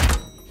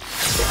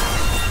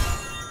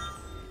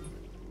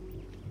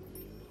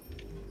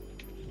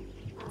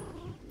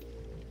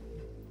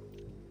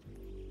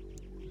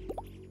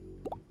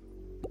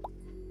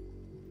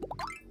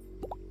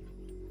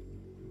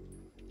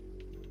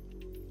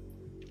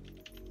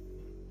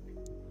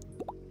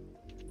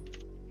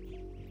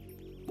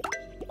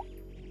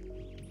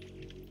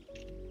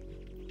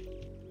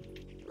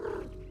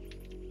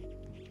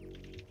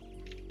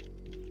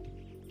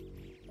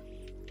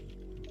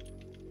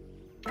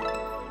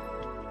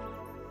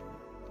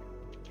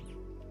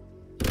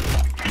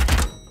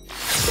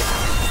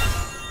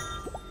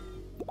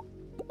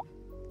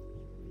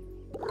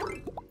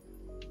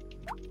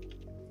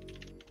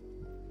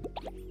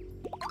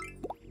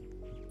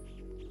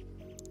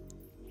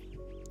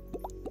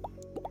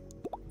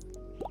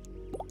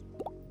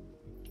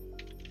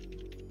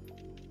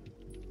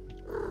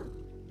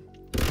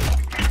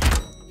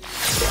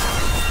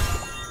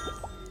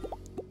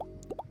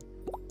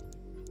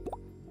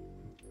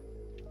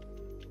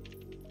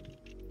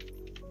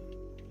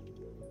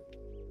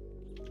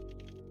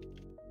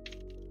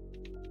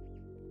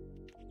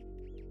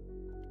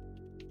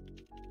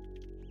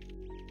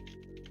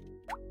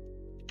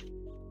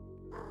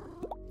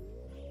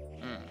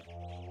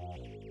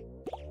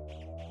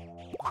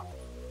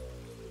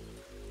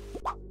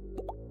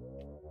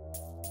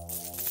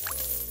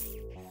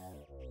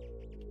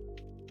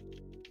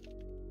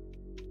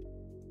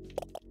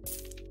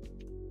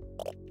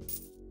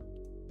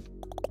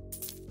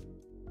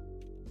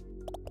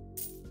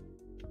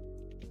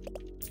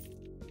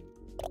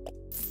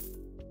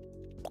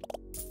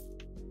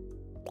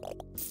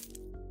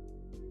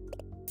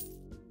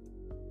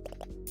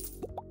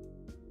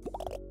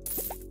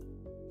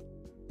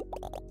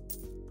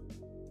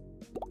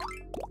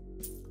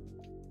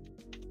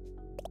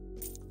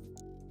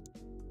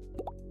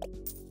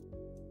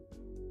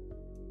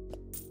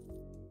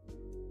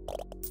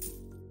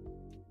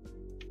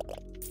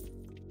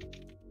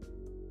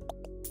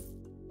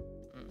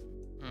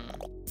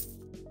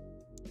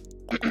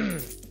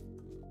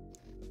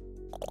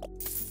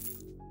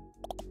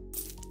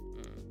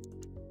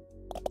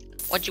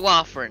 What you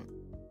offering?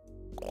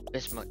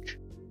 This much.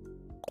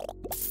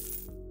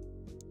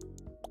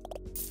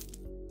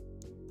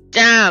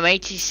 Damn,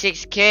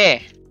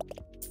 86k.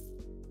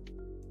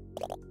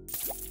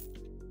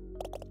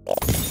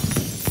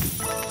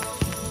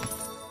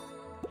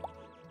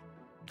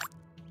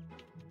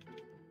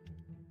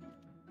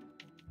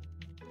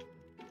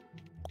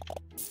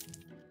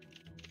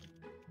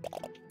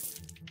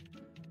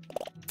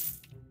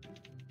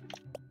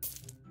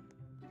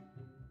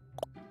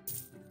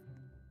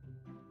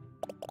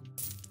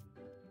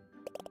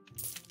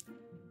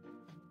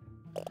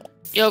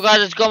 Yo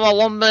guys, it's got my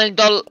 $1 million.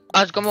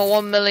 I've got my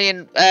 1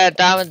 million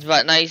diamonds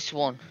back. Nice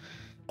one.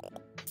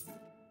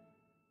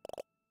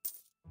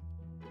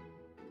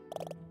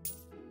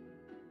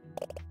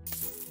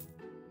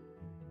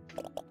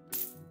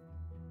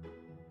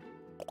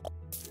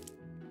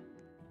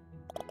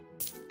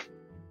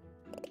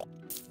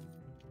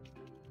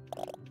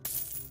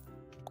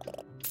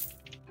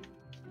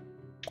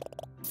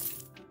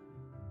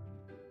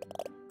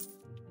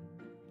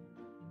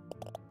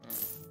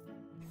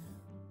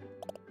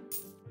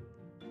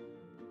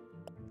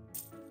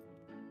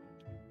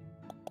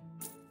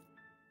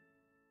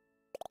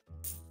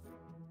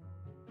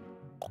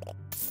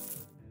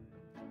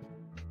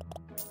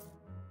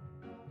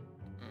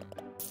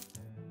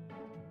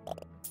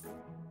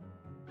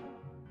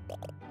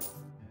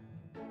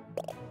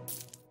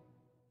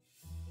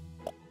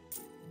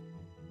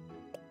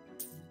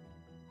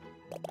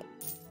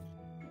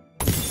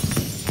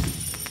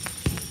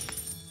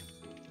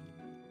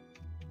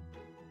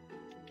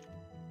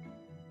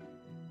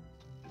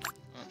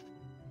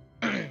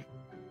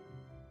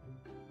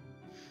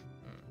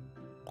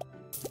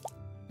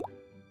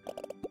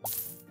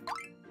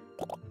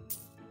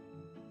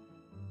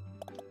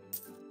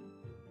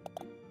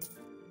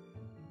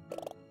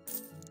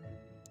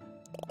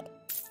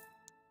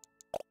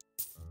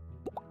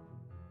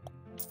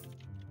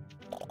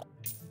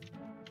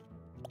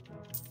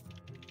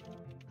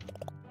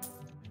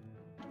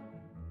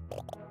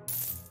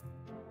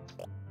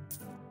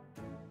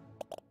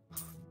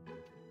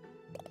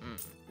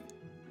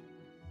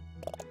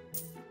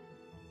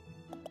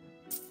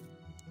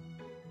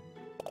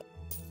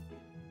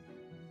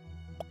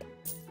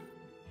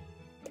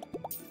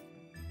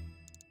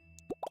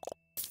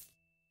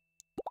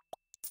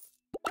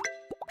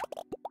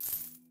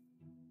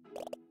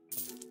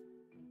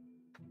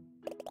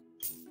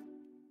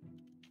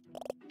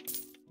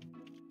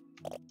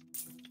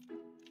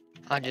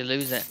 How'd you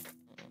lose it?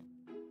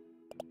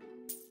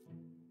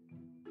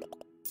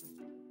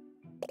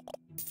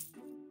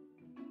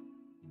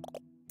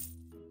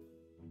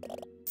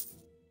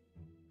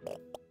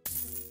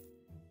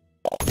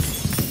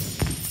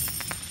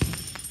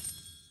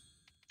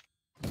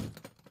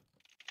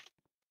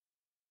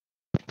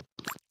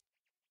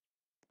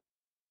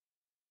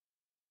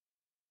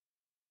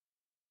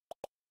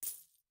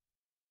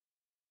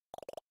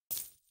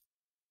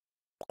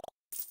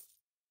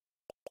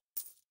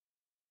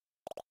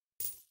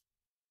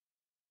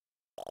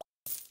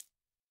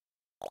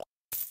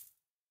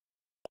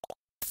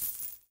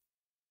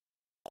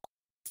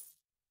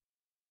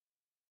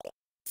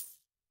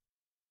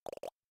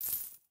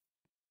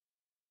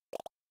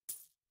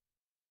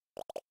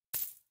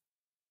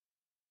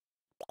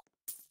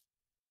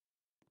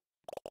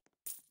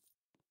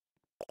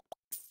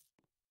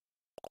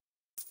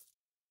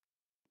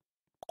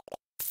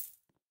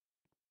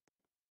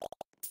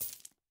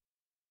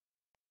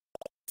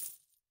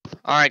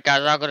 Alright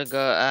guys, I gotta go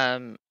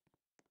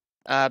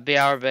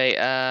BRB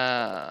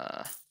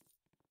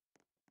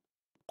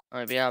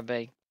alright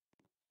BRB.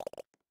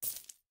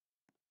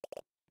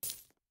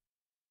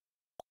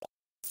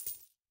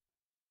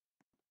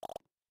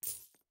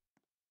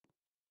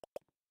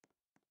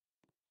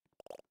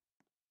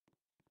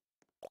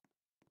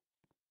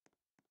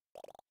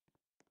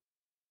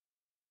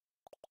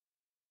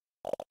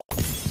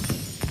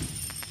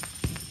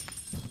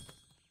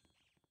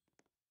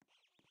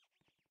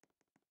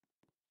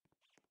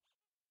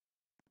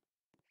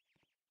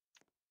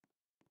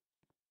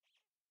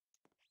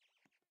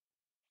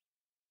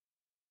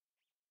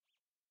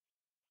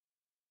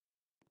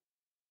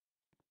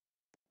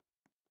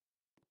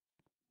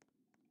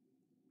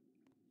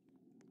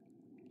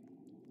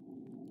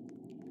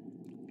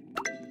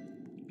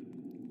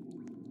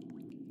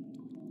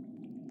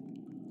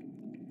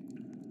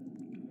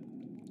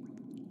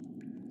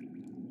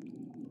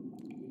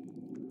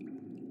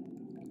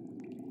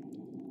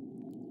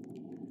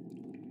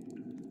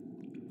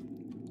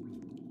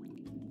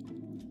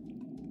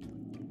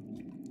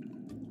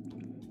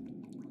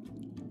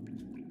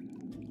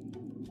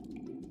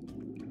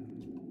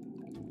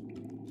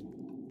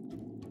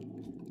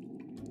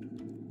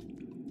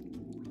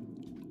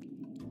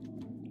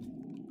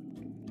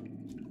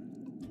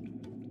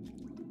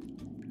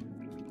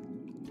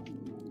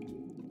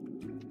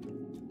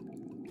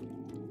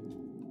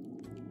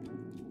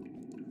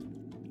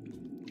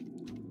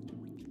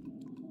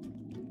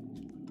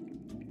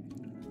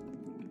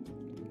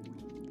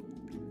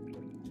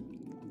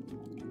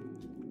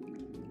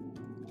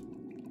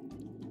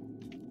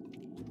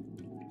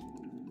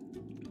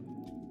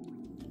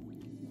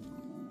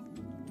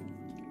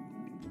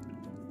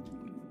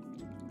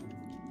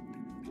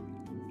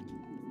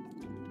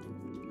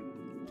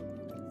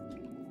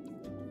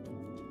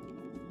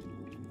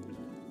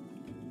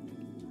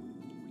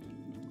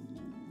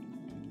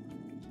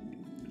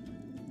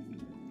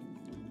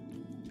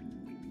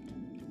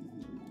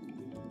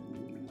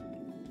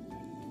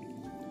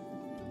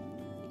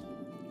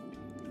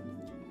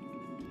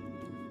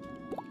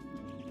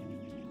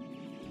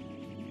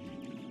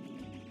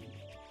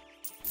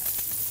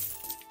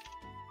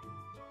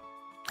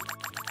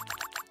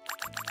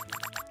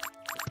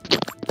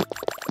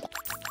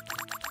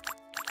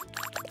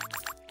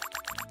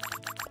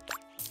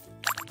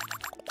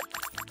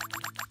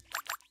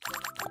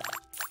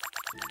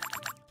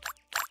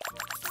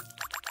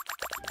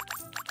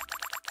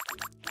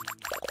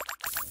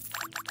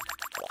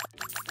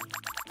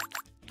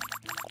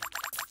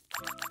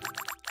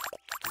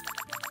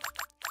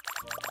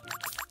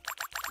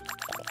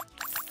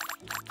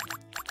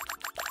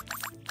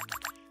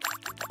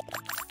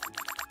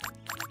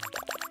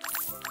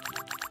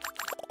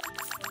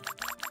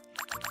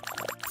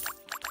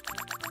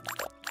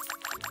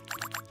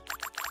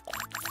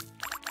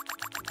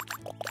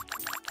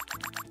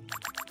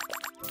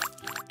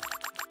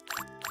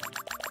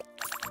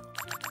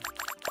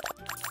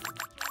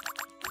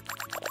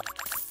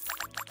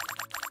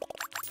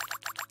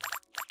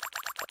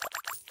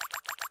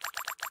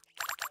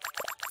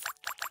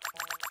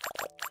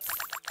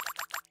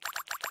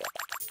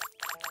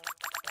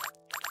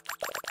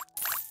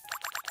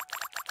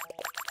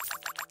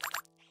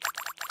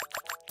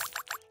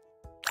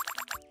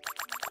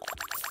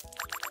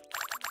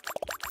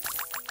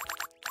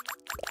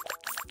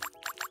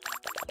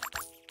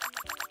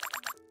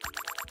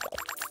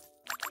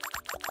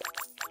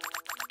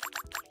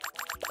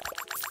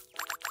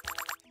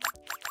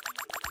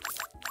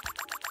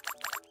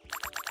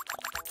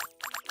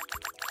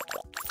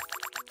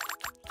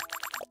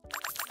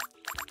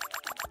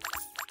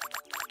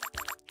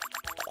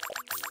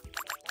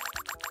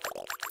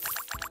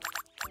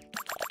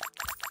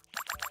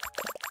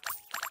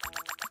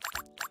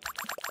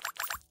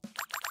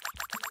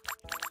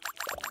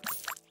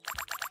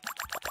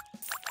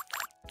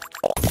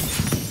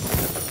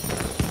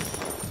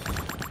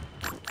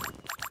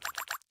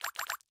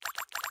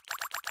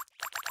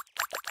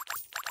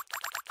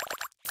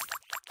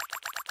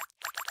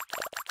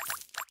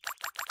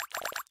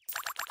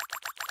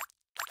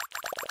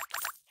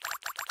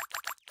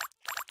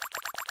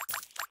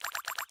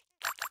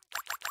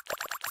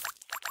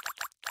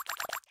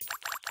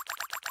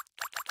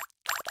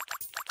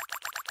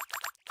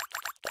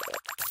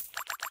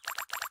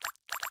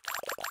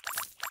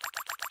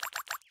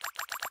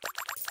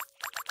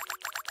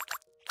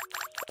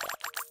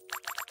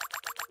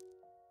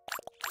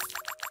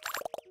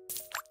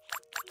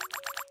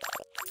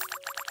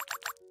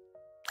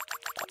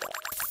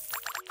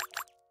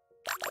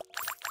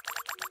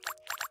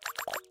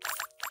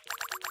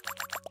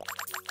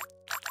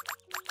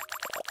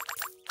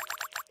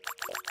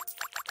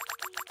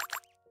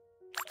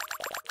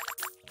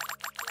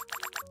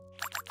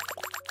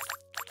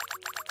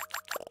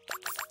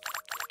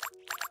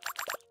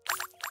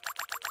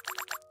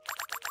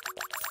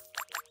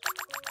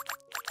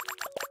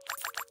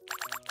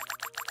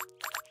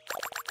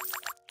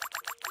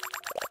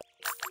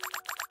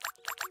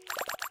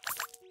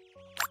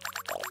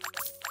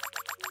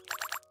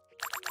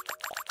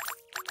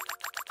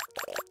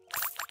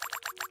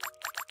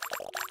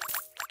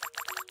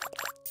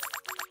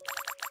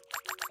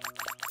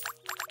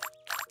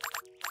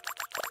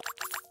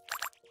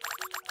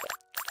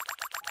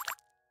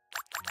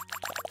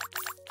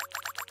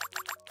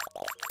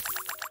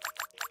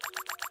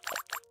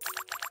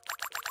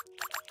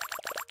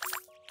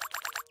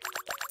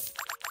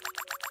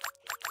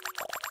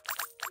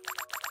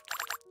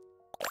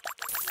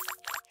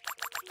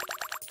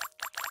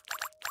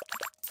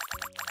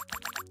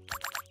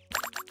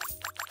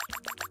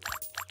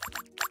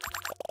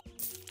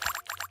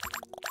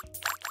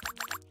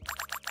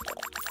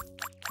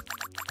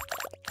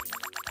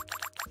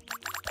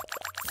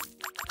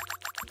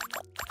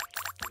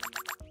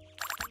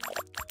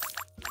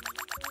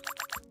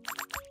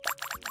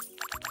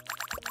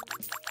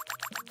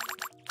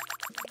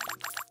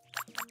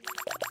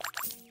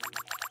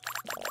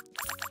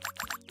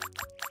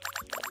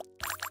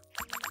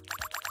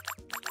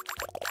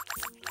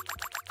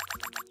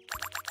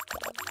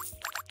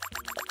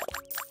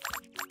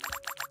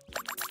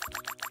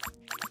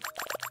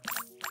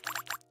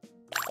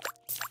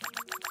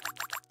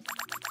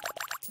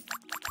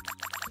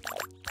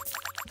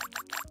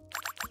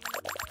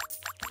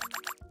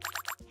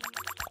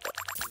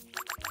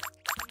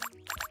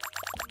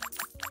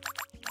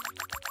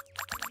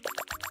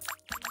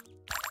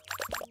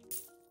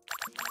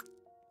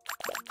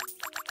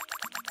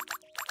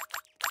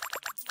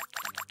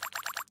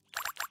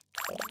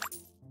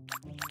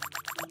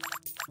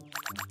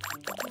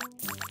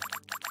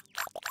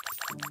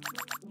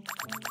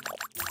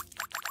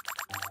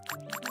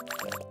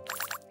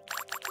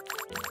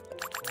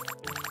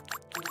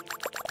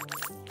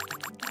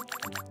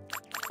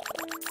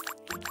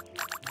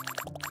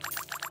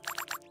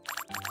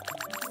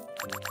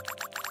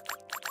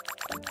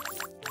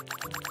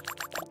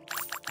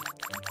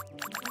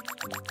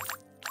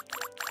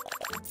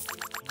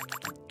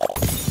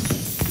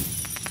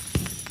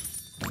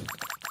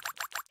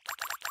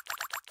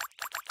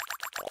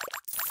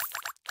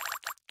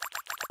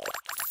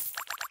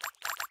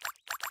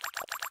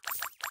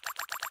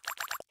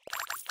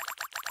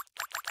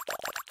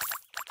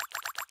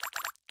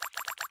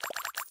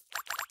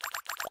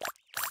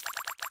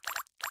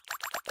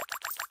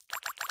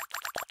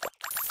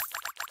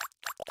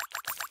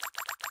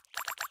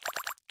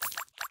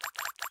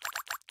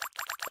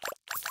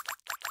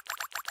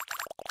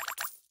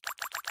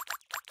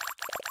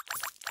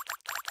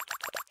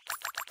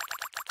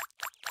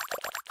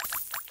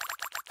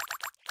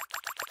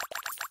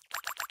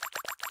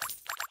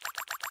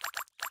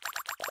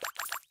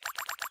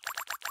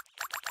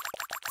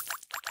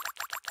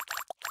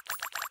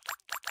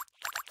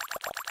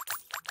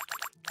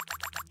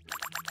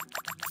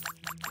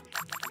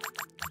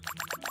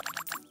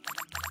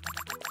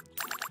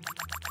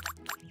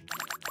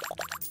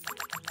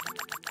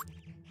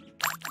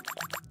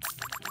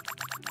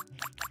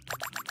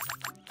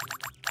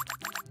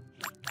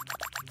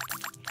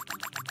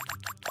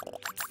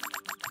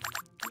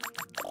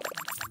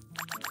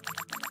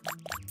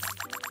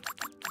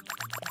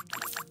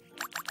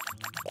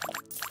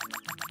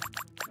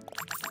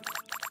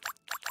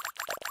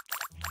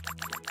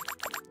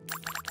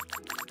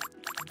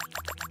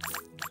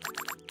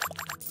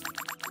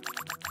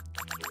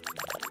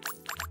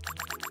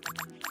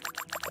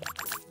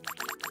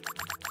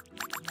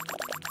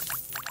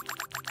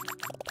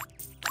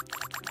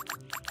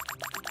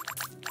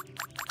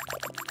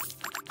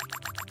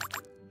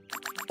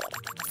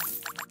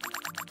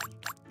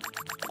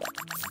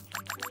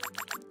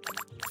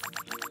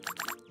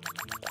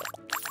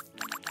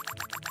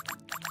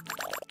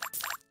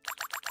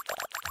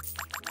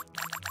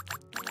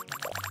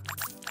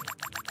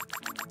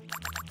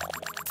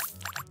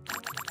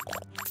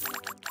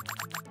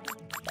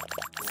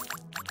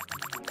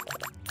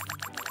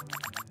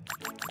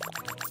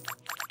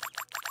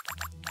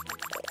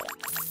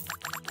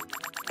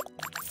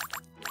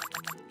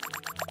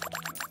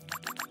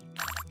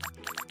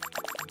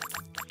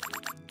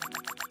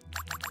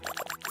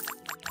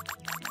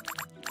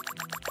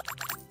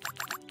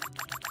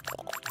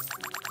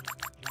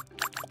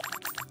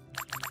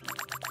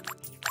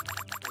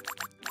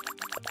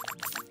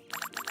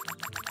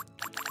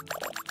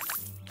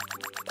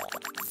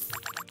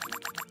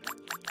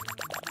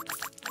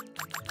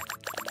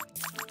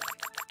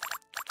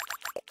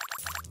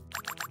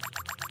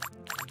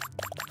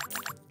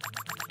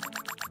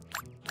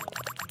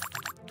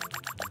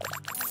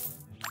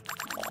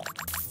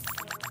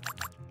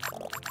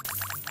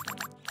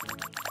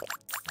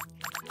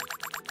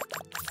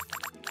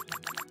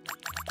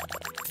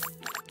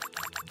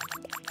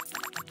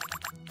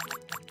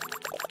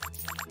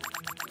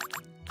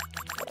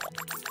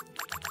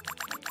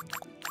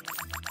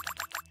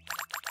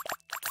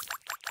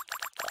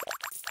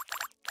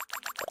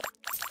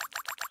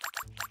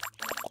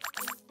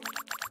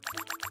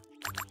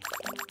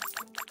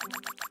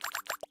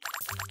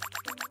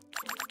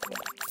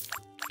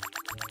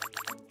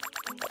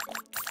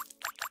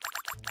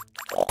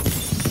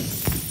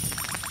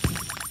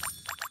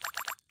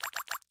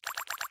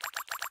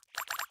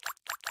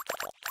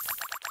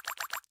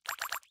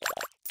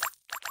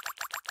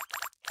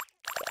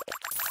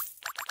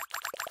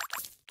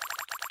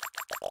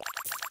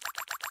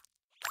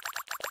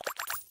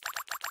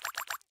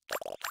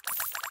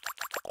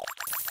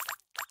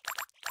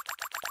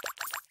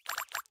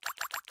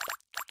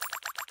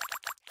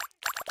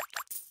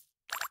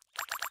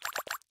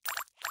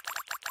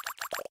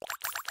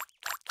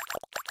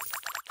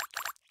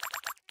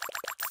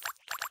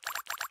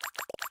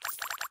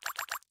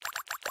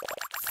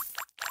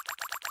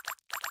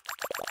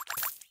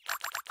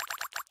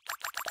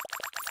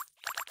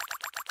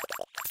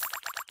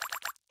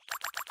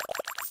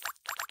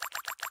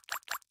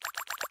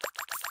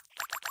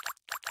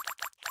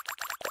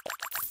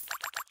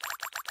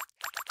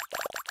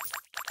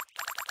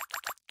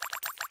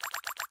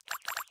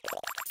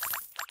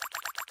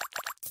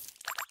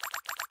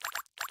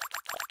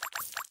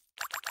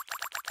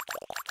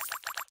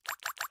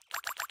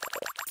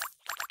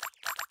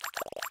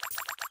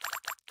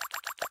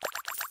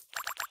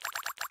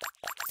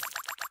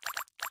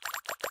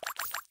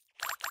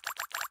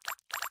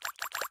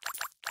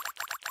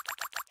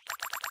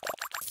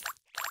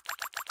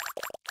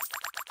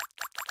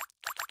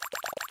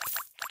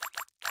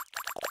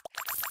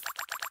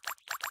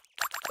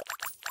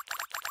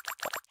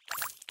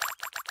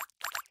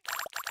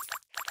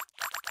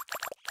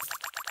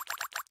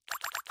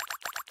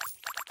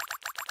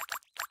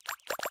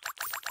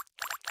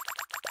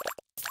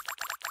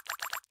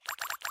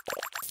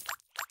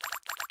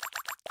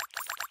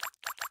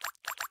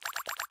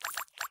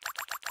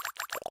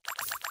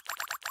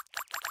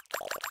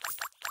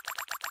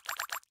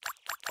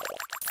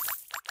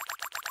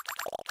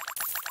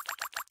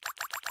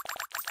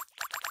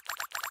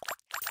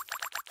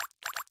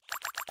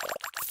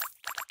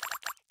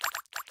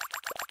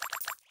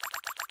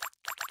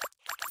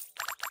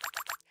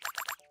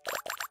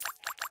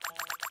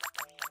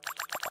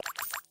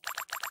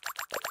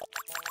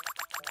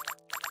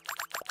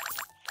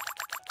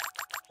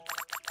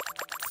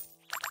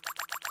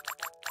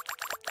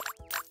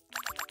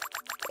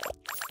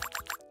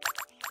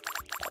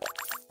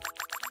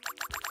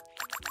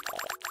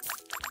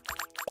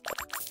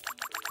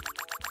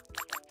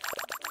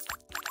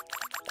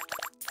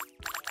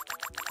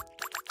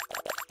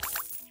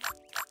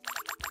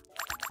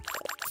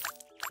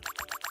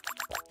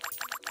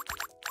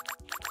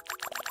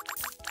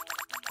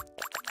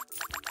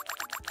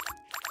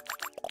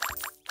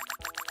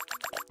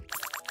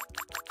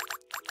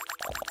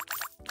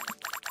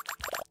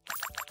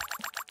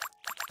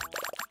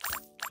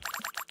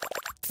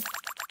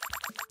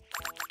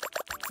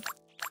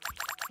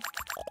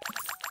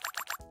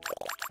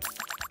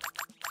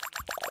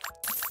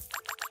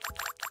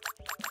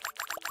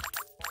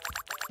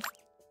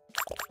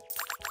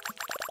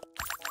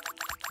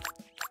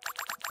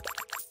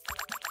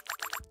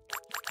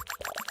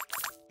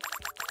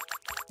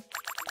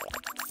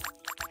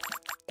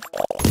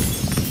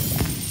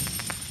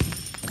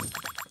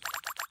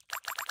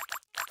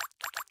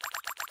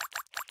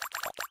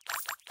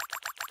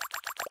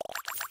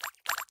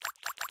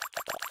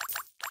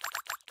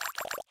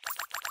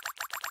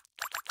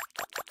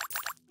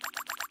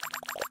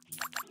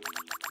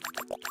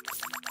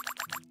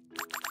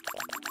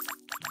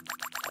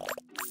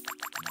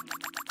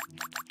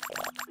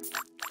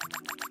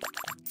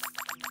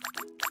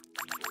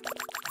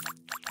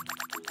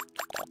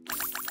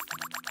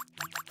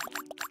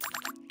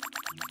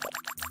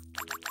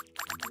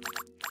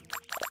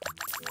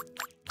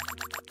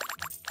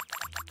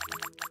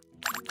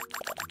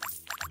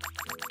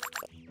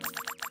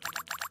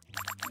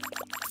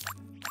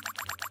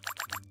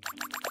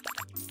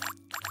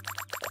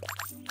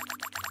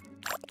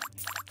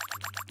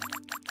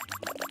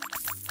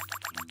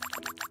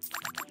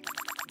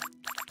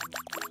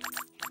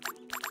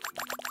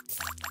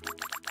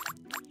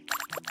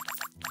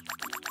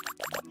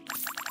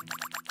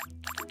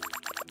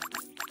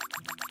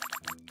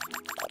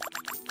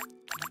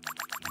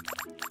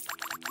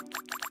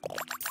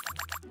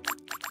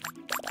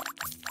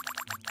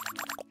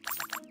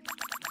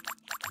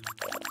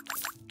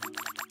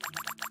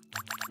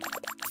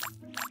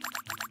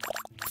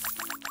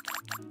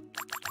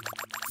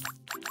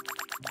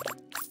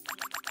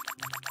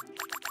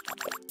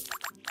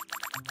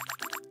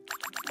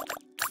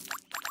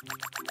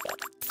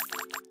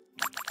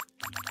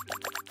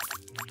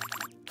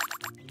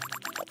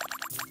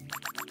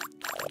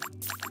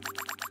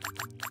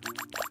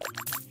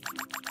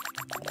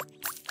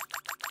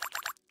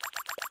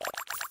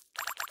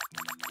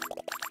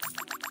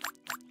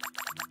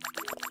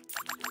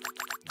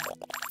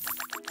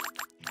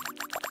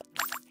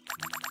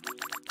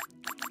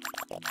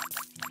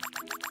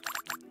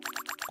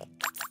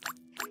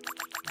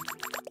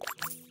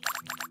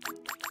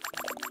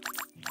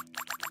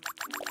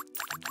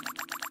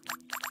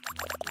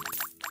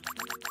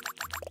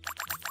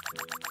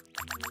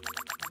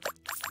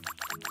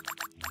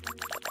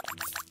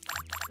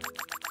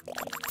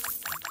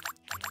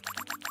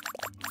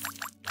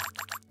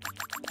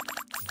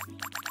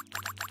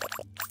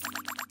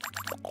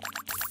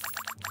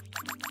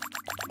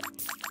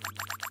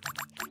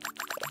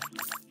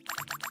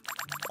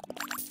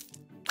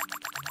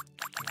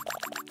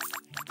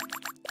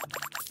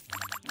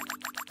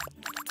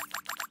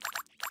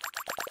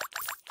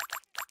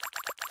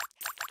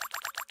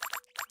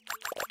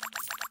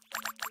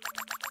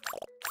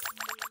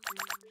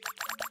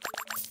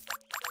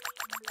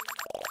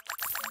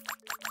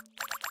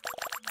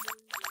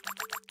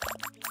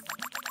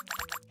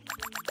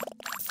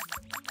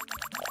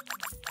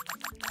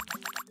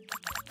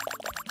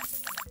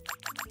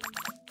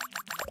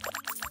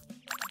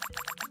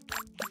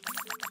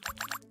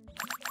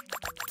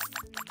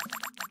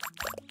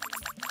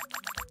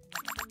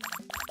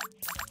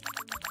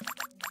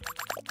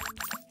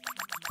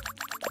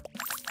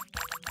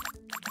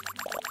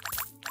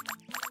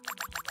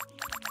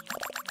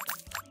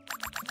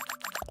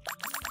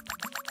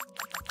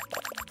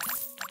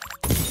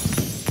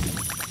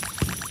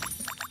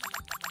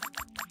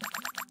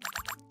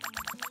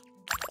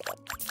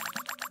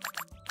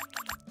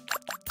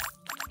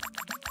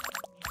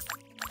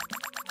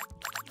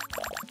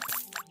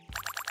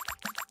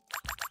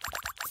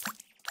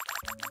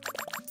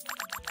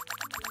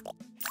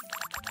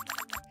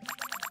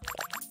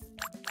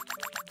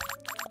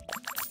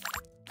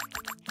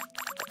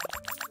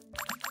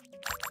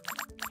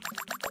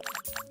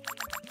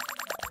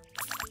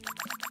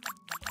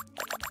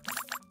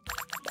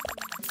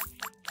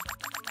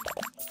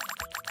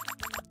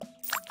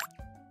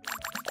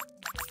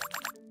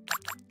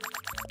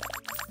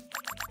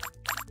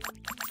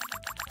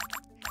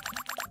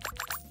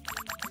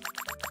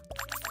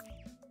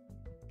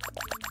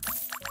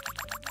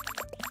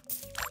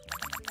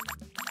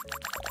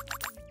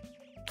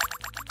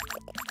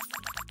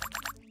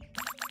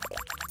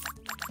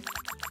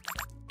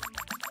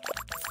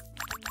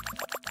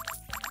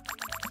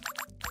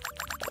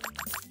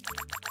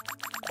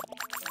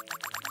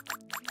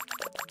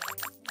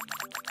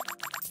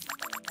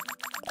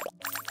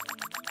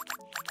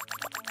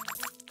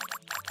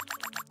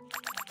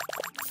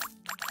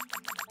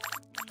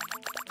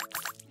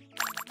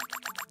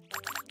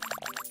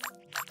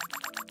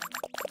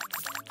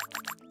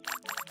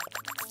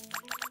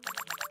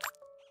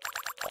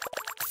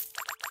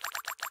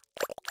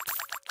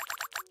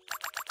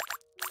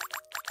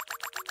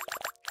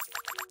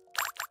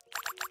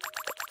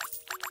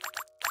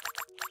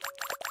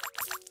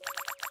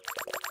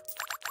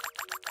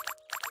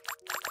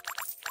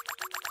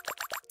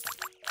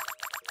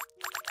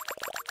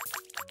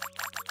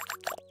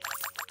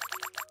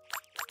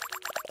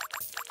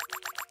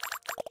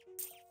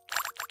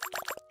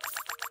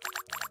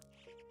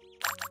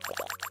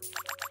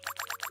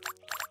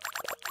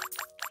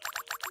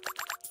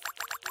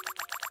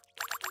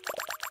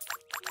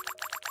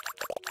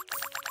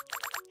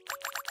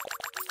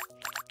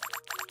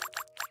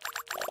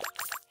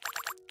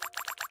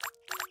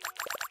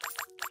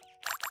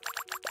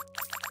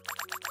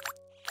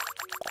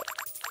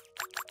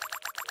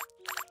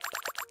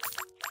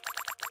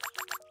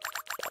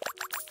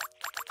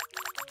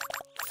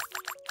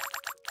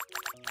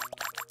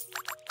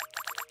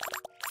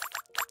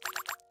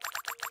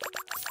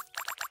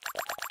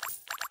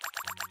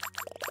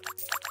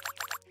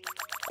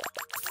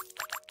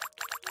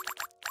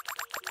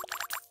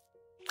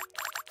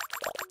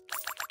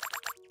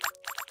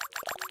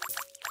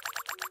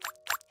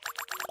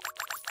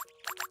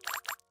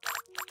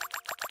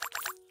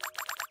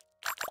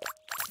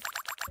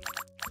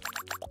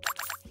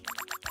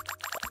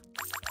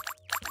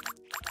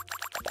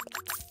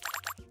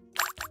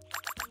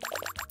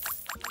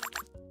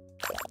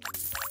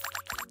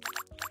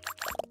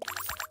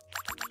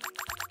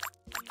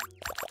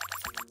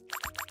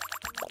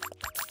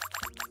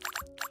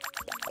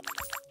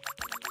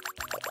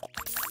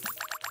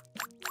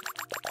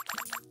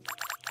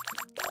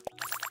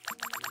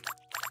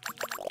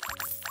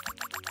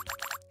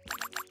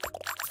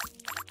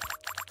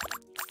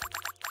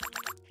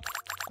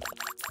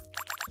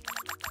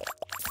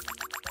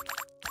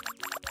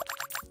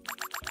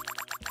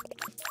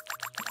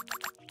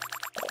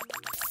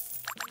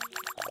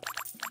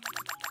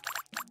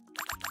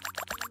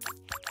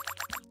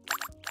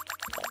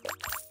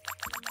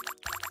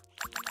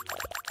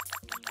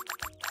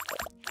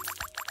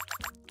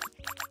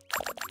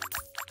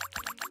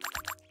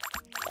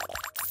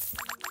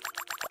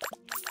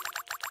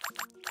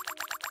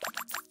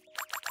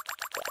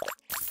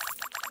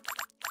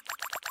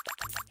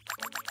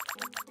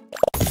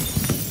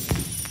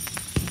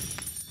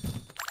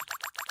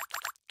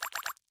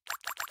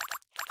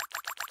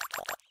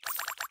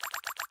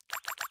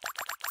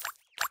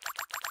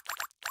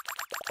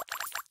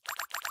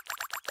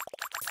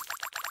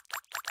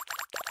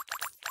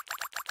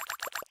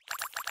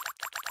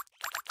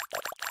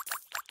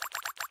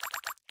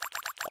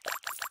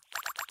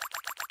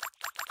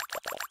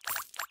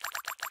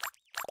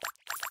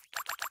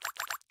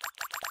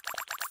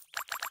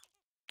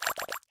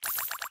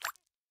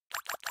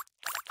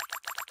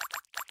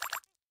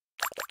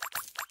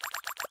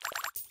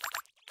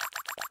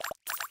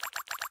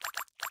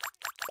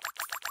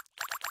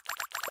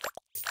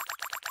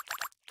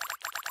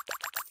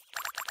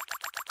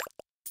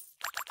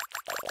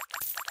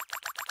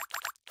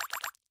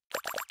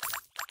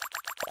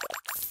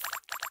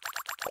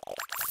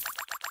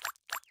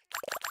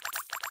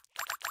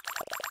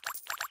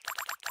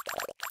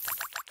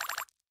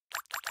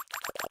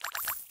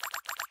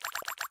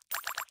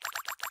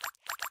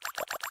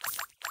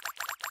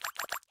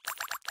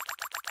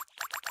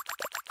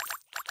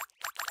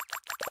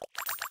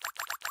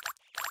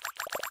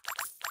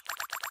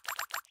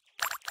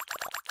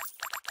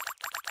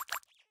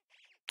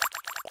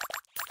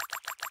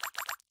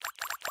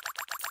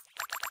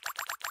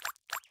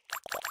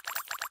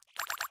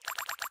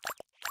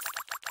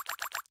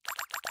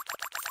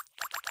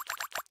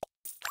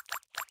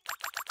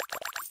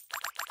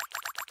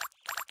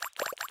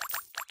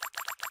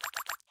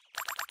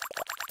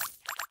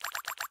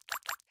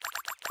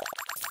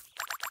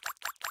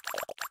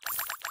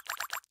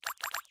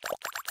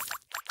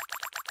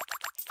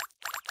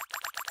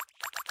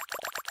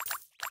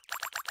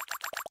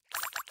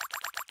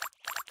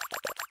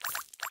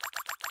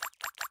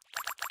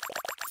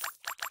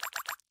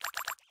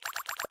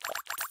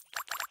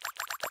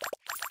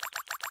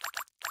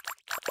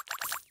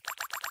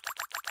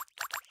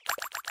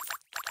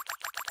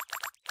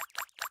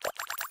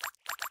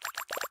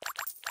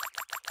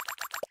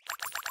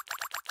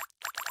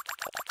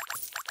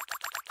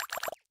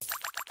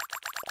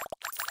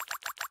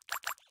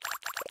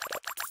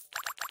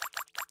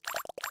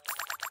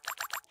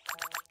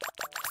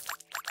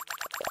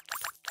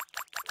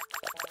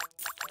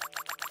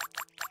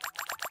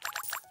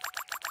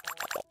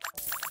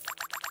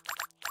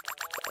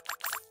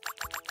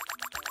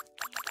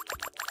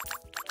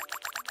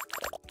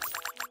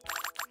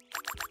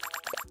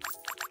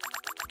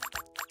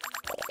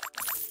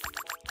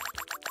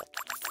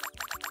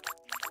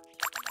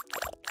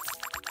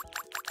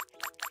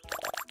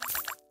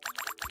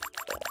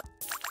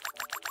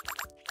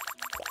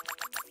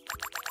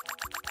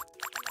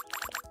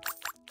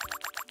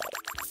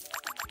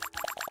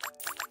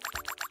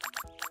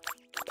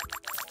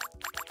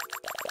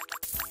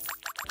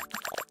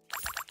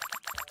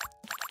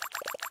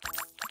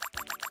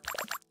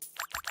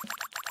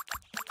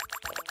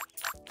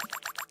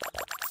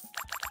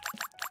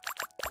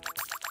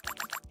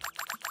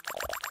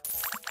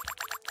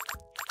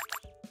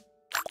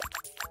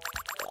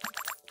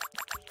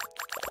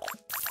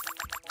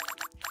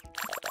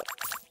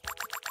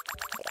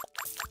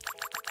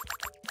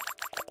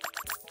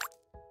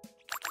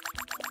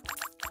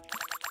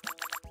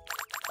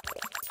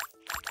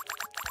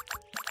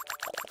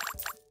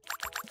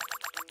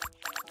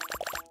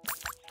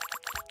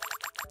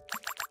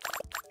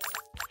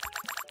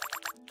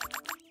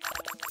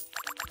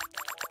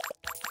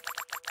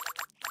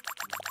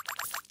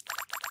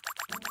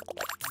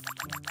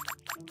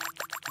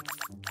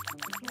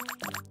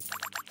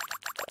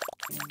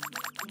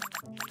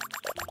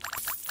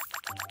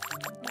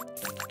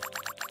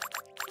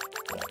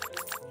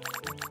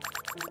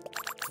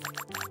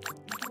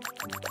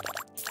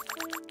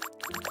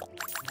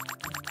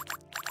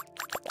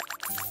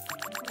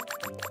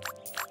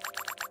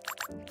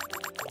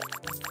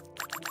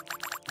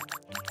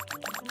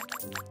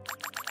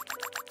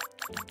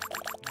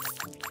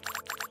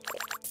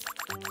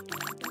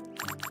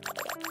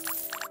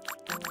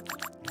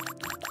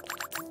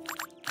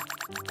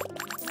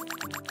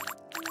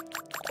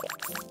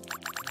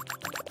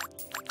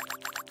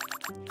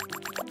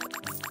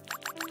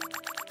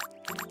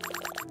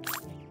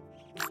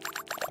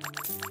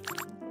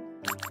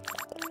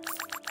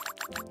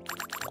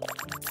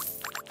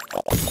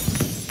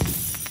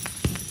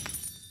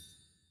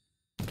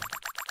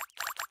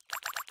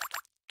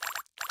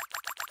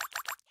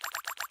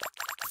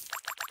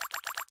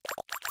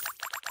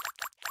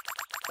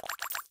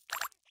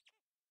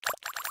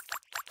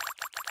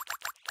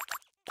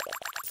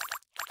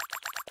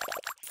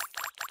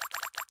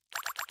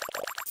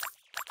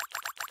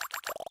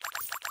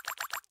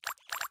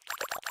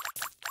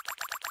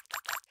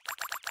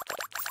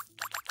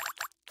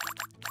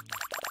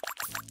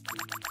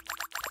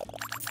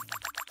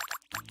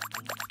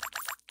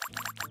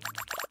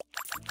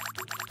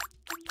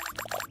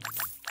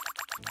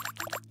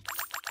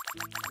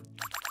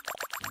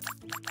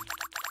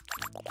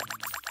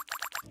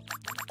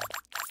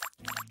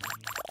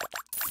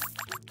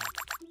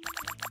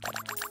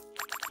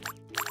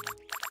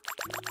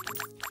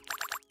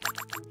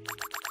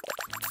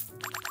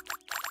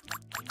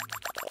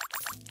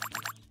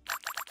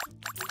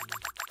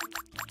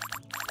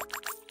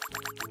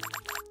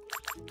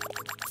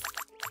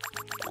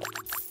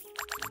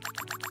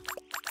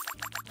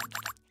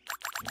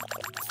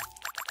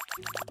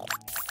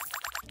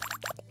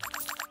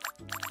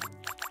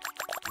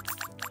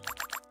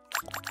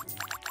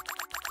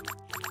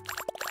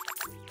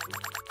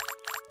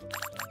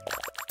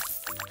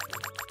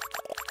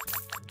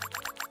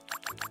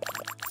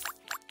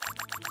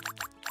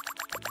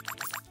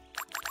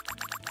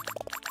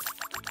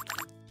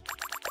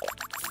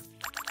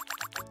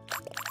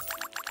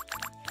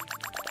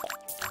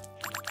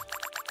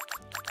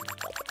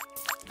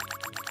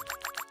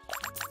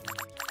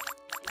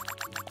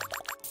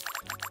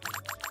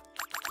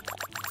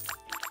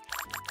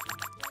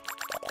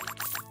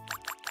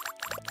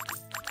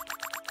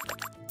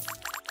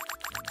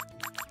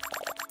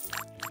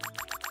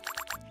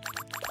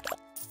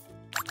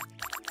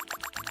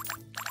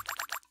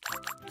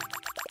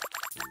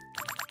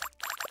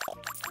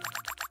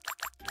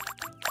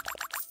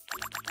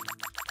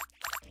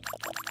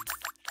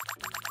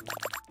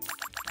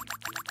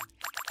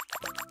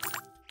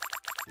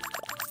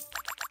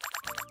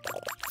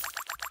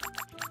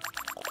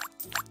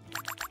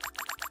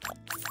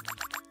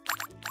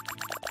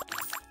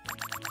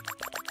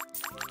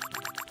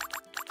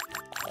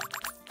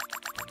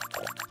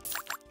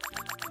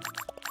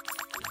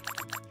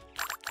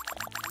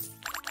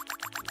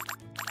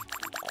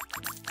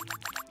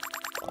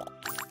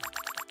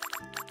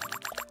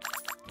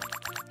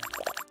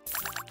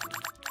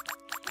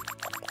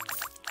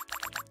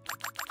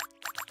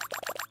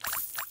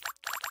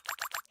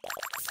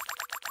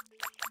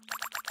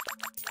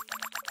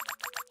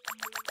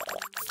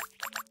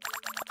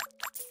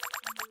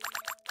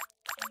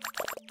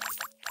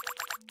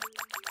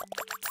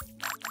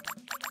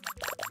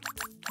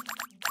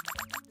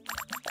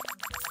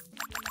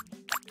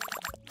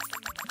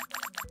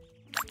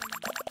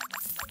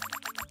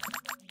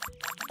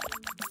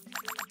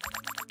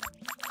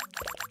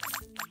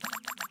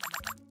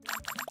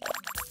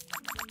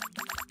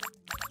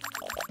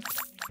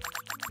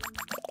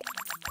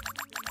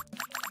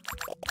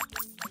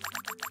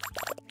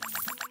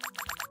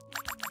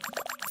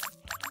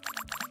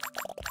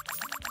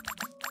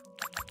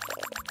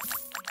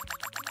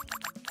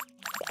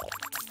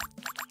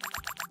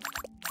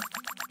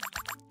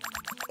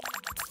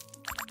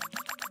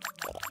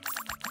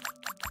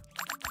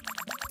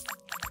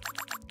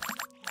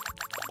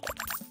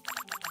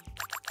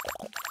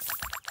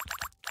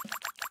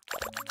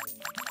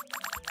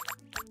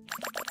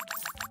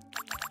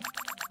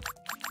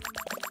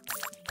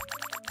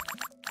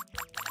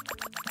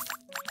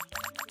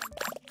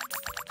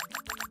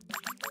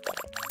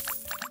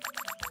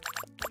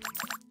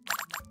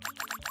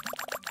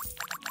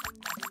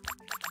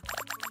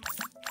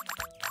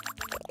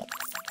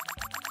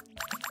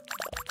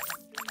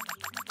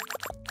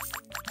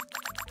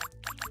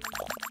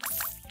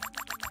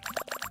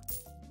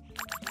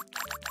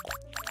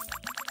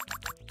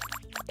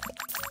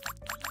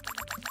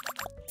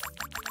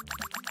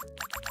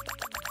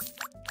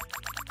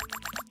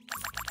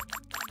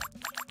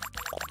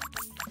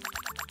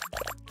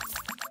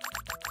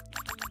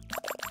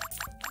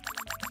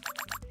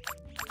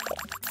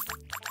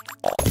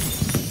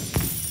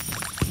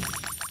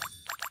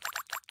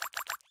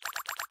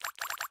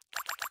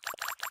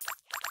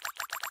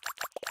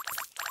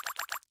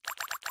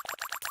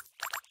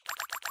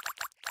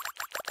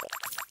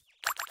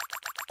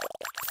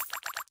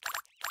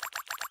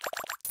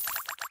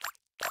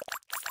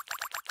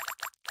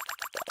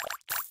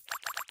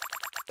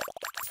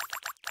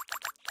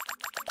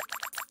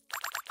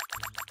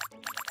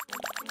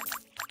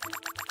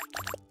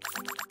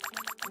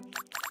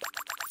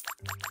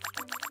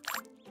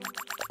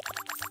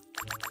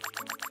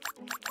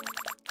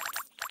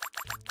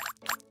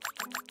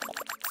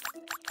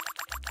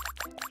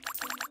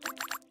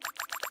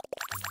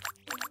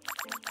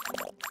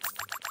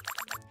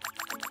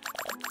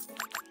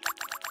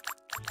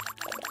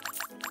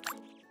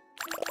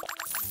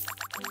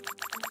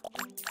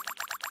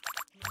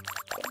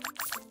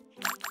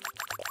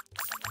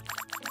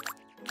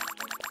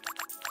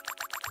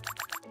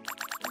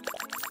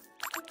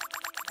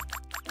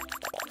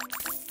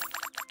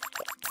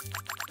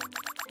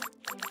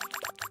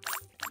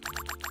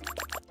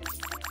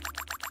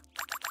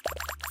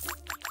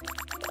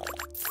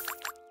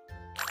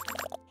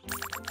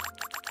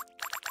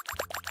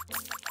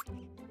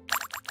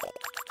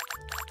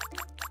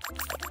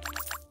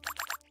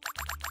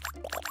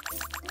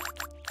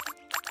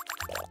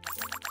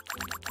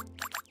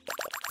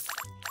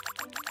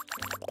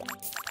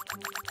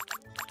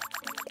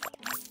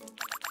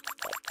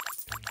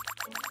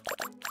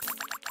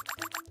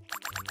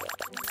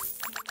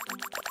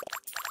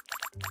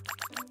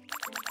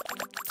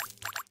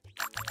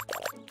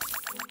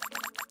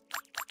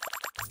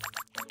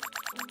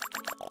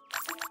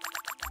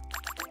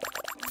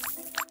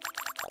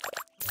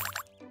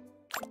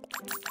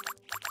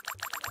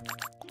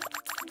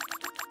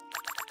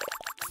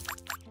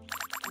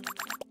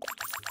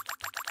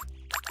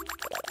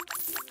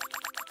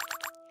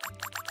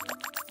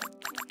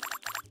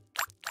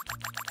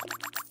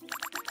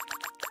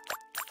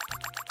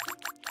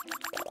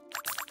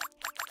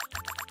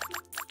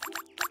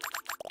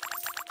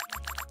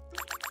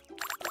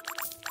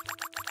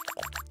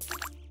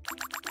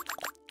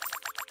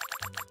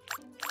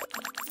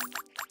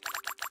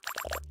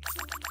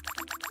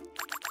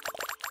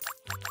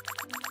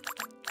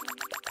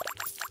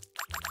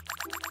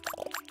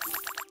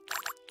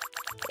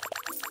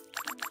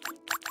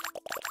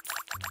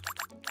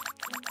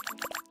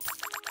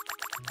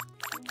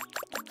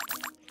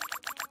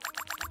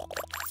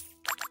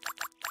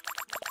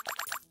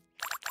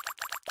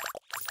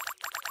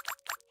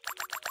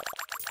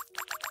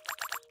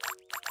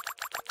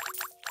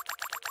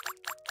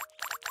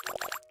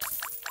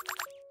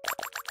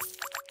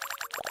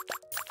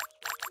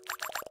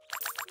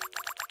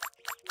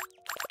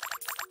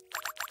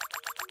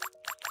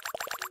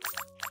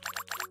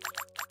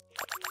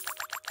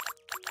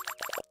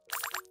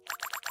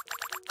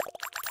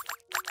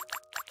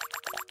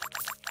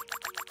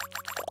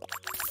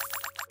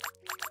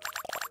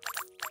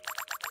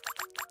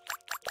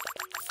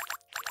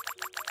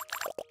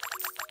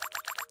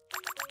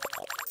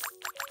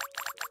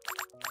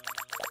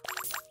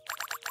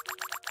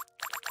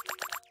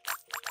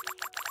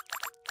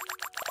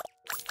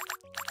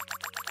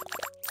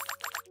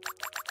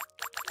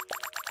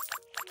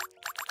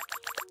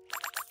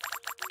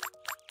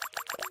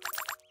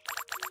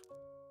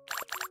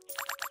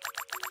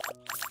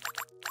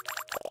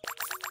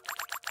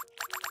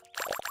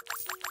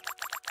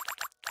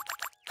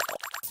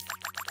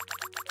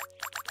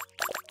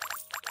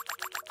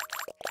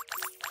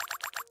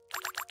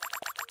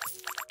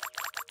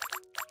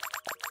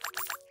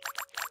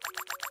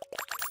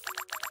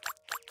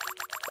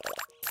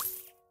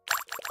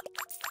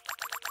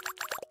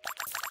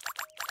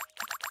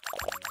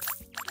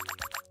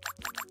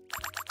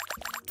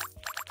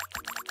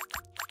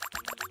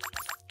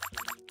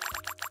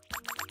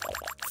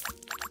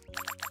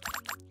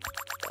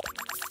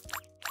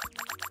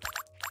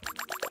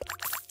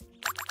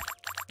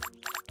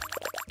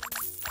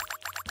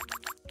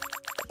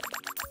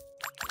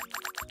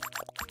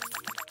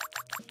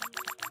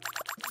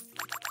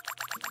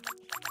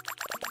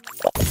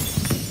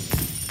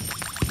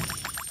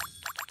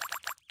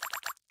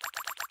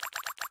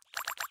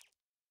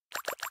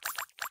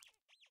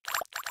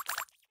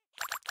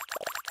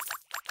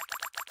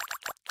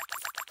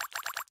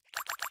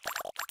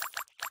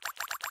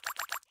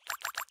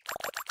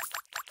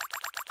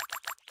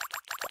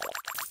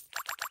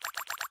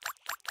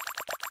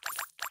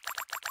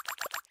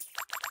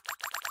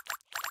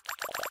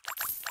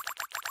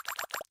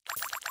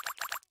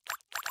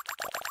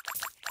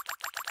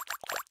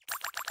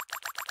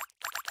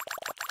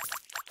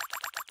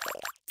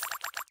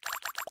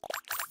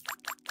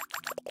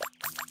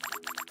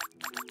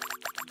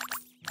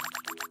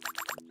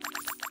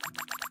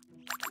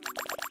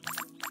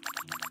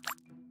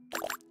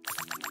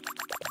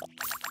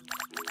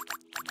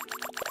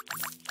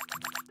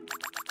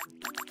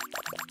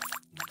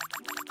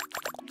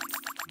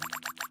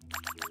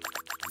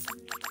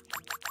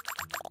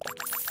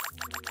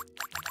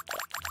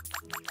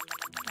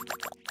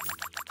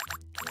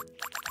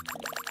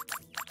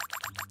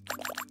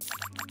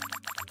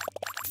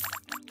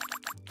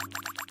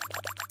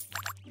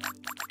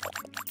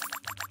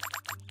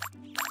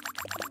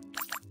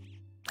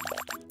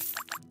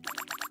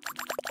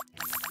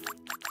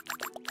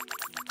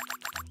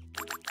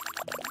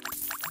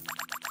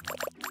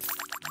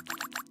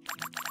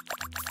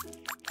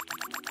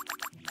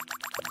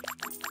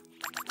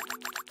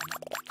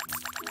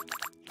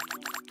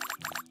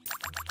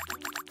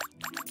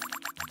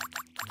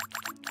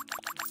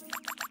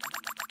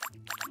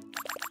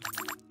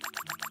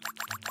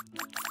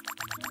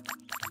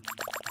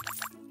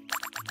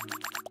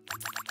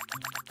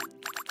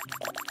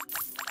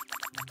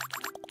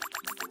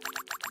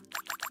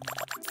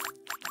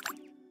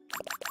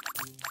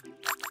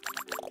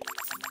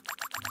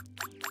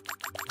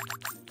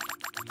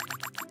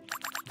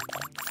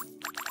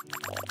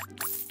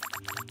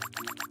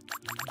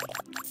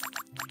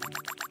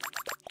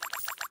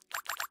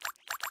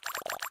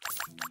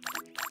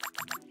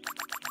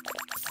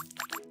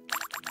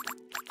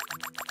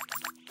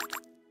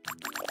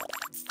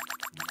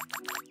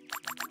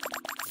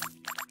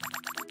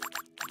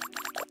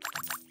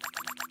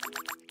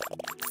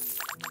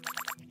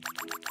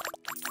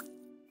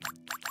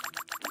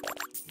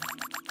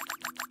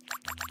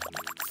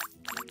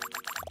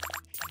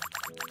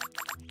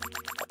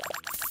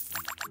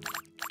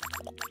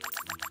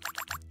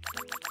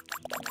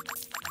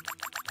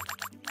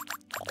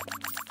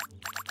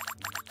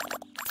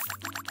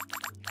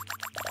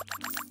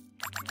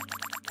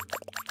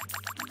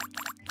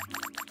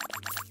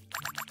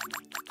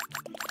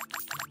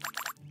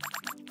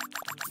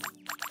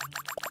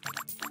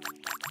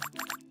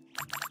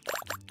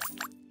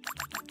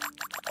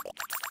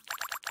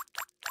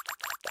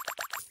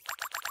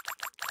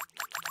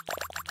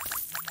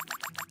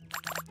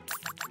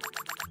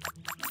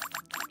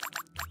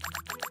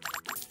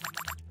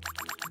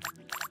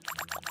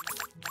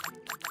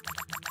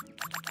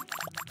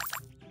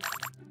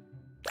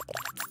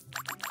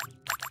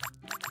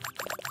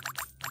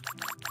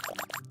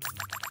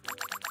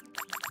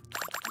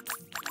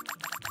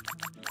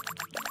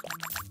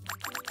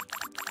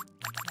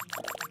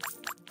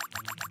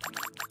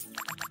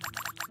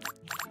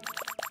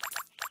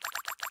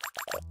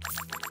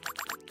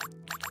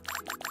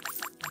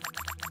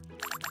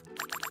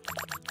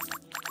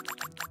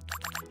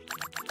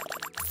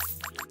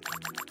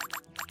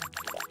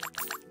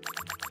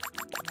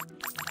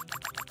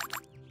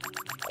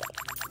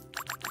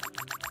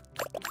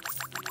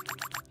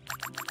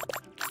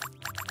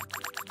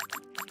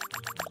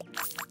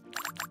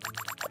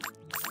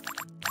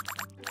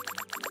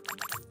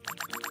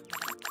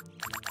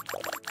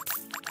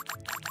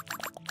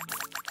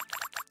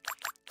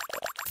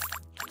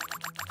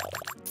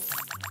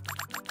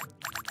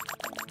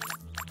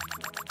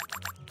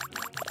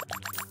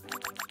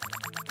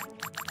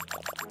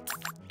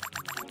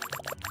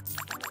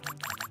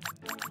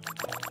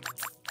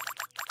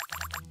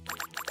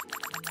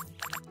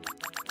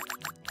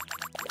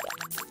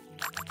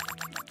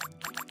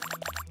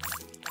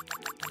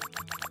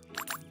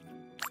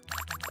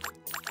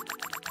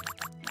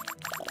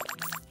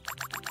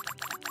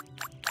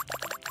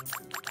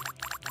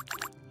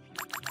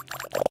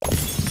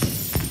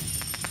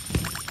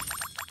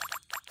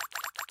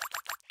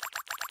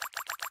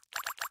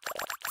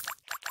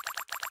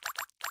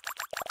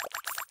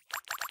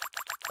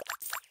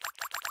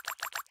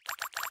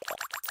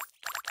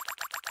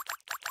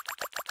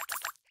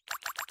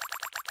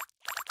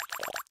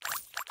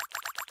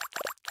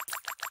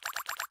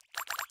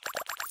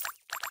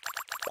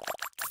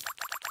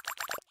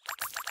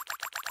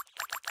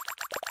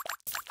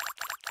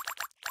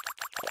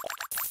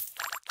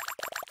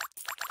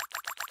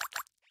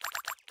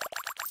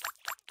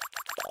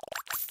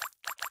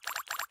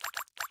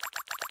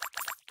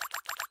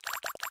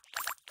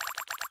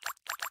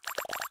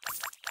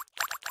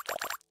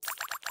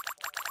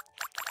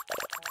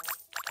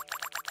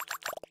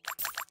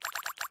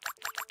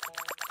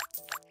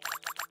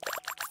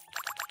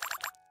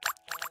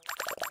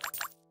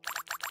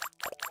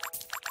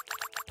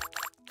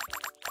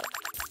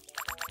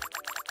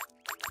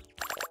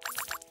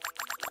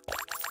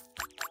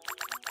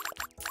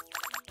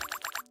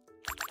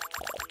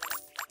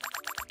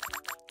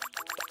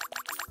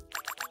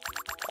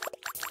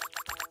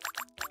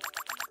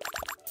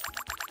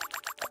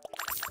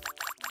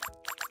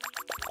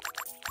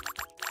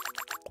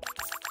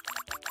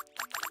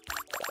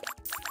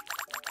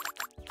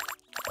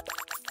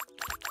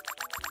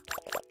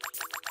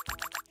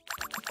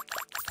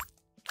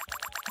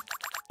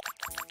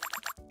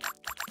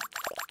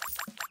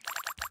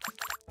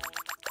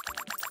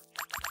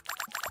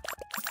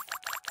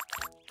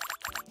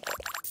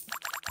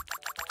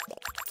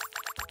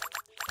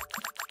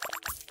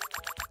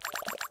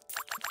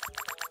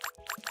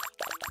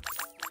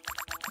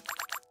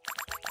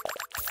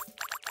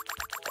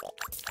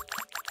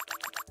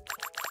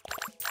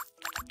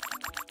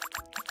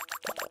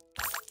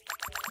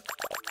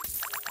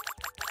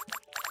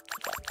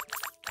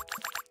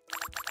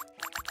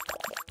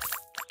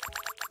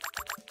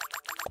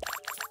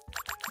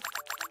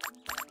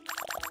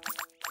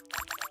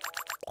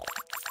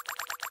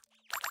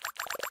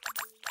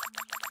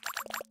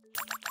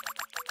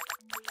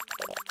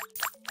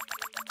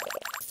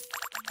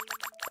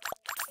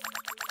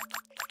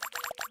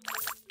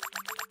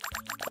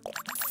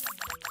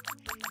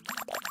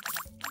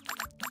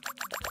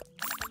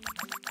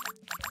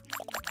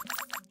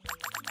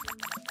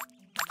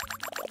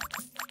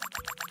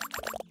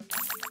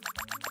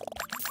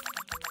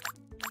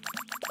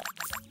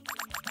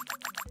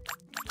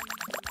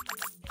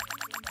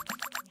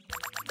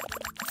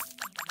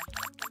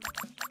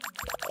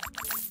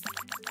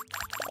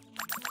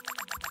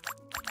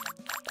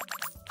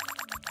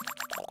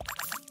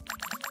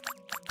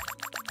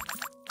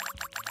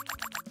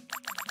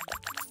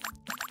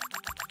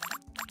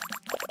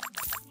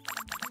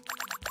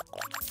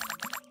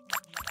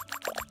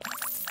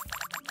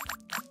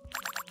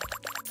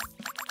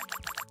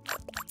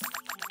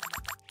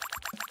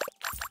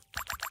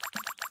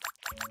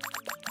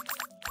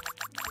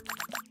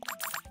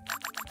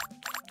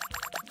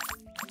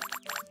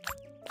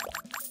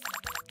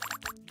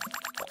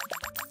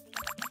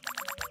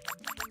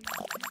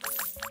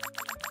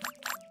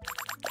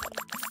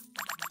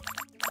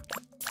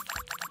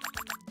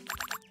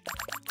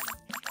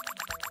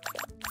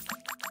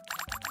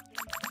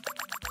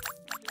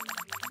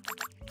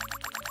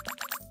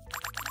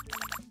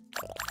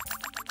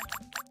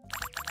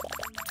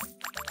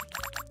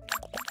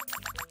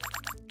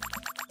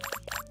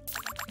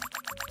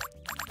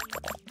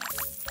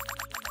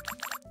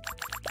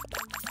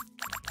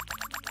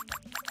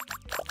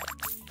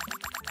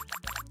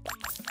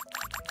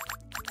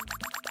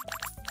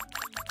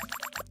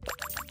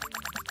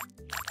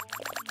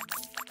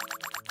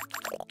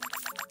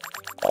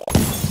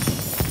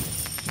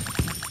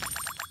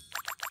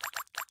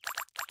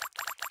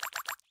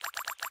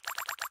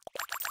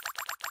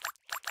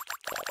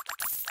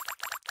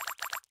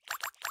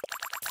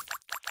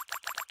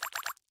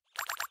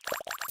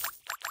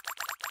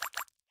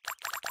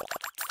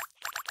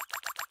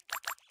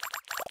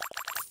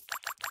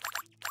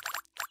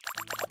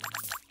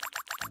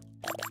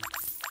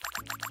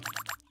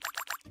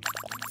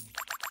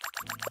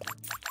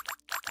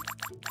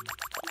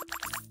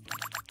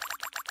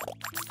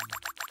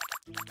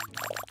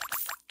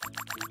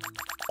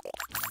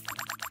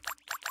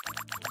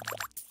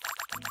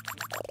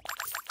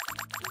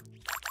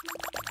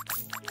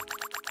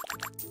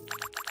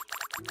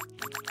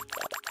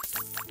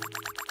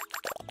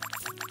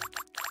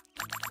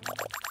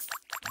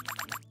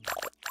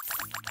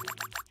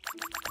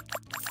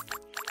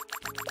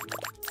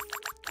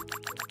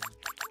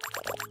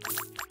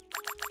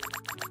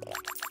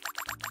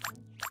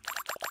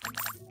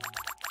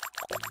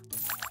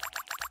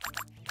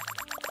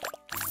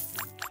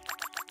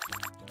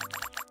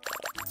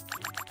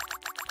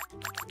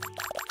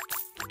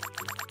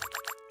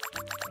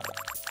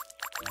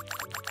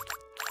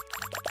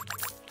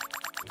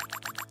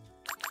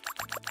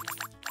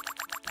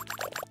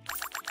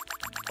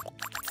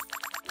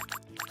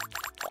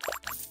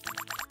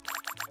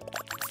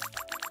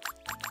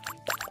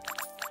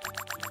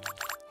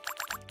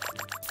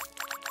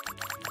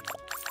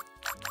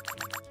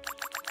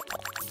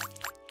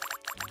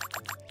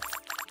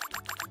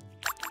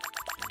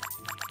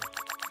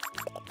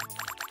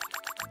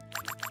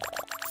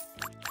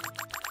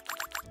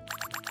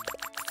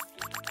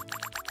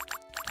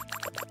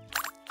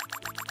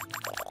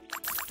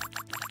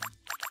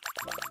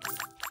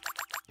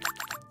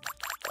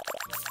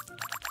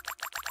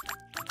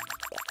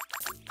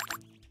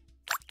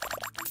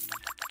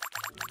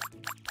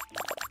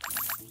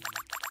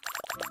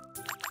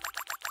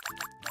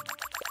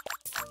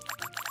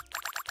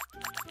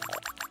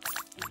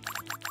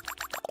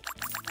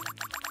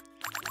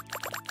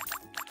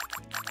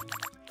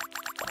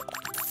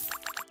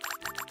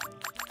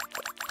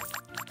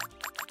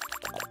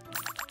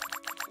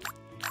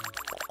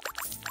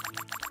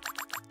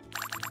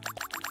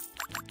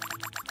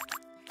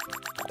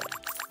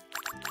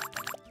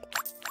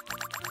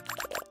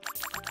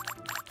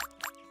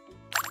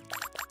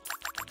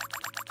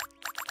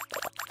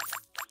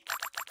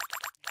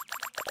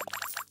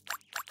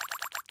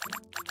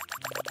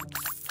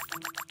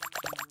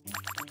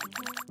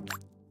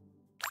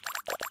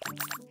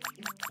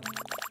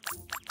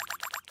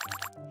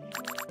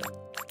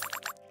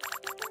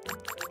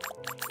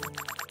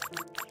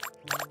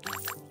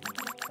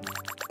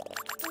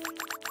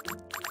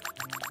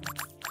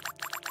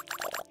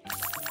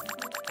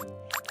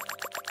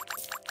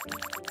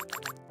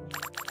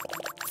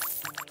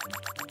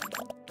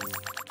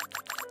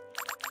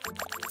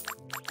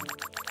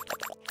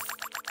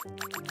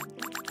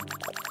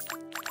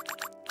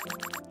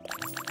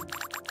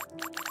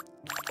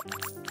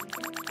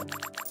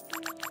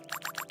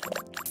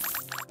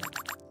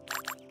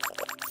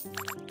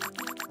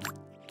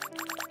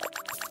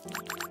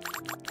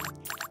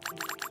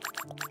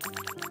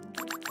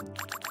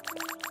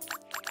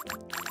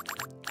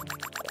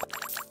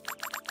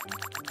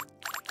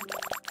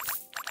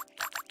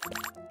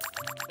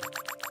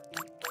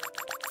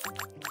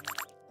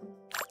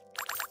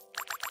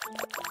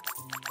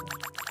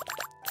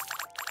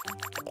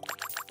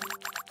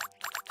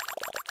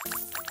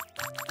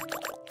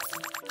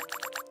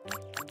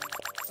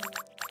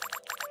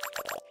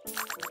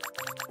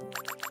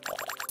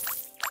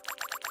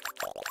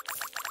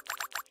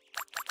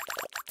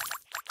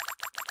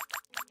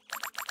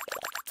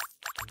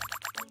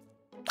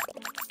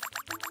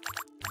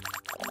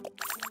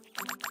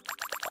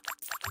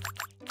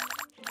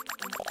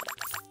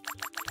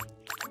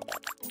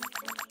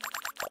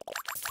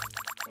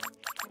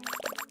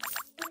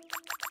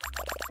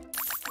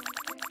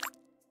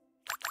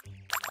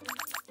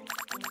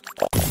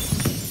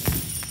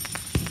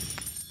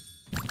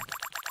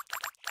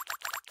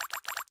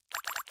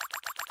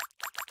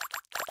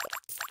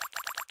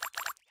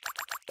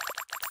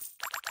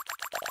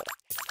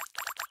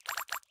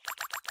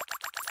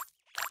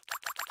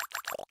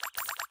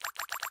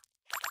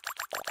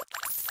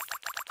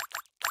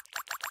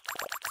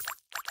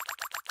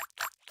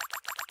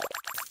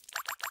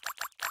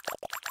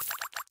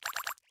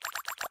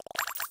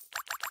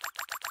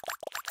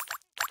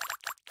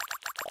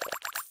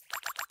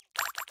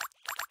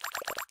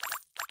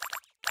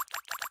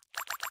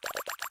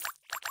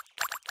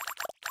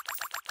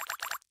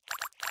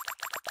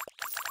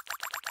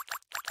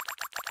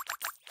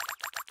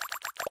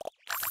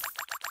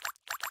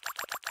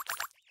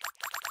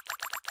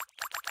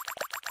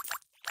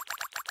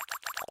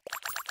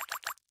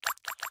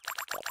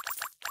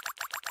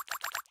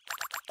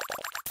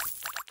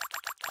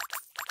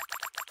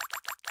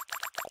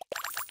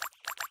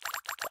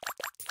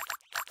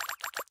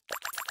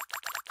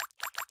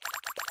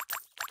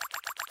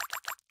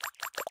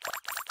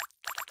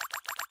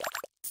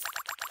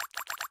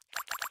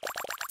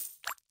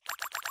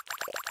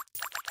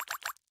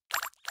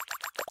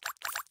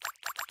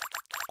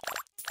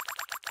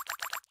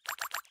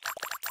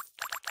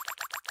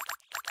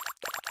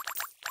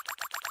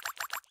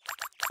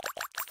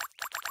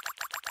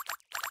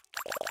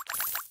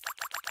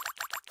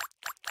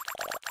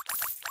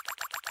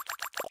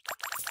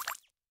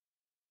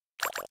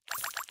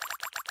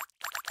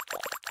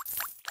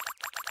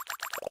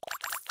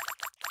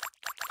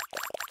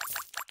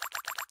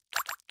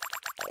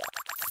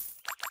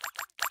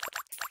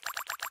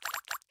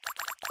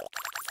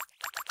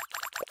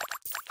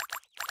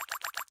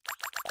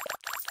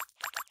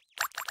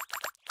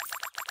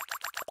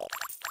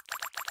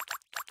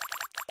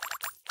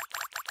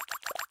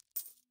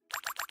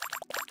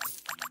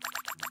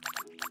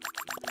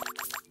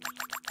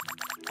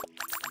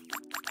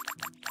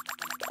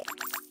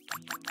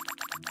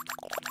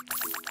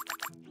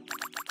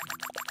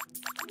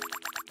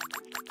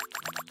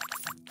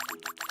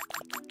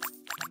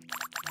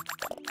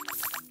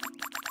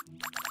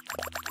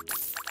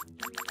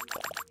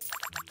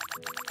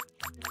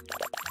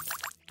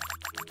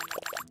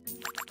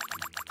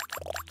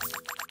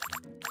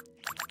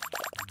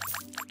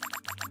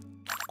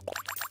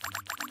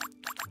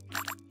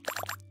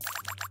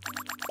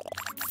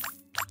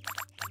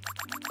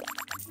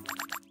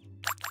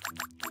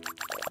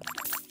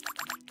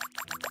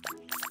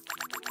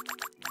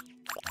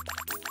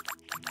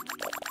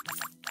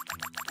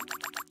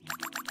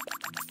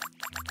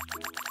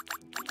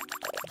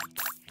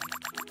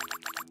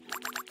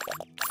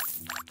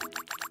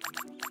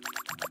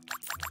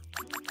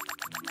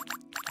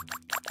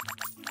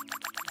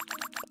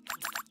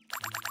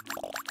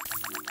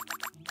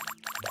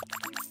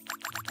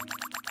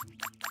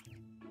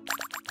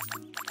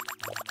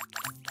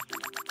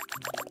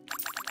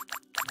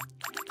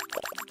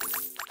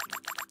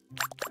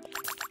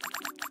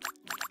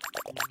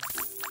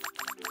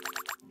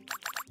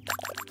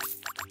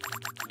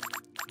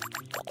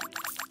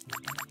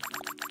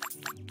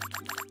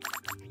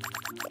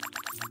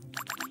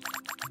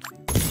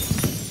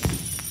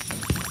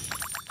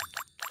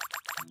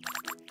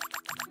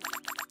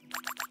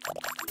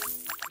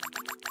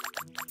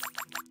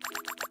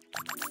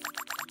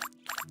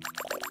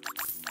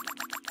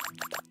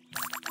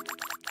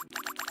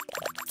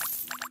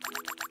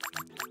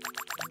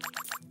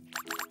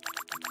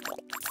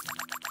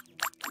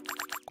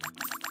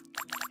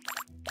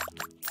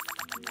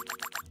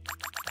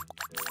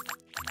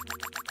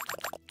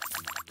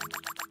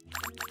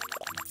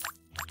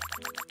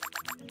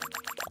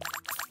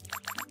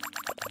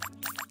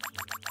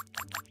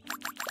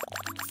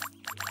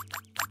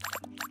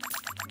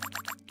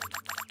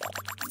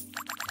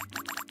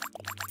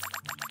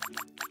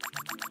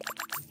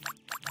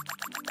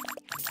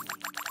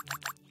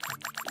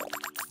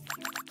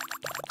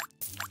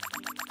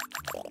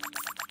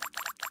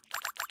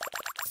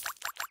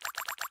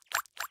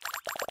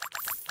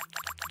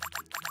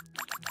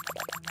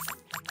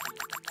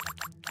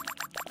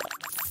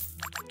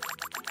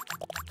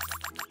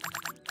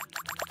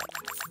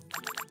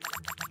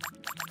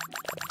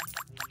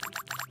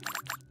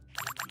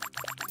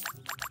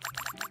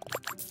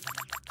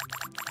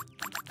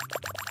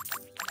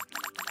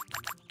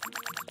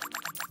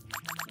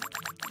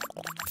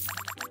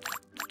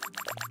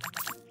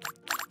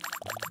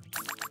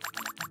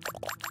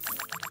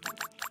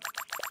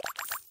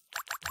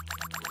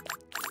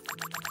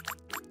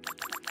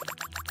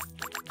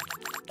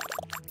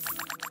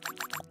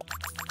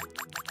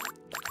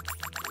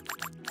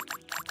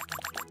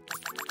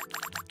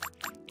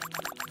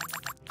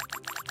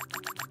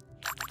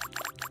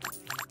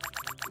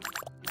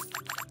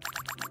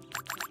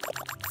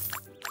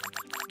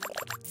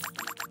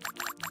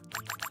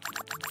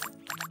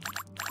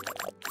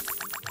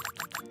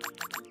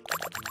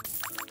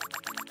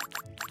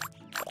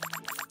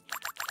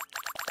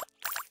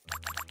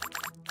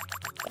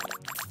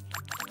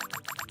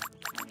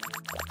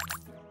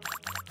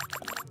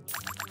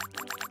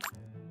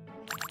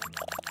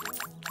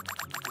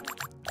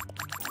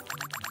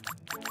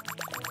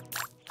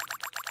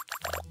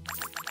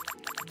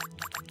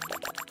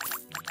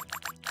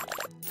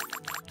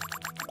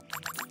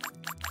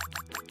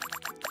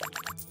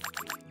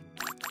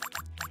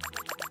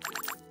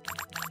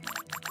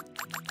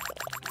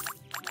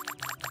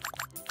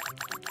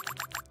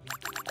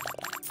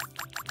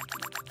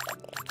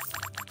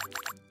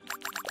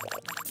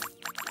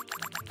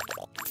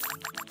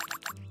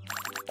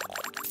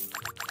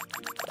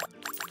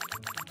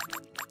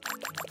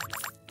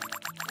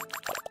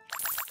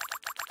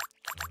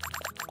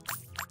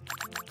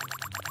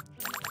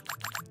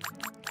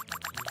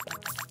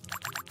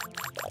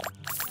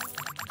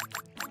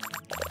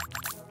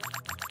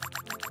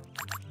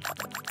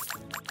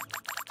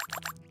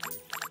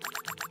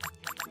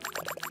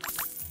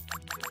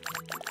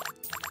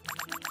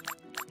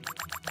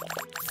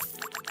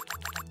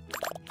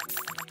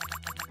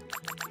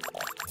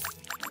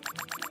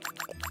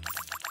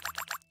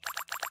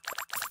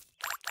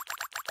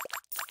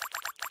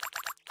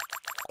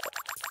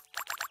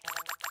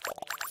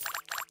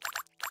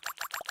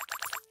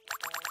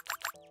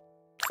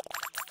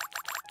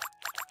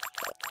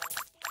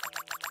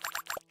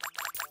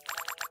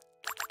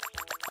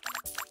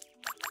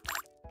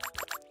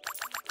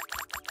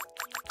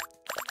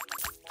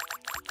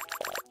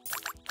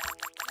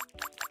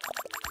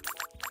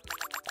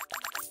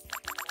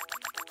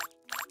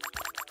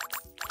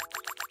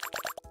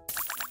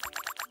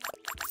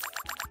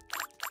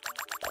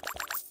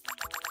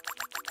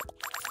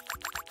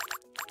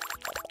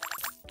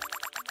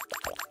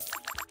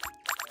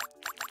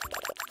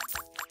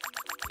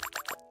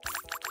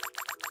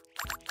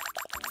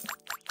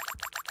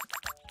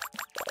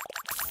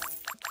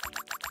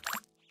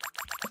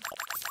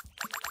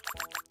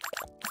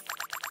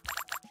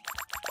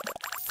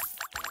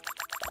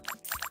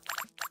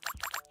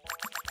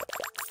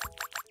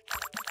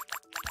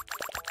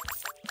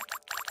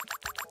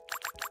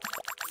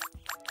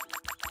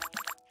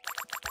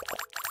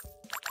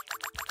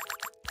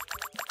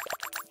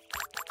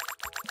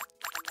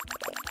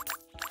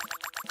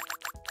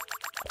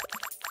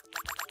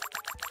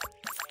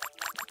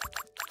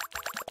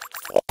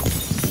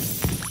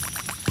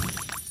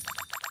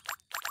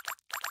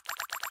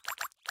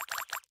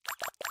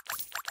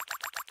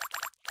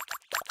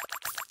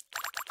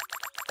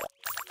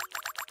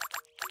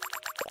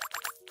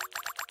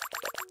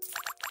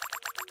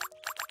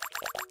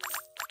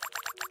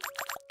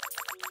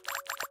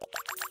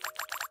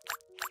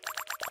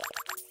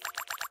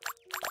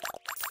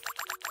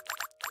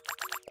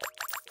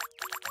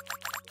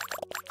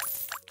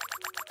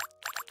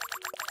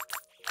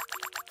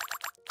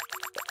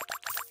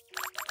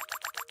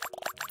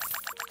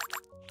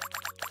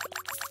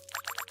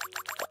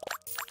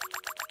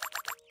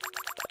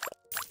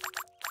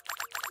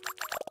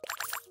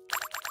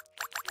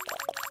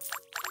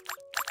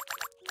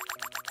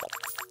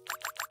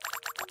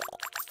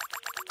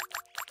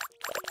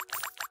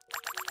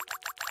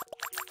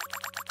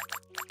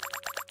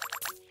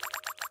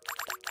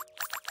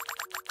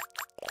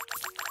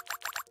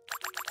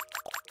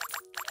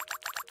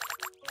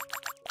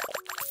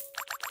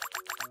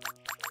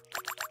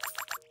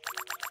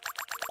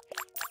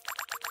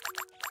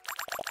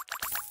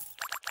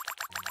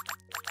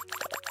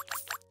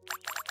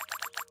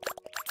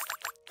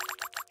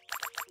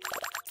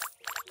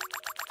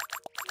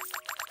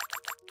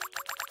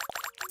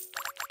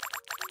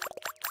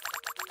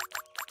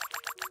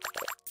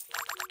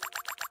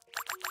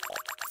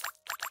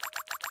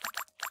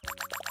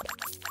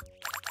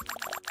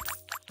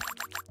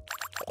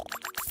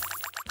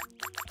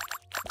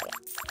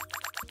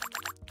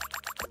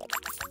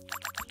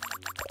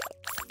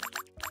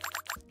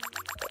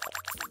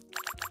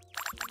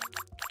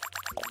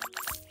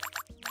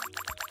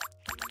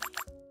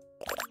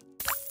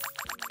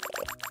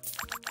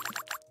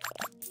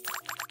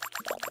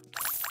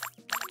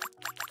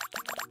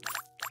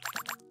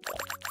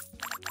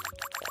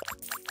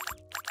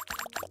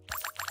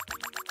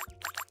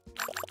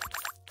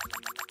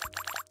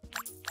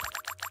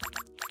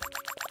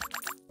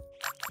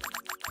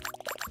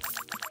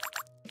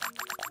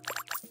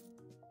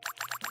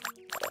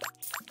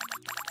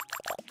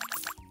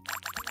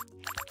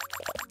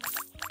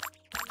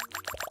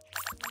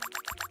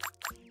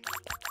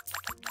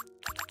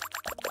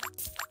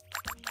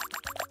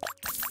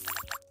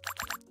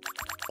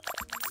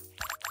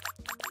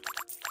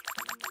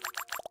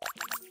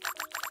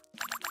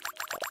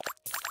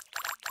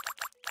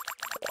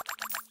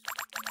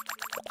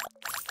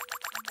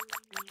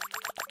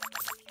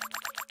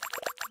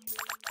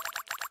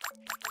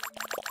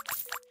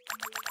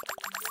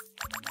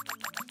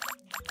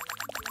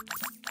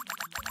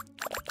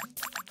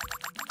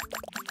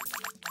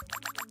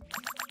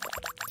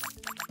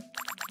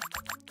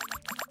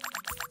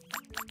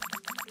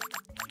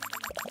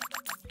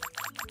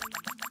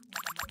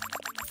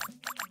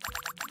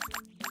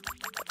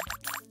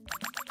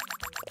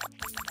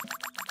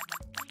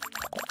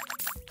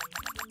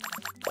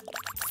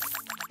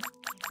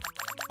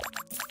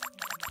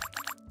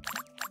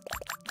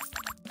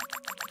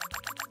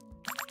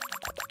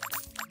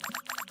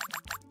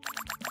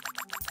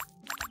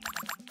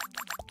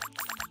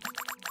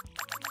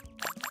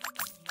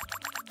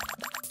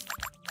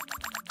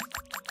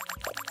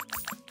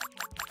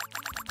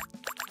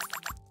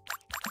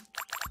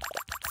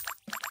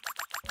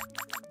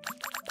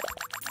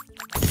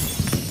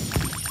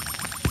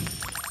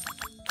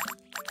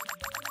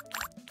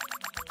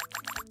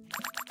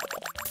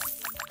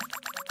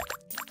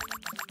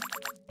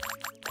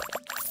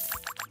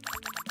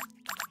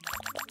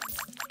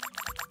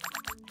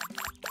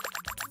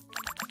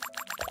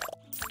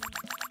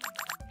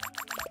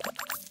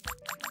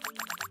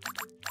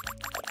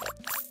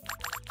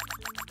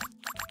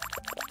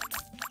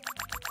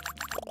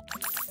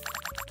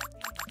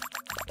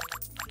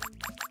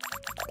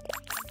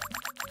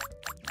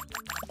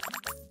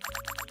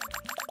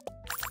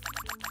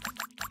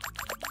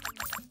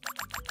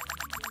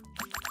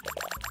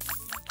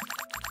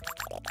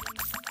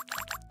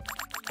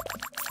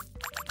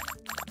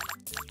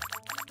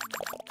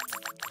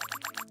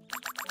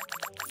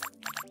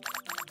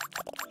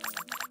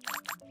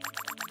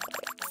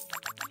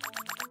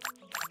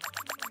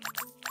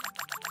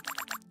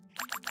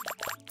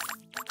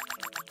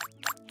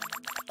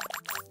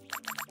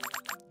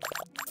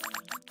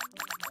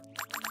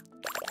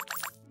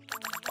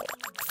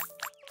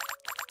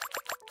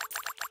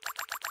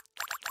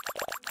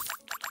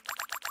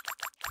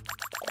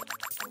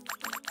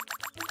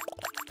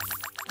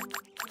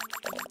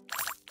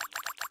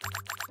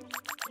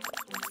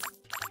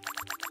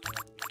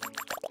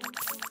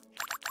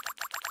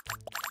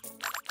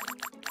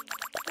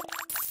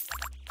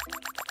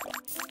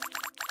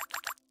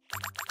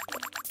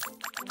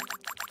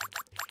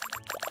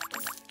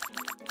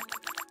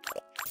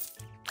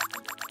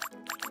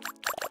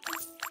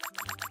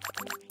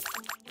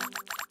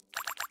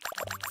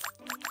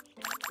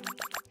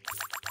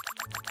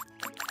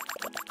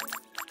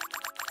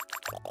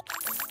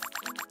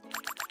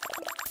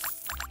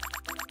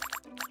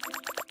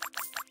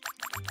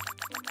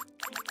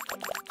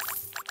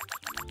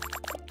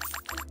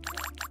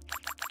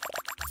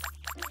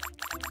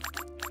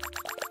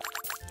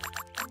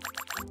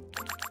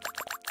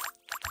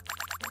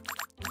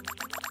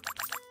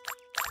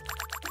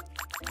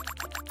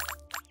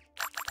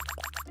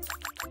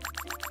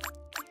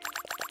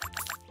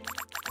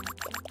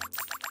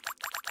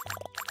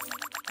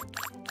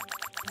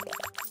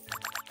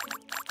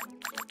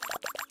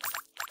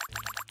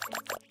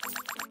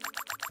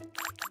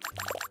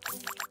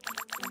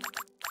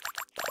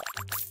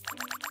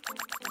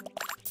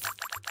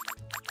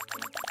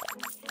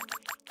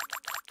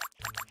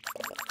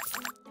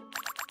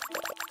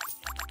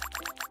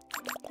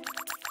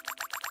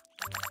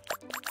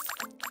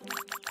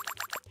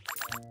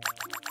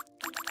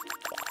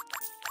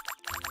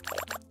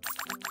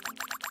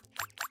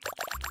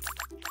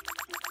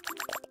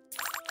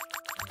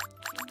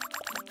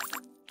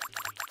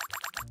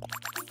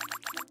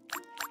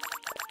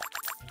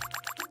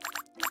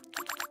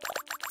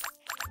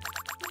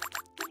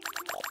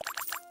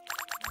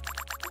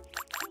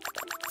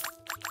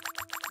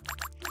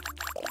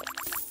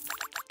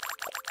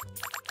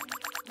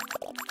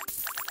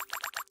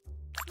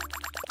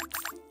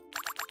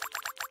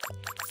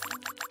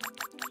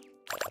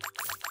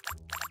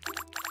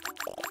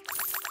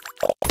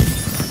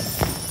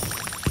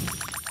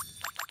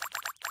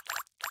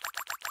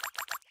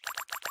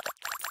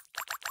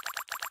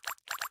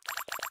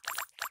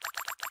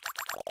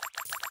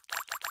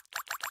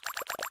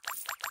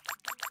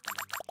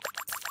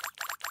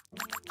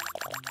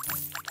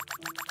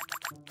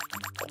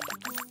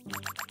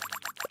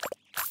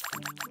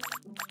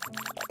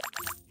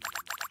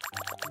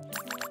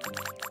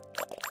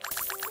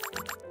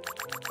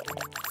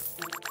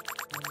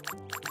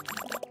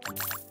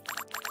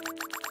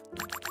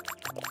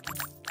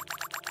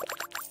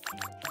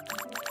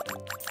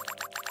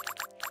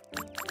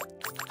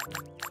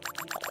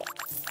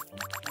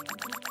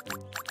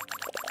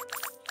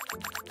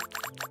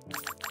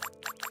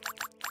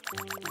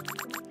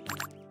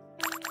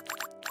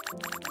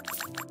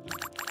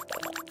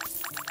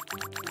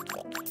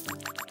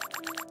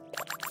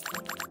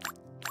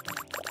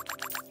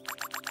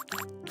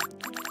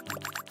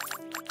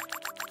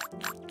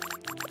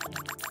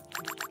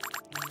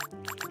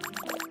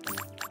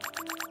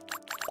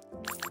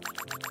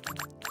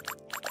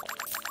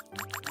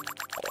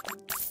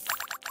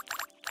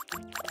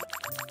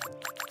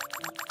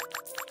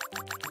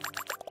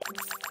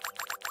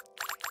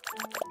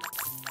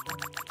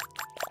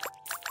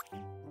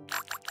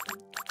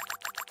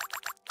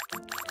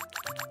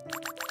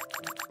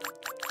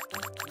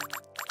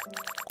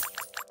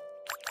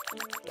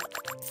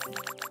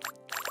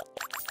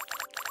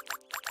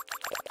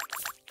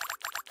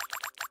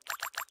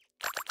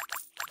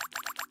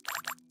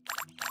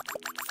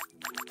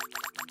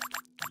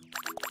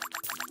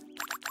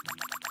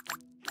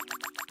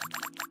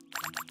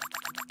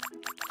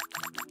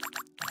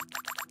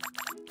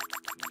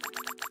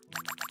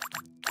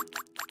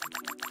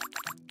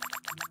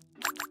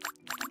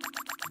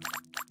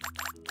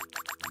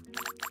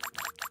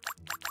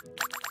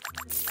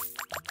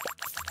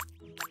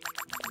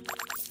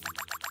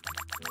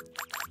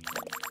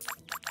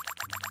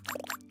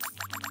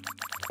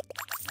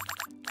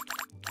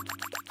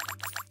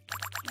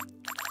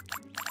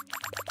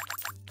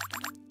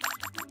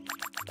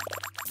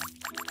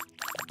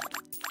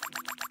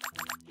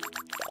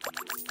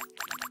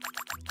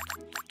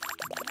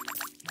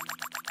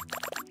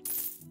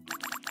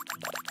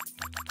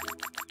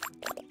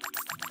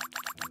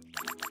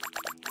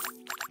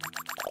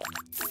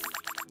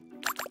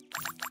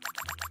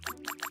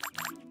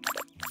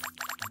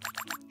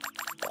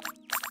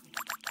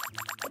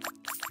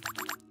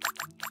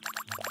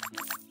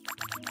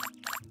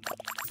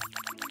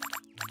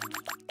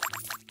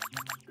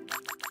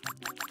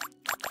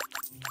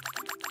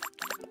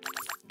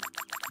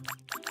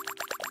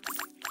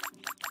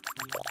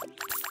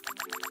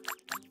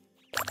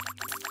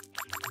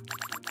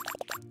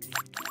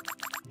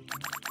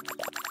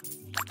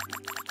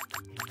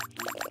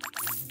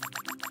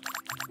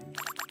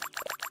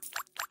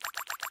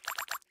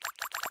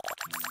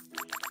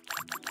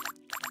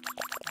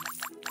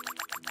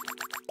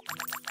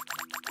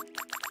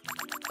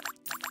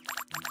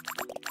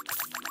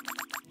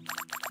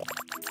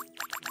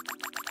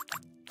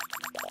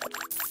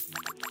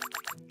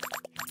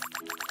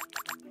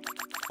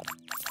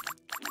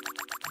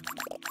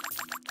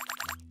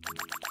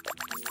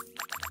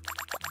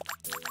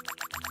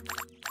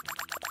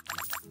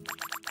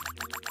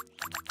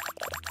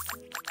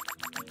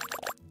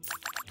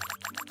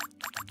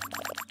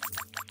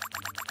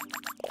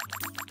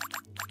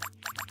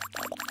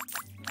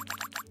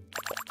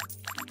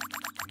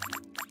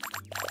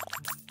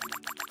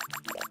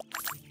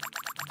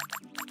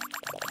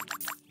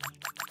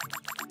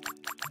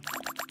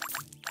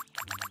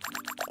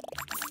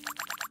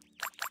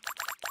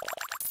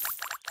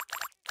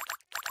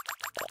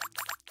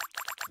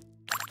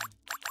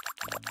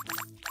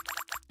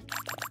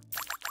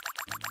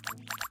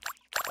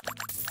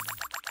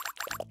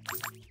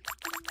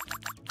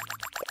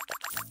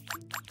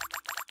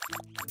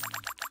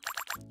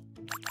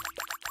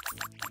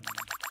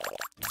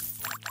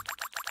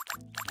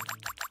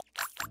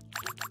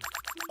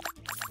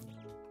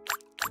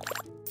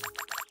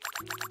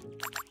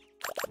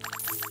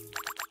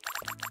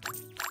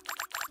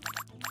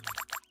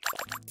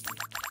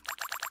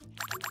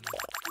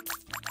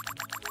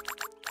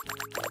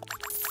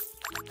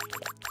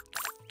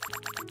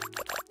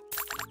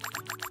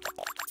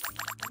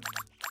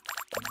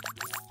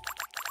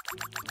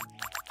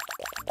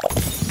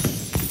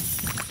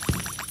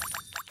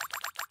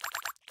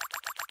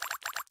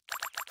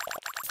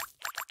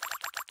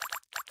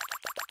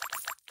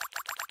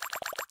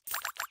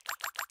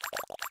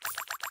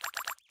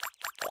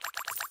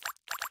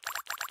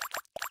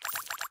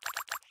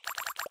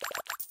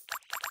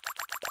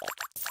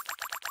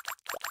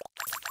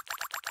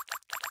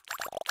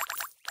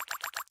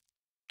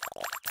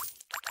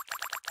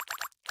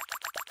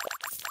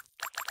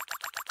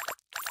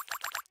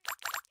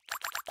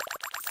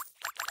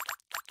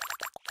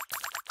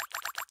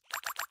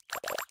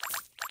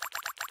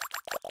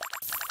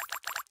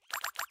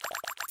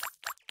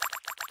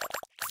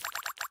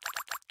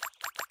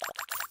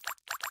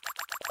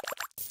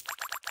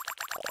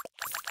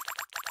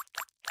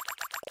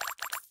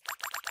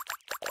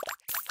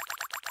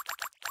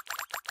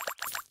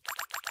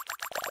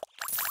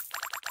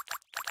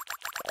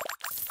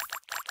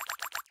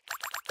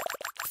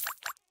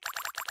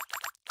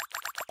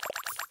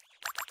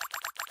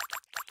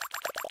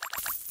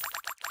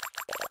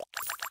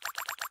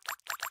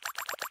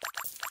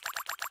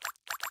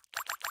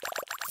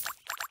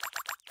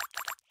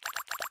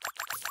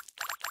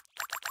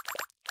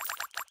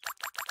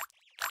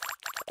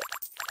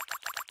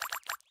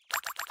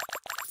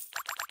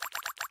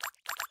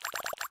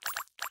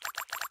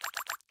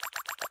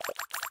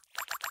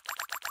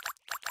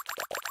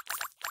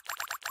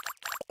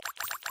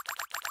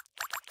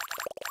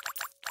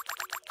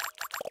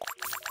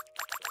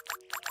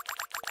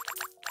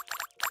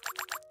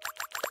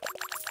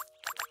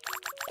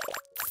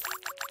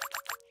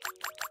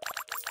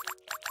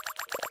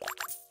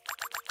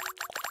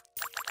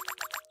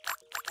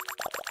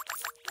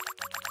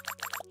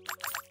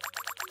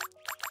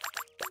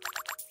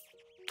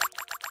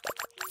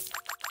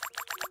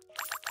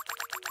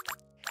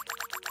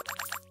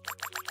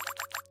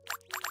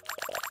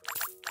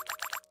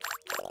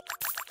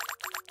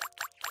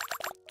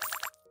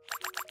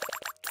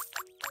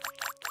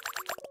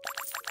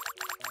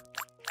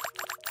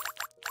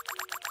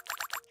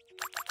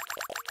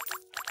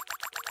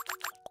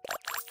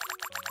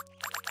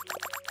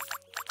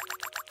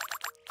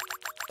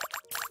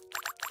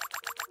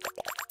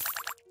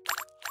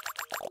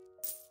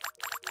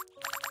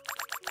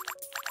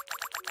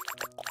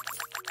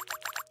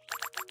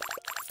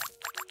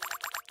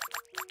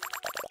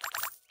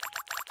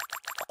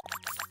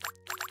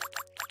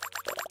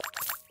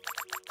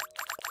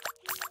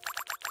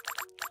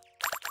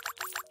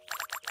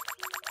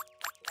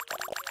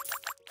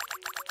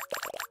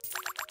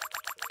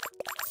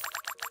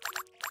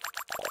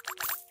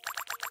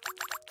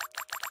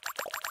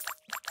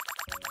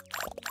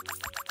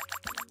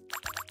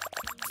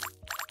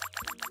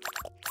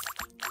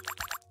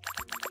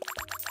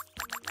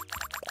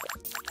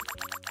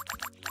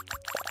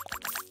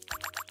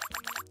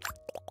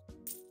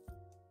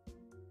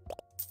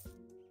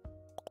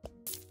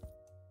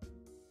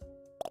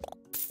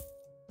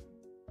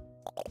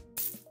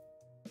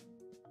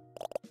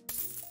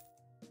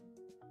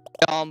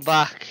 Yo, I'm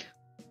back.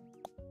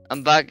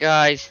 I'm back,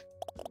 guys.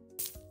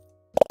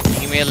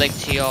 Give me a link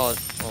to yours.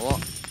 Or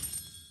what?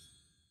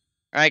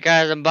 Alright,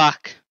 guys, I'm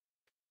back.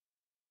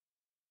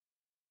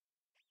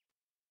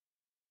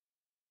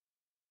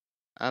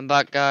 I'm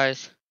back,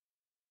 guys.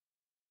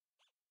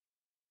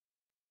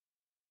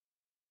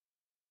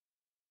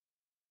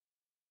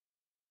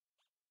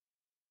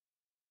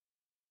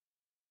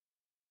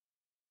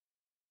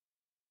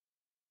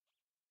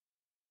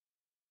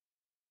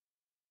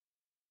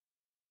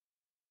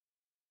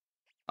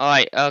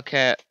 Alright,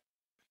 okay.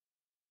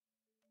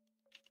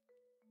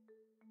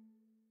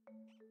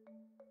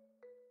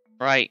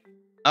 Right.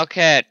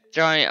 Okay,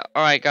 join.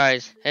 Alright,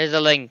 guys. Here's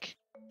a link.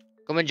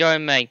 Come and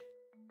join me.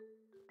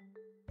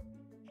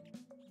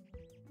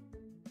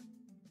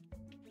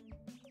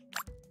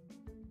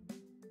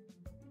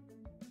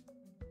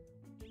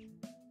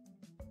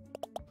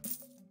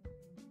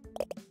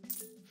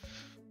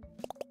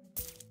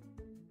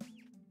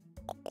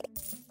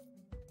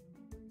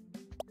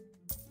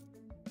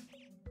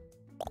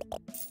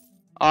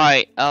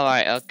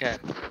 Alright, okay.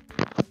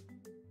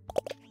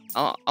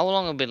 How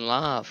long have I been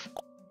live?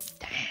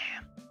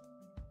 Damn.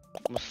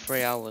 Almost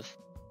 3 hours.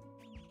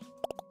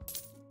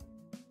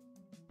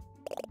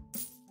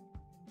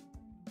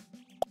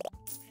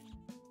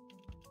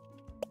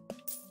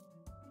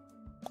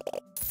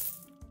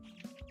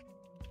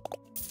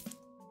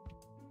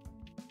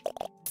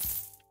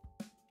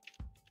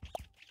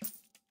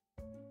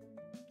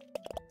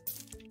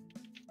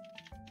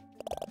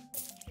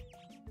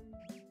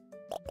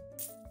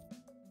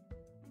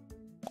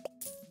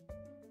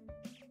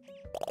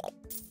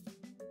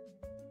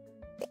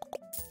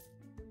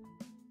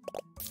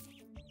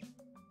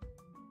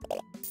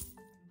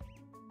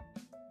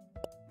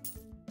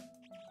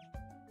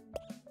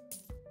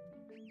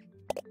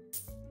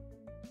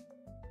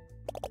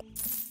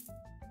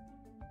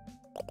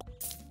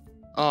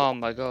 Oh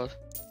my god.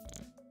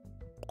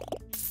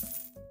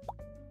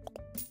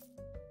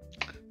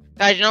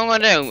 Guys, you know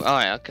what I'm gonna do?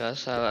 Alright, okay,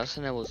 so that's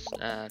another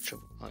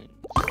triple point.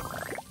 You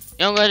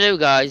know what I'm gonna do,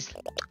 guys?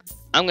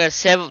 I'm gonna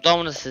save up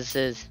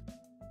Dominuses.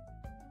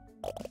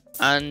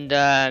 And,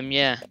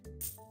 yeah.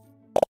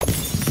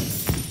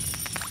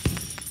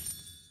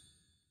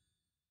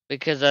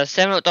 Because,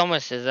 saving up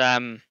Dominuses,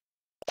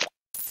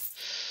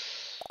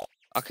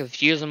 I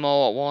confuse them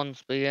all at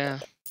once, but yeah.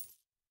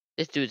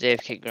 This dude's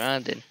AFK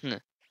grinding.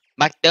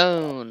 Back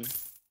down.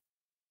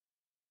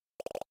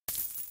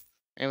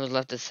 Everyone's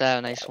left to say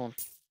a nice one.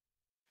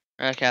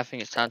 Okay, I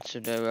think it's time to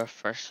do a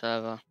fresh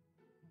server.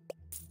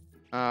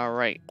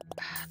 Alright.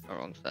 The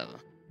wrong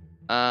server.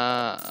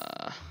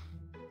 Back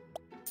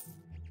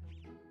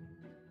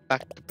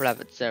to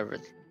private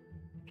servers.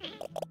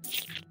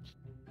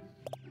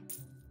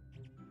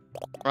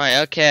 Right,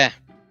 okay.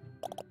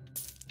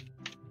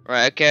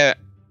 Right, okay.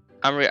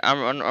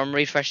 I'm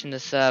refreshing the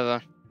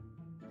server.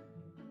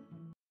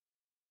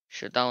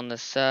 Shut down the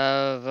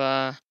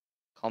server.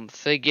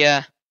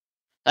 Configure.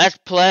 Let's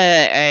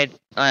play.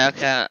 Right,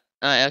 okay.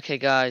 Right, okay,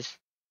 guys.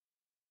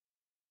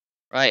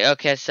 Right,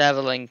 okay,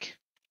 server link.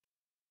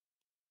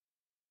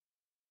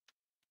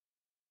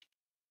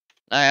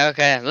 Right,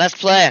 okay, let's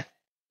play.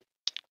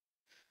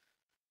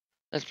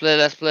 Let's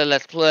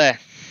play.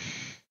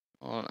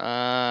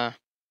 On,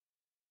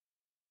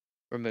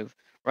 remove.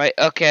 Right,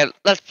 okay,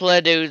 let's play,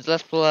 dudes.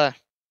 Let's play.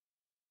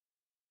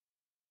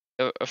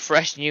 A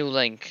fresh new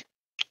link.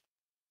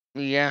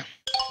 Yeah.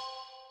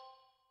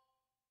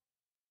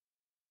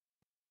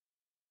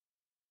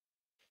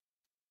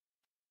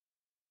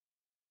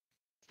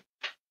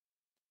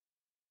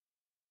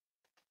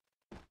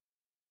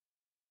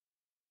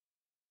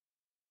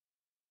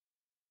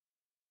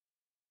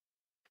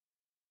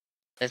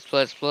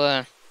 Let's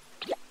play.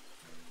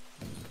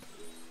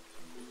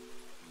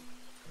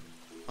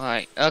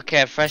 Alright,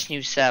 okay, fresh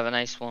new server,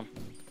 nice one.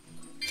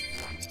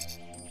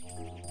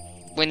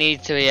 We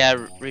need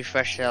to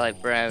refresh it,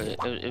 like, bro,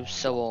 it was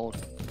so old.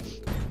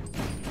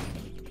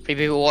 3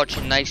 people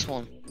watching, nice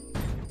one.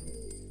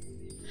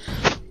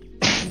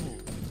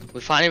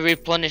 We finally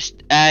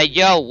replenished.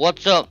 Yo,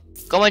 what's up?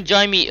 Come and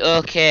join me,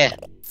 okay.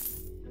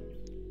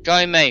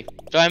 Join me.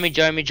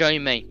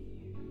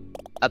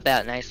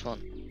 About nice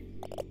one.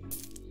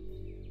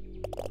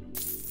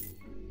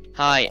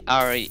 Hi,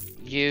 are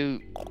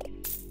you?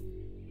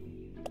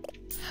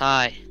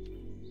 Hi.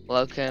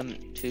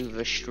 Welcome to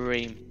the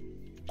stream.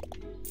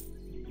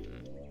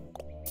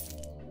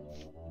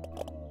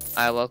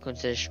 Hi, welcome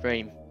to the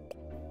stream.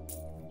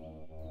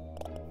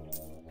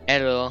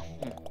 Hello.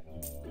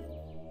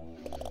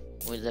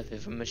 We left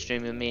it from the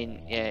stream. I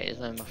mean, yeah, it's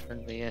not my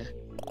friend, but yeah.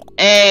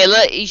 Hey,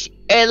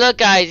 look,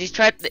 guys. He's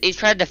tried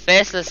the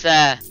faceless.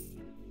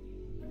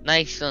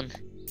 Nice one.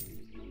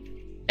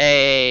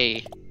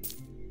 Hey,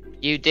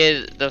 you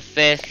did the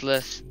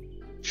faceless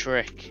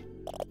trick.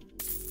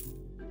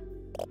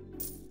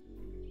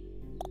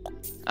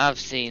 I've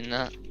seen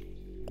that.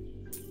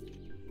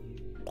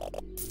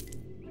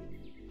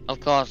 Of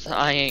course,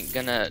 I ain't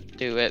gonna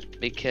do it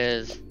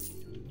because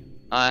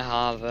I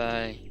have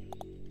a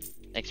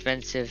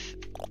expensive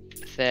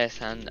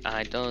face and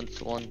I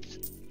don't want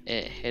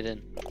it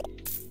hidden.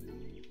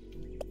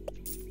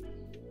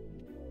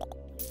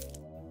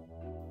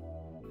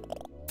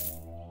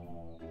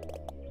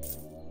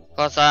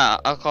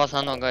 Of course,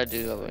 I'm not gonna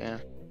do that, but yeah.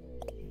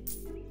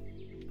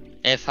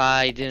 If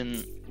I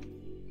didn't,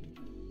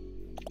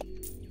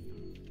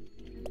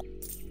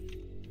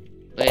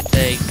 but it's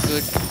a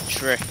good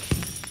trick.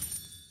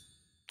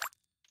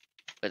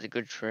 It's a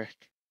good trick.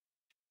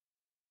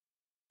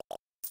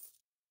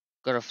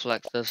 Gotta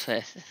flex those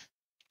faces.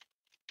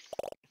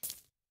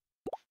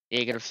 Yeah,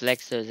 you gotta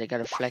flex those. You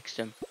gotta flex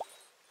them.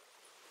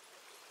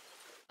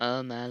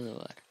 Oh my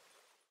lord.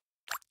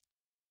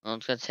 I'm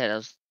just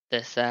gonna take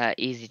this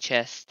easy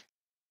chest.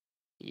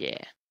 Yeah.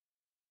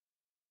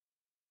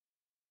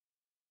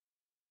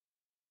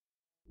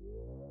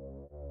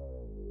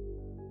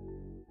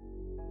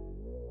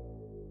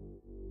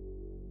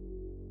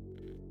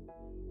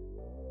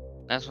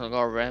 That's what I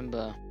gotta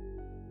remember.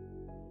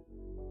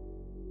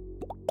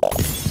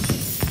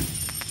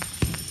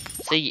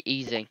 See,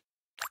 easy.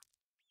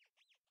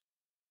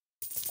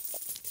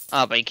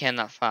 Oh, but you can't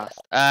that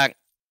fast.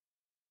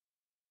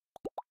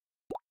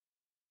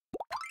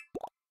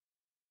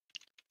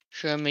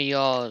 Show me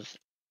yours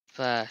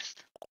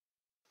first.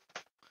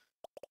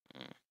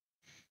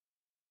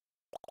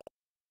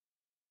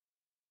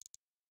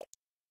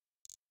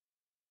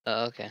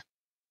 Oh, okay.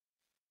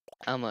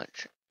 How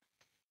much?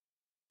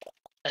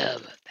 Oh,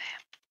 damn.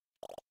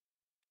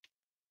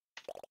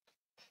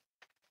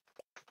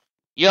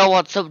 Yo,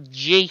 what's up,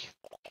 G?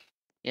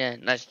 Yeah,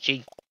 that's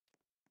G.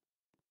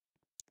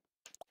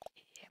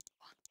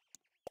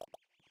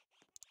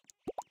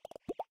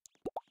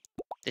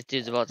 This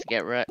dude's about to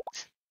get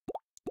wrecked.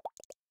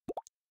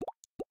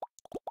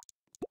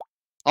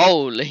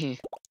 Holy.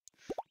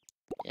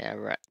 Yeah,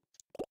 right.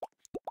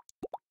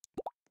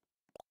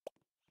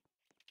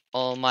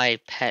 All my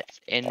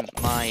pets in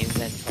my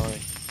inventory.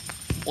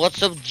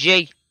 What's up,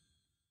 G?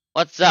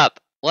 What's up?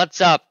 What's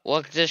up?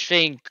 Welcome to the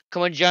stream.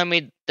 Come and join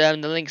me. The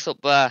link's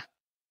up there.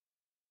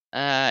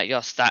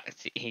 You're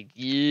stacked.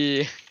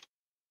 Yeah.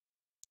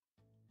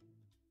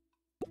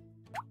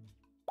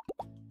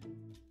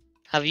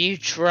 Have you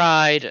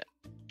tried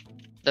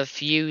the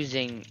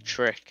fusing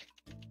trick?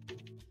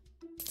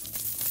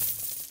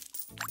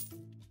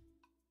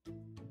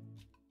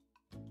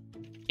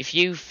 If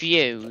you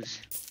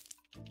fuse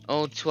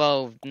all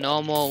 12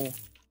 normal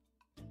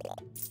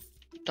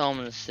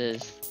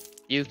Dominuses,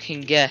 you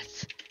can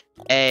get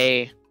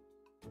a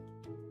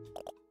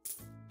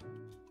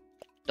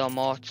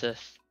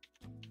Domotus.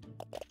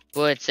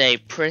 But it's a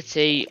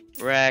pretty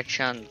rare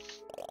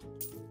chance.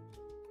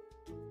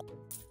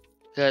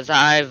 Cause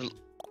I've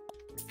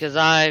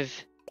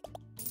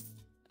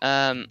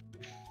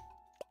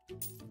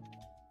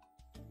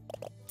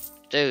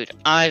dude,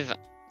 I've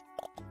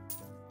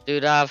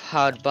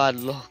had bad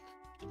luck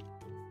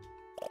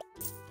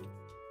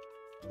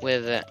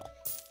with it.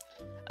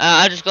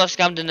 I just got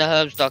scammed in the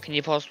herb stock. Can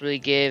you possibly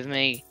give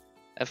me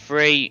a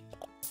free?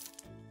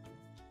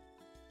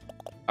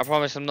 I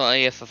promise I'm not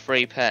here for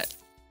free, pet.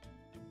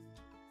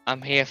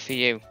 I'm here for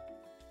you.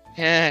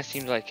 Yeah,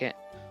 seems like it.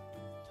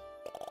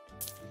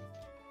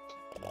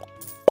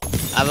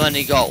 I've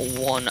only got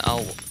one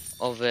out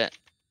of it,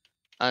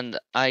 and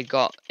I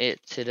got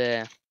it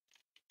today.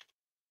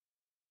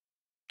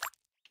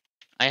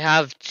 I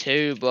have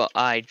two, but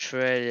I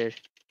traded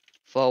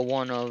for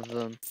one of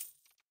them.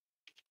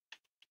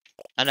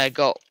 And I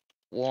got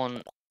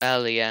one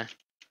earlier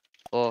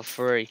for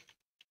free.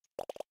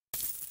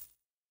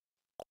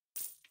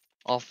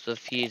 Off the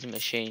fuse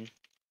machine.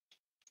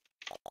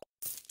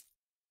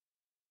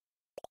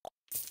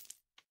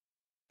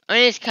 I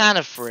mean, it's kind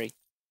of free.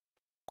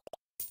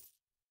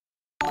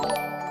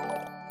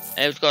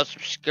 It's got a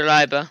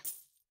subscriber.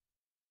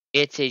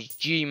 It is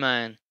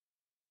G-Man.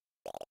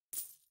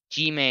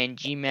 G-Man,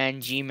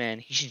 G-Man, G-Man.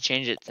 He should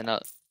change it to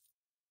not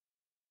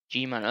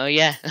G-Man. Oh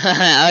yeah.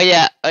 Oh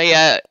yeah. Oh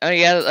yeah. Oh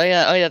yeah. Oh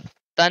yeah. Oh yeah.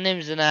 That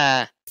name's in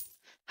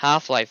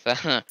Half-Life.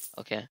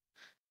 Okay.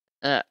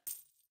 That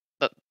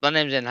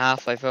name's in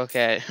Half-Life.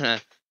 Okay.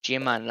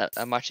 G-Man.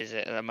 That matches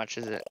it. That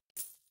matches it.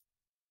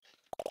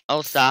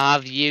 Also,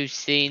 have you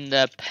seen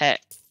the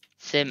Pet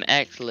Sim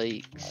X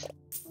leaks?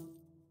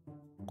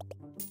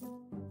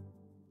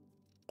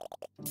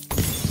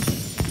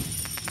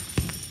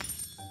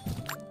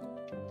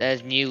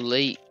 There's new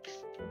leaks.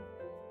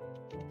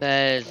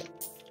 There's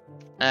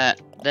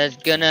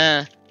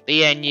gonna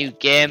be a new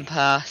Game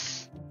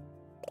Pass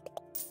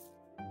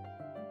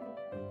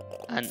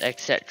and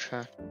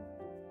etc.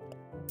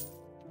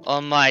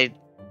 On my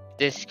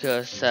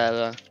Discord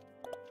server,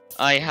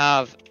 I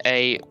have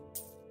a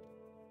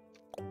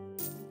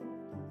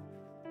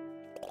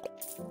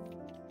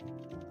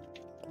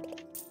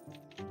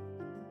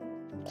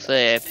so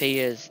it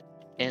appears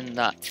in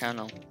that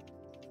channel.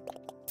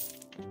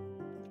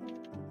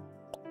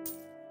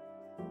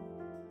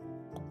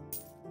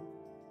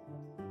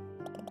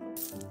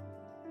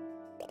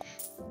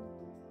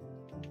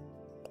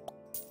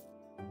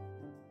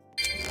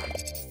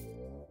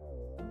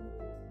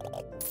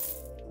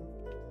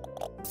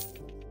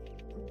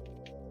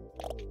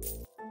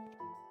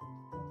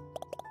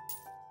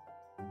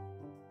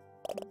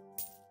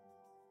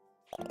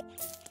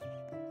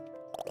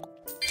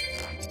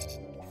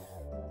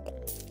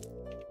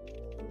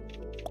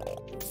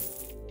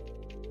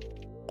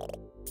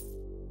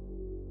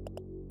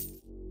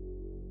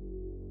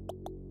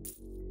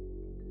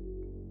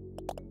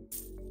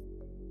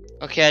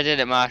 Okay, I did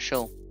it,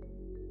 Marshall.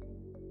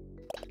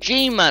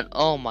 G-Man!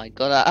 Oh my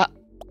god,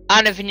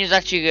 I never think you was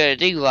actually gonna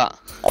do that.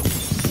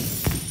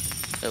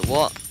 Wait,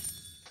 what?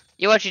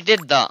 You actually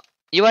did that.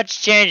 You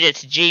actually changed it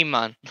to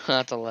G-Man.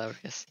 That's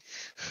hilarious.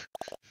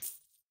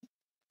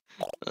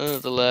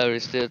 That's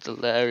hilarious, dude. That's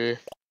hilarious.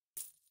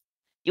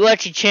 You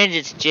actually changed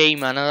it to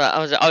G-Man. I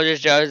was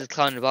just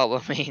clowning about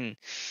what I mean.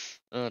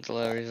 Oh, that's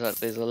hilarious.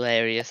 That is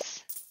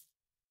hilarious.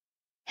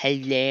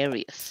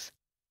 Hilarious.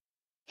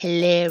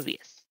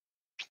 Hilarious.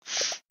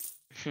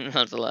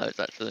 That's hilarious,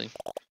 actually.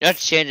 You have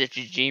to change it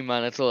to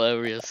G-Man. That's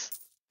hilarious.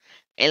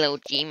 Hello,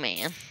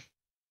 G-Man.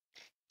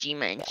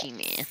 G-Man,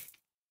 G-Man.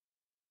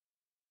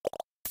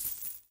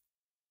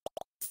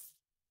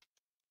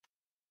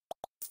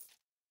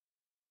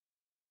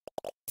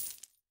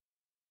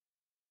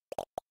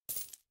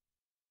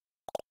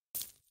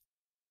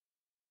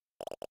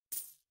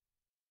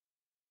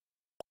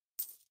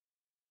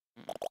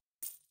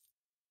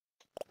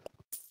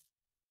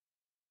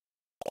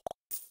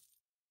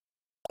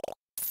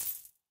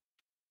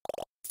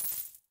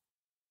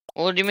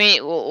 What do you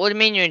mean? What do you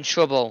mean you're in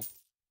trouble?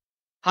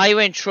 How are you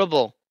in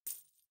trouble?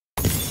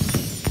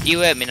 You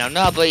hurt me now.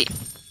 No, but what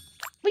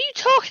are you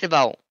talking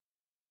about?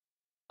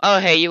 Oh,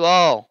 hey, you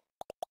all.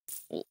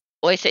 What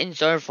are you sitting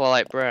sorry for,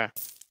 like, bruh?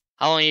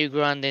 How long are you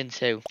grand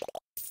into?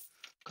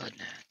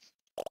 Goodness.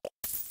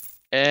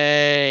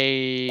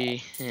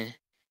 Hey.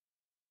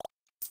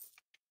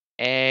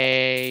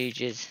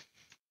 Ages.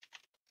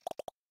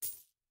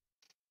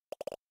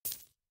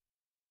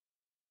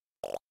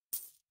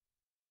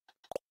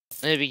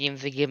 Maybe you can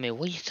forgive me.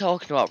 What are you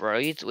talking about, bro?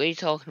 What are you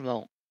talking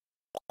about?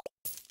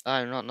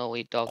 I do not know what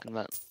you're talking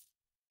about.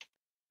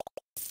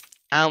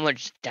 How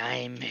much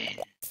diamond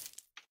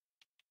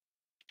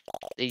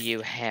do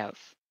you have?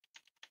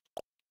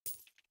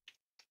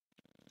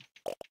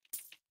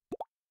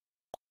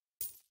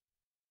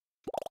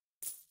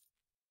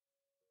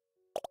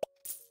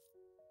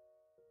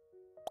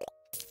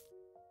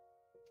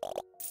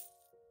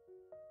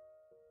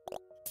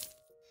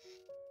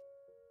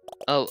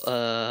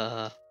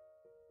 Oh,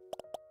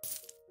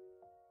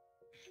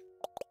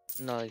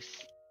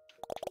 nice.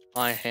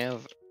 I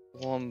have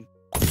one.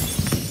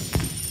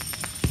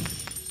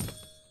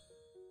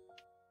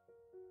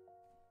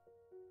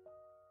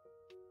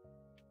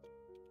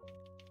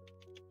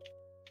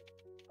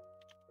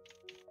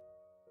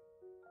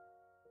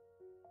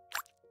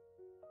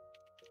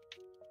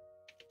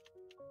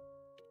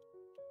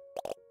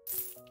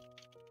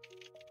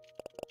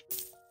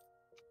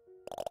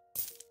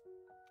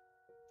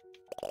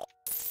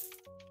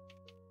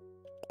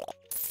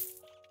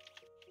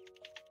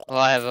 Well,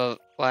 I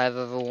have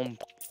over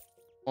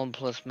one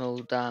plus mil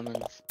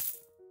diamonds.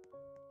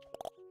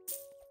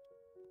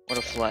 What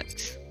a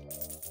flex.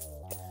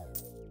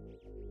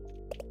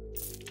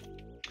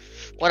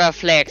 What a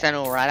flex, I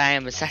know, right? I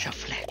am such a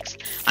flex.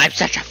 I'm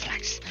such a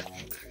flex.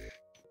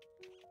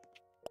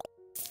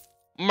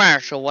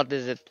 Marshall, what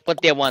is it?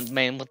 What do you want,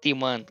 man? What do you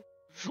want?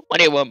 What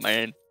do you want,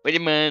 man? What do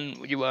you want?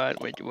 What do you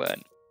want? What do you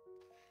want?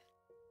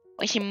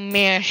 What's your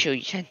Marshall?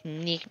 You trying to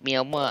nick me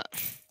or what?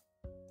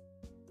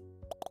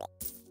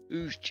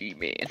 Who's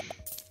G-Man?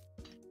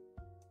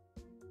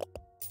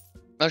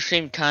 My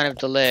stream kind of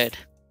delayed.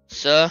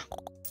 Sir?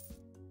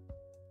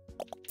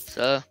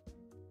 Sir?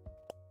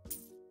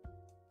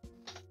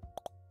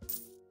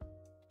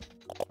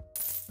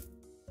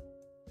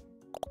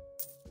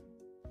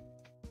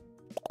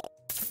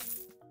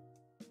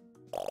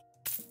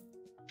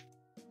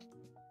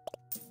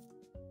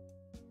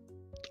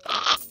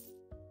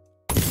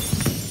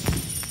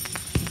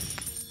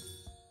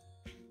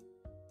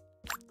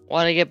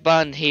 Why did I get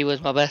banned? He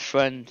was my best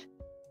friend.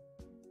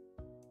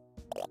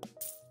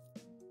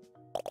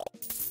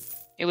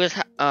 He was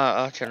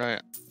I don't know.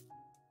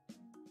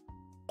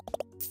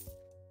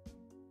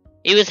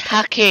 He was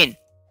hacking.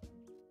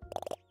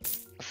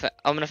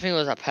 I think it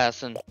was that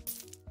person.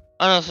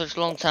 I know, such a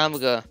long time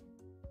ago. It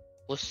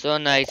was so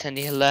nice, and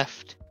he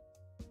left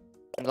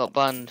and got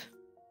banned.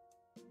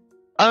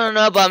 I don't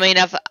know, but I mean,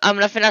 I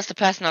think that's the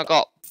person I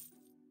got.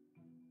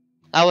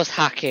 That was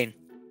hacking.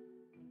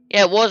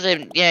 Yeah, it was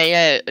him.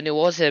 Yeah, and it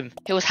was him.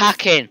 He was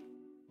hacking.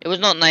 It was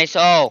not nice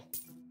at all.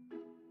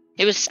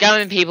 He was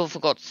scamming people, for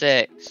God's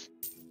sakes.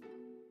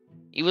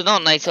 He was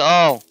not nice at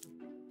all.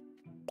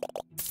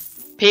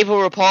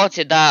 People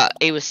reported that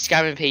he was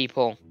scamming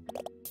people.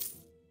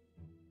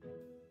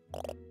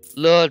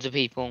 Loads of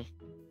people.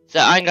 So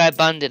that guy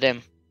banned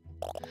him.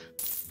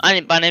 I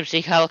didn't ban him, so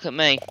he can't look at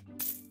me.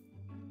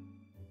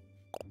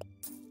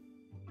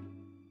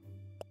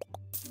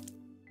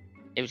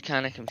 It was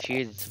kind of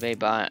confusing to me,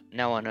 but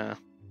now I know.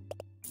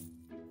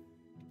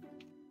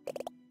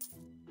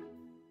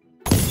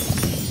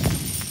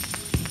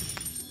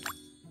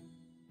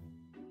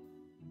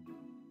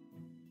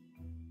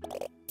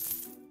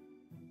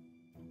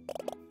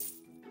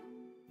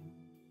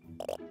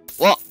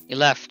 What? You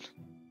left.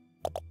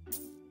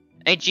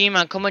 Hey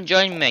G-Man, come and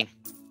join me.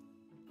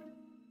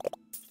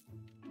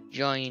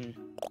 Join.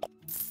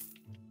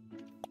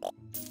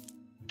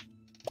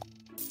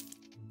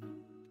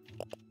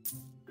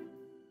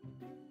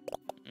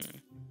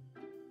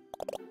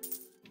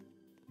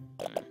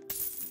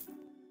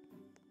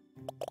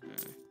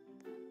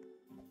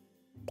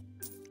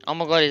 Oh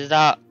my god, is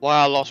that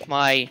why I lost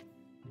my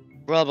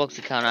Roblox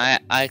account?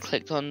 I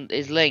clicked on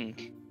his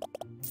link.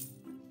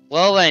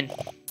 Well then.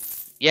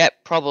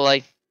 Yep,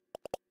 probably.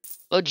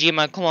 Look,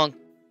 G-Man, come on.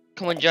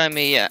 Come and join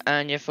me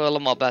and you feel a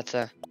lot more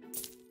better.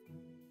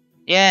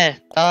 Yeah,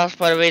 that's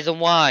probably the reason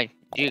why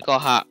you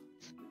got hacked.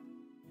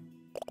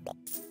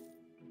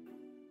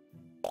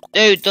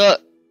 Dude,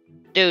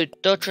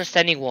 don't trust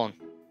anyone.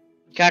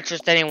 You can't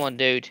trust anyone,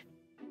 dude.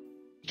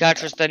 You can't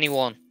trust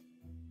anyone.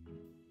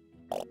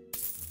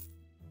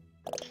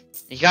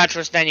 You can't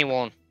trust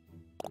anyone.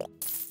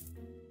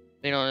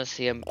 You know,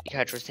 honestly, you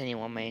can't trust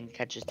anyone, man. You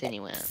can't trust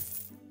anyone.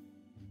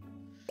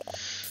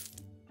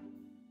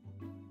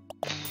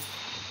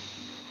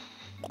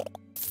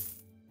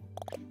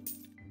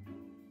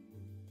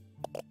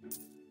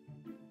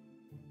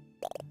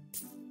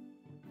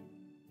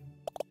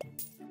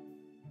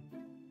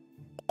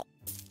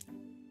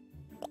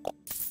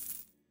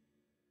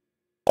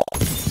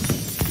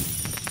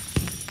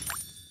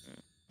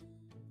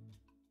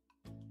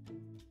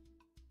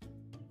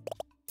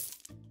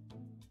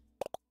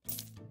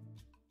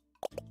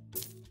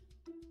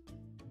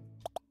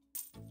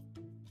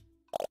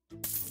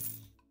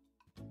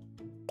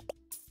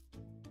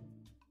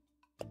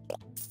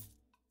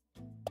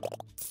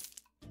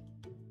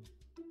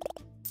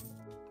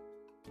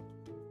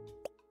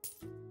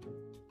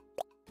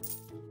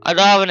 I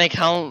don't have an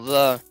account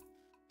though.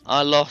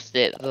 I lost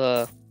it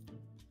though.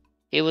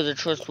 He was a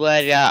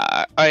trustworthy.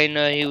 I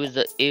know he was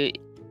he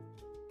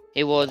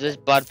was this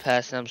bad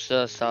person. I'm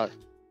so sad.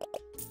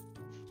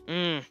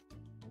 Dude,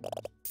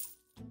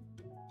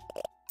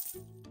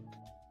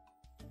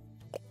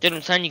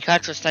 I'm saying you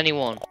can't trust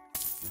anyone,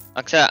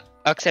 except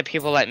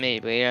people like me.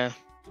 But yeah,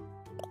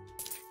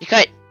 you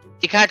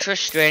can't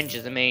trust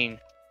strangers. I mean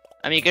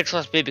you can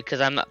trust me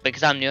because I'm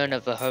the owner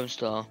of the home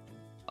store.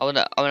 I'll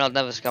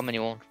never scam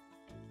anyone.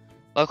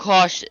 But of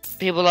course,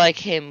 people like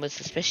him with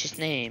suspicious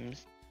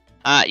names,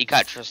 you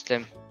can't trust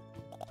him.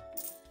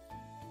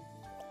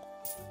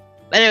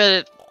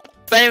 But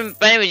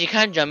anyway, you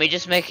can join me.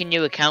 Just make a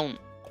new account.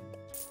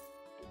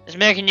 Just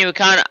make a new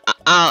account.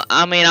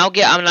 I'll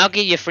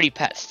give you free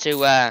pets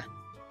to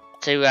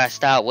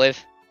start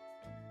with.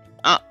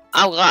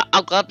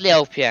 I'll gladly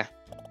help you.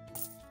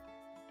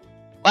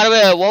 By the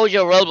way, what was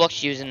your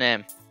Roblox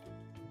username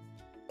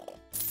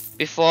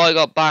before I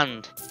got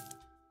banned?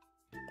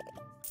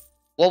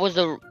 What was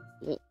your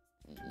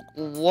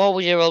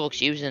Roblox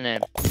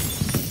username?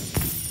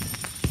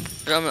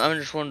 I'm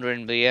just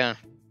wondering, but yeah,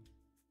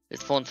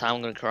 it's fun time.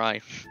 I'm gonna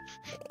cry.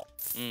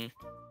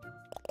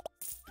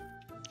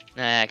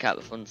 Nah, I can't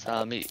be fun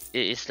time.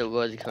 It still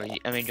was because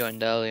I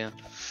joined earlier.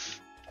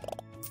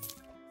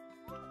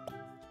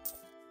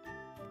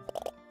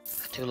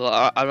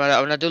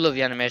 I do love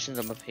the animations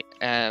on my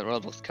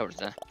Roblox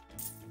character.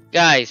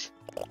 Guys,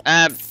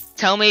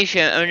 tell me if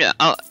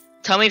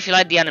you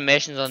like the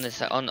animations on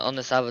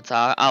this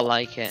avatar. I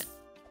like it.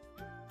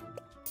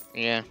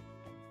 Yeah.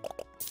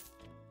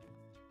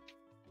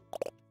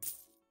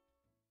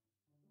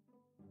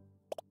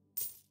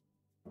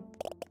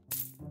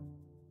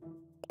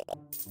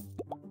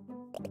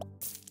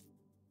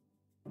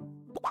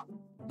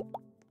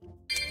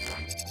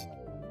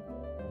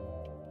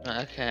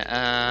 Okay.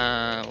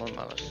 Where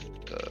must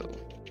go?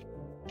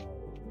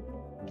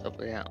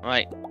 Stop it out.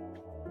 Right.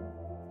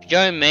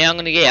 Join me.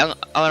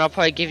 I'll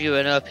probably give you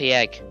an OP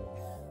egg.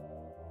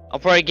 I'll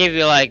probably give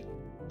you like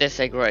this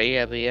egg right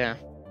here, but yeah.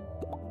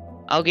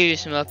 I'll give you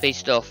some OP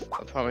stuff.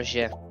 I promise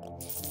you.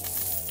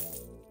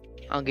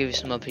 I'll give you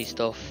some OP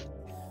stuff.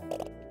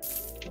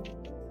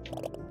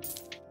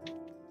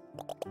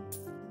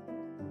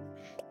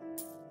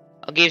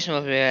 I'll give you some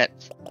OP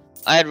eggs.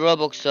 I had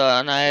Robux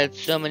and I had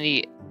so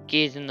many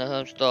gears in the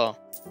home store.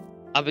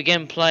 I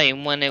began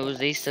playing when it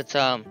was Easter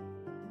time,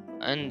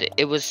 and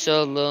it was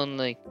so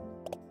lonely.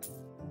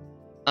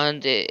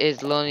 And it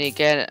is lonely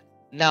again.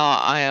 Now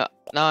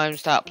I'm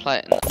still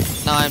playing.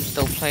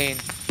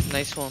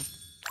 Nice one.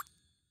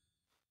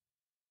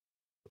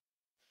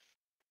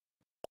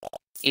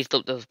 East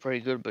up was pretty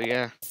good, but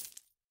yeah.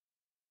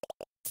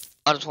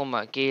 I just want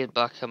my gears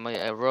back and my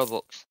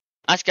Robux.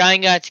 Ask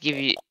Iron Guy to give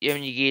you your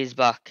gears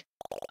back.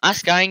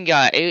 Ask Iron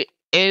Guy.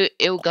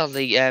 He'll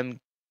gladly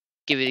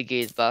give you the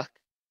gears back.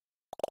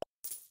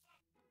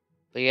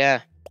 But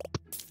yeah.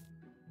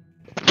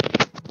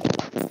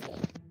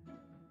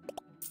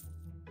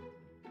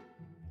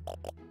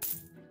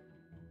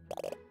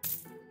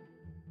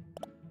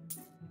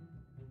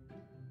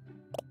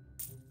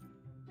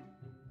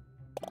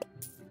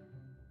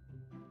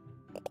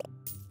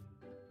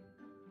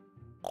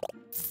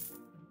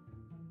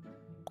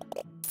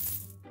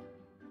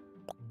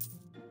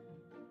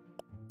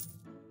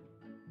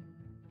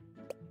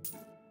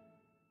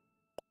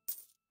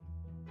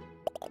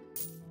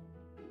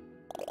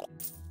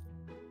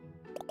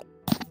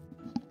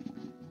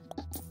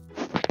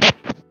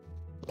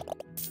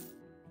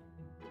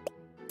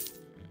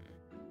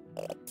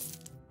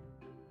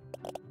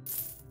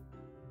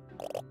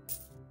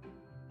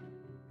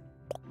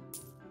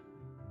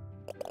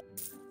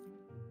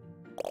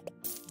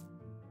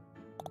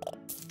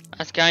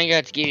 That's kind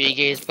of to give you your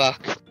gears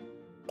back.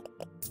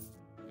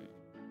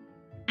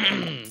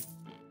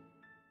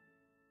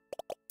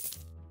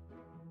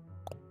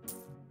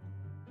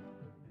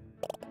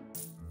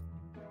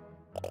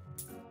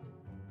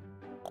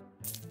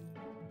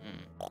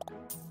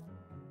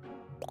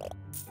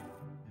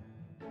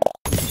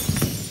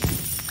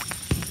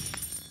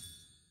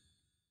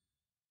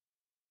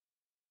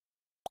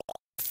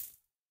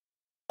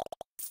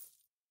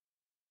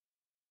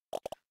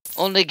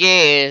 On the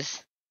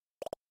gears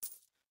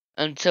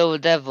until the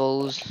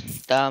Devil's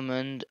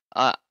Diamond,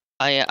 I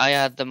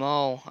had them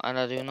all, and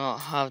I do not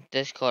have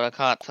Discord. I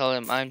can't tell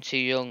him I'm too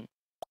young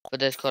for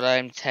Discord.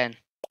 I'm 10.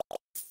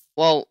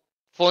 Well,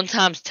 1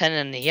 times 10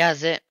 and he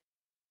has it.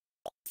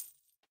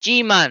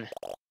 G-man.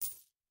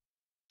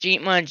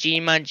 G-man.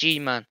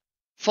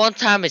 4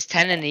 times is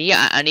 10 and he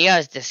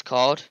has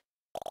Discord.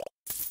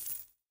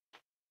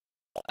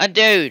 And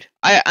dude,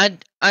 I've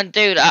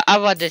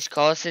had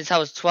Discord since I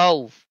was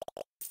 12.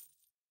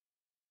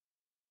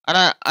 And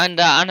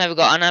I never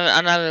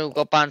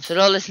got banned, so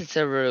don't listen to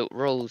the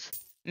rules.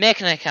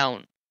 Make an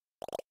account.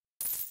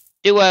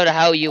 Do whatever the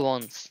hell you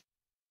want.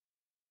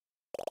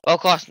 Well,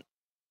 of course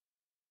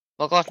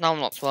now I'm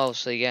not 12,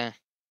 so yeah.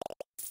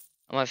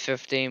 I'm at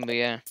 15, but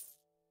yeah.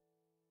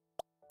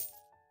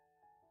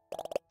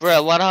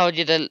 Bro, why the hell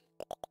did you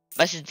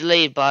message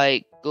deleted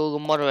by Google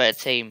moderator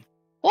team?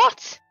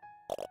 What?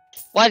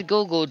 Why did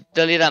Google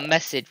delete that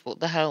message? What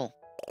the hell?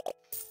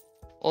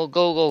 Well,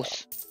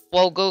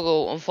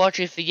 Google,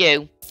 unfortunately for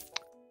you,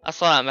 I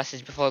saw that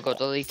message before it got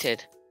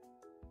deleted.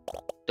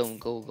 Dumb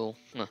Google.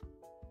 Huh.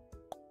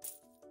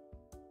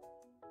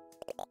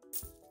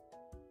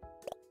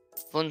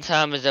 Fun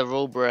time is a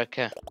rule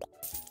breaker.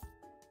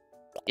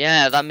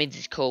 Yeah, that means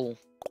it's cool.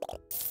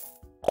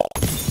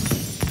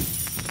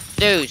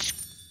 Dude,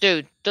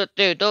 don't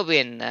be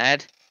a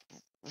nerd.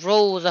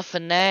 Rules are for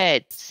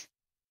nerds.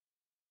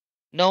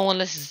 No one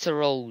listens to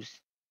rules.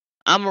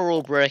 I'm a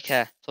rule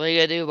breaker, so what are you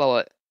gonna do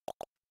about it?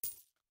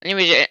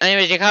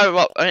 Anyways, you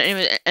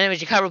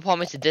can't report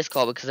me to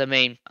Discord because I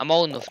mean I'm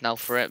old enough now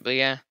for it. But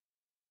yeah,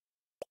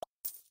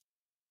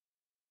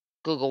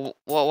 Google,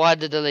 why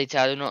did they delete it?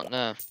 I do not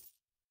know.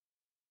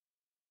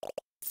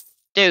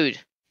 Dude,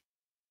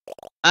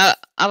 I've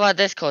had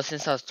Discord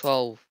since I was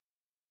 12.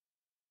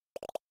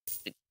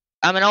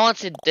 I mean, I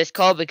wanted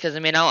Discord because I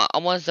mean I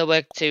wanted to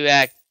work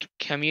to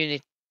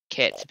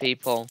communicate to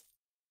people,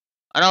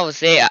 and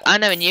obviously I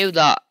never knew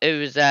that it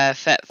was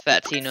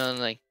 13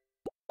 only.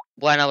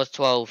 When I was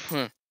 12,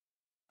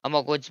 I'm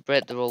not going to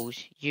break the rules.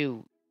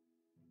 You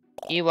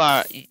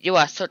are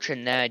such a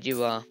nerd.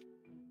 You are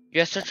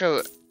such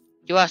a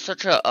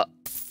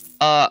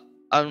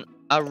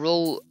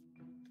rule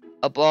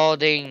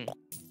abiding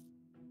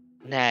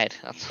nerd.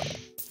 That's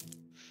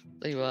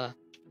what you are.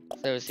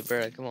 Seriously,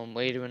 bro. Come on,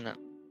 why are you doing that?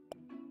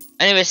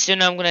 Anyway,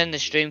 soon I'm gonna end the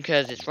stream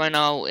because it's right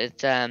now.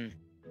 It's the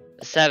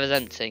server's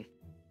empty,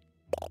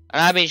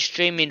 and I've been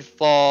streaming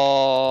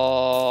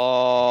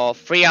for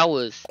 3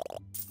 hours.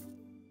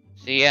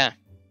 So yeah,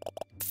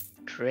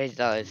 crazy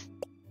that is.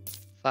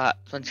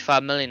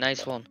 25 million,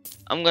 nice one.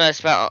 I'm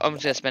just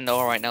gonna spend it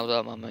all right now,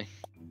 don't mind me.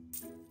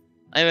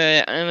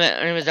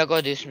 Anyways, I've got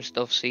to do some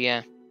stuff. So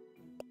yeah,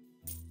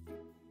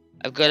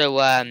 I've got to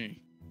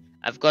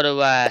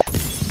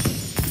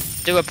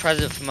do a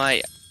present for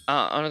my.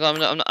 I'm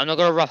not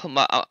gonna wrap up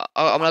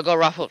I'm gonna go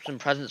wrap up some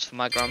presents for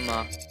my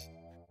grandma,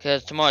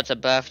 cause tomorrow it's her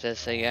birthday.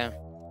 So yeah,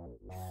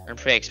 I'm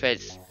pretty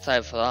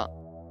excited for that.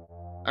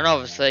 And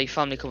obviously,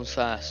 family comes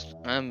first.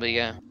 But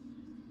yeah,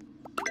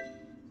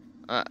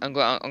 I'm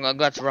going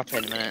to wrap it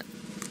in a minute.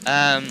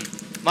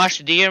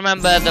 Marshall, do you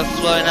remember the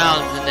flowing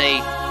arms and the?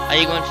 Are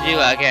you going to do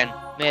that again?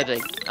 Maybe.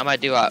 I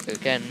might do that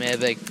again.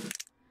 Maybe.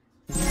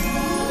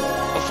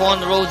 But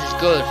following the rules is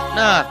good.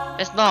 No,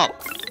 it's not.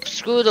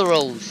 Screw the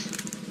rules.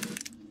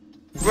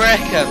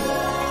 Break them.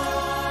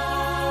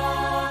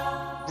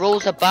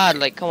 Rules are bad.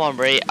 Like, come on,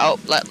 bro.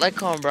 Like,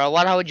 come on, bro.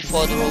 Why would you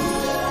follow the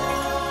rules?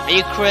 Are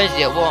you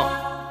crazy or what?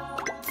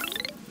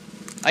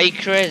 Are you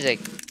crazy?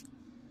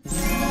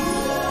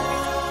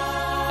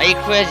 Are you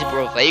crazy,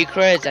 bro? Are you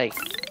crazy?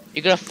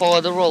 You gonna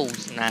follow the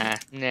rules? Nah.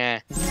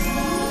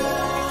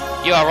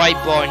 You are right,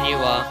 born. You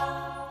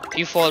are. If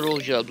you follow the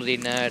rules, you're a bloody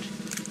nerd.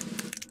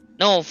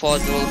 No one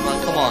follows the rules,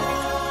 man. Come on.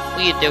 What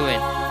are you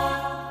doing?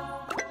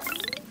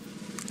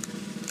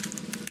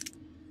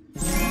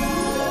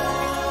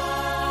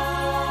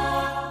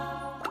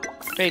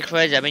 Pretty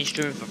crazy. I've been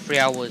streaming for 3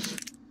 hours.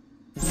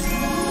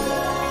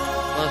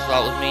 Most of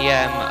that was me,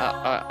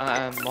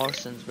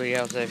 Morrison's, but yeah,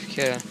 I was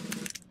AFK.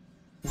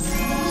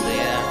 So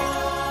yeah.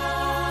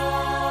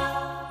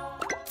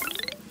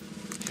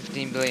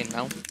 15 billion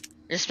now.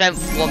 Just spent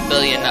 1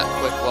 billion that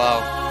quick,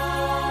 wow.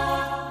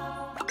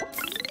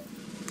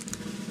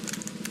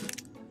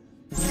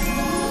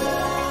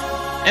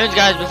 Anyways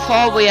guys,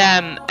 before we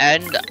end,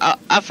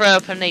 after I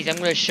open these, I'm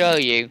going to show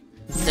you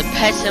the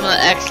Pet Similar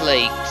X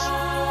leaks.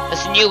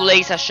 There's some new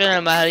leaks, I've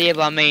shown them earlier,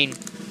 but I mean,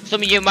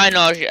 some of you might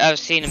not have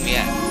seen them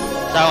yet.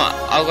 So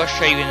I'll go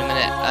show you in a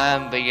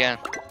minute, but yeah.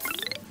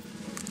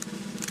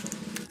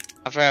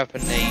 After I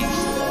open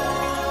these.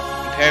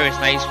 Imperious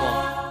makes one.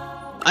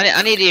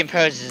 I need the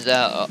Imperious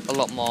a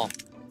lot more.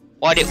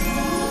 Why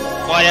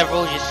that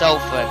rules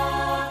yourself then?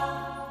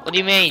 What do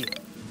you mean?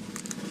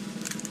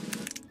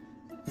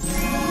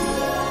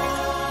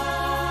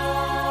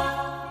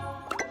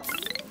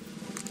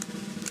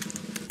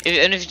 If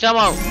you're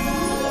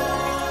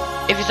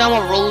talking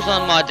about rules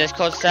on my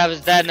Discord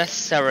servers, they're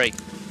necessary.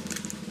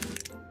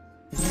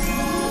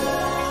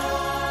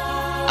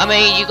 I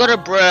mean, you gotta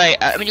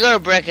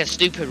break a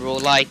stupid rule,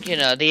 like, you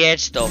know, the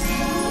age stuff.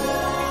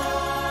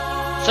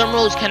 Some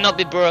rules cannot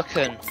be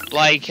broken,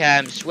 like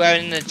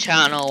swearing in the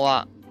chat or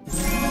what.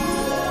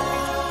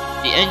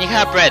 And you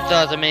can't break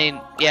those. I mean,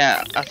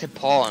 yeah, that's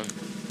important.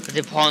 It's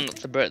important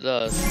to break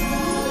those.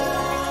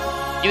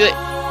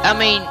 I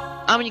mean,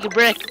 you can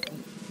break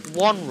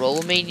one rule.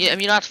 I mean, you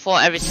don't have to follow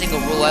every single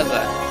rule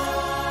ever.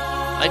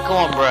 Like, come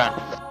on, bro.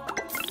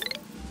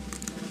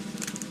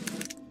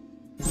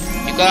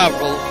 You gotta have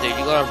rules, dude.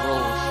 You gotta have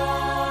rules.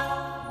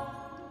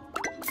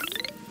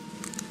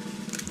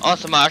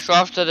 Awesome, so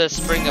after the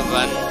spring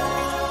event,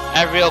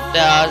 every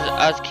update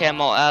has came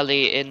out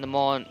early in the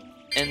morning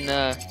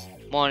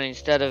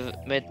instead of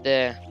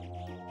midday.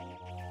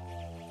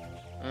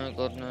 Oh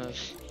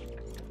goodness,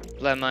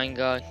 blame mine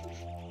guy.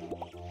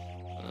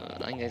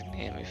 I think he's gonna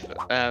hit me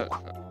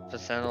for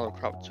sending all the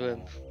crap to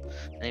him.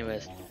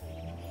 Anyways,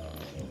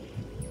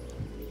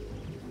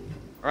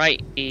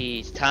 right,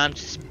 it's time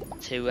to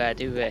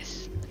do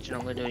this. Actually,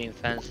 I'm gonna do the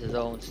fences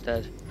all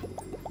instead.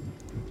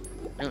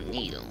 I don't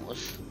need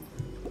those.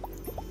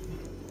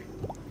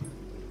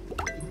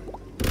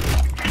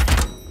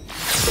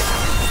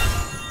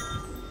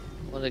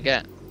 What do I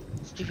get?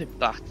 Stupid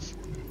bats.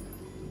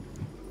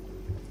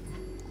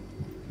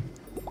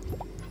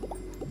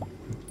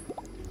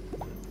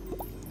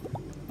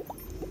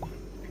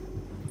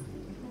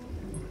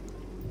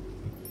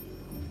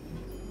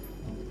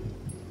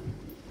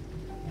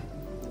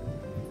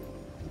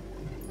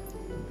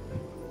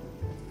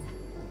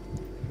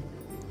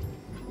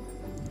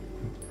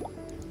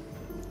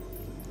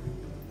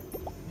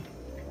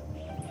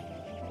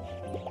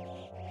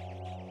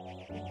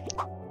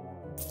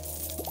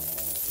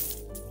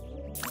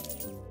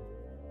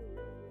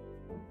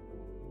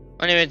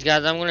 Anyways,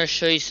 guys, I'm gonna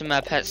show you some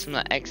Pet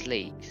Simulator X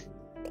leagues.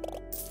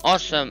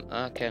 Awesome.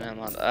 Okay, never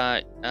mind.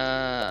 Alright.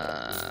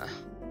 I'm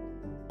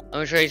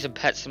gonna show you some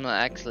Pet Simulator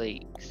X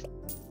leagues.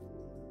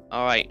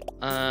 Alright.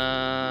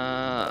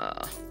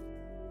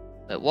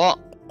 Wait, what?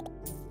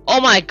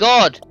 Oh my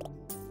god!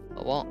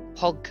 What?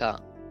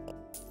 Podcast.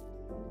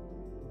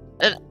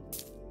 There's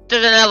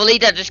another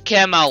league that just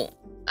came out.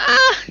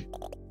 Ah!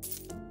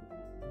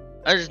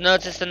 I just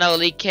noticed another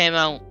league came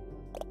out.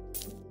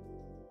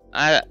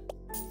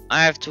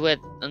 I have to wait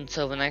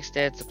until the next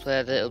day to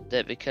play the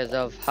update because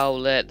of how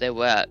late they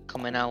were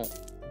coming out.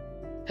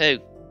 Who?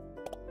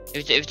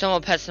 If you're talking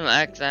about Pet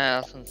Simulator X,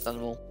 that's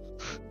understandable.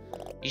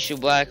 You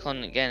should work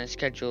on getting a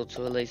schedule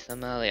to release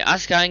them earlier.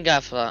 Ask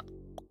Angar for that.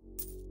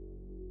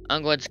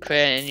 I'm going to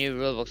create a new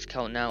Roblox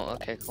account now.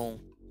 Okay, cool.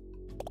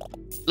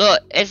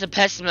 Look, it's a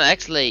Pet Simulator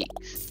X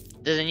leaks.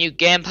 There's a new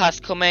Game Pass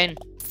coming.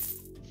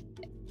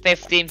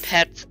 15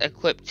 pets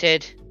equipped.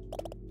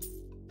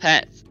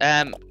 Pets,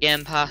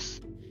 Game Pass.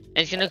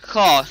 And it's gonna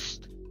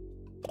cost.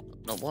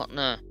 No, what?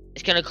 No.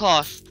 It's gonna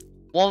cost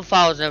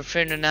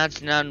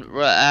 1,399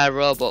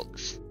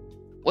 Robux.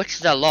 Which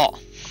is a lot.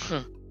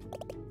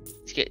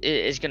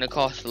 It's gonna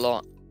cost a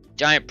lot.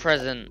 Giant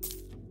present.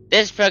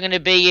 This is probably gonna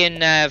be in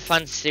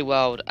Fantasy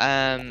World.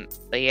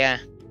 But yeah.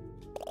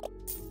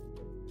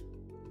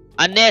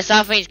 And this,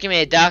 I think it's gonna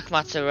be a dark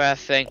matter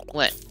thing.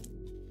 Wait.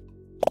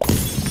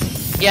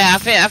 Yeah, I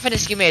think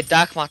it's gonna be a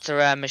dark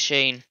matter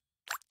machine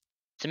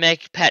to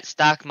make pets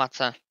dark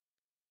matter.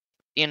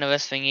 You know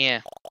this thing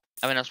here.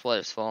 I mean that's what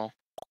it's for.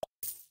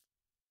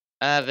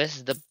 This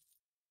is the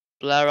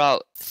blur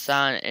out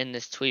sign in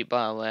this tweet,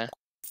 by the way.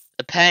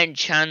 The pet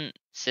enchant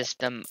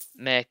system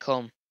may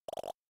come.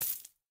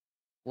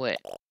 Wait.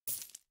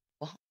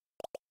 What?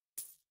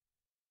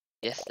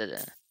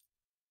 Yesterday.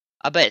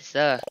 I bet it's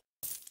there.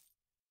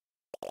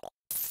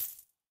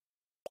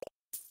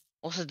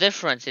 What's the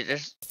difference? It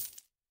just...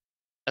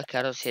 Okay,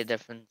 I don't see a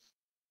difference.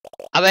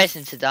 I bet it's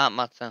into dark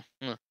matter.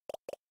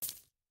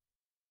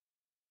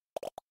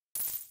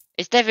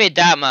 It's definitely a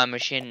dark matter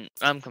machine.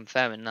 I'm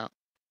confirming that.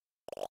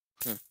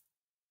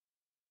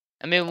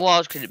 I mean, what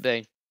else could it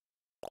be?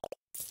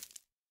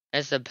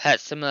 There's the Pet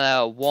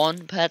Simulator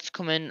 1 pets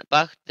coming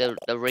back. The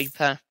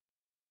Reaper.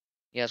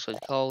 Yeah, that's what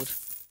it's called.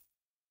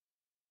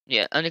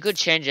 Yeah, and it could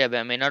change it a bit.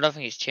 I mean, I don't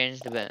think it's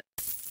changed a bit.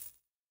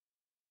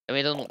 I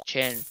mean, it doesn't look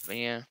changed, but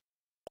yeah.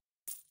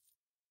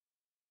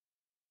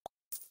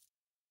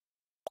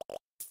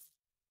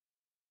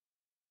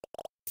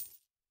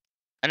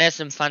 And there's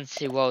some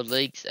Fantasy World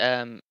leagues.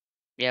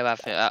 Yeah,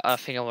 but I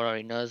think everyone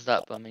already knows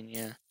that. But I mean,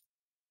 yeah.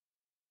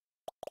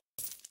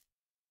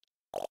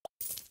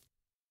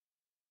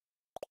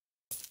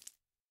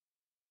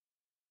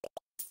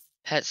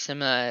 Pet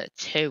Simulator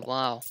 2.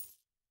 Wow,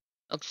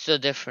 looks so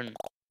different.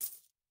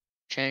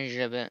 Changed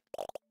it a bit.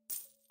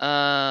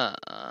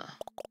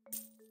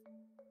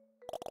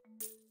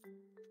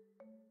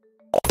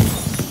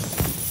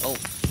 Oh.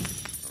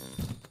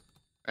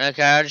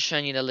 Okay, I'll just show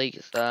you the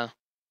leaks there.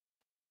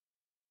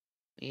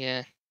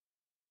 Yeah.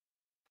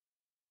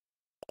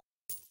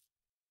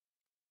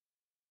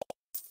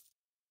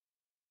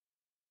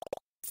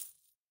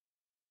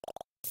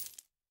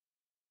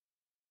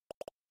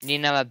 You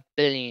didn't have a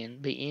billion,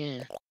 but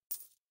yeah.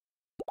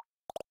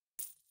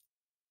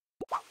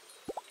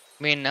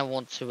 Me and I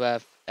want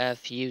to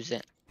fuse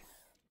it.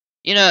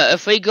 You know,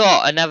 if we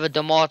got another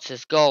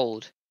Demotus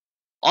gold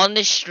on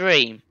this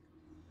stream,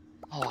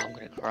 oh, I'm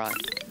gonna cry.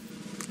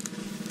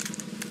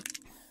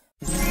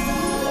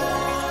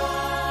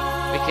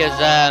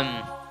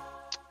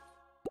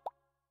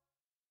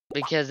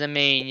 Because I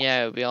mean,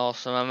 yeah, it'd be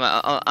awesome.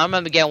 I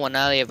remember getting one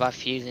earlier by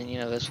fusing, you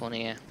know, this one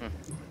here.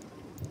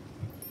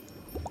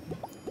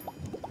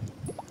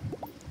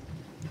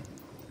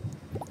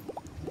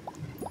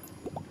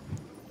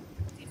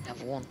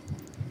 Another one.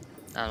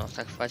 I'm not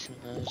sacrificing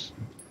those.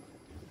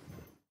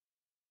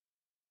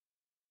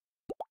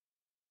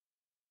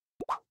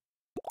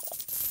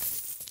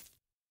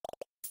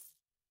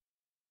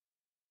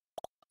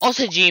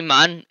 Also,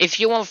 G-Man, if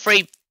you want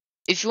free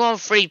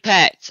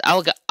pets,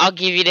 I'll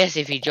give you this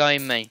if you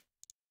join me.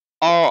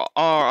 Or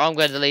I'm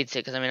gonna delete it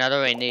because I mean I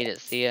don't really need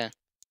it. So yeah,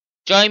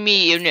 join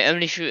me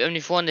only if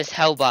you want this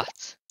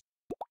Hellbat.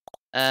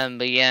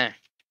 But yeah,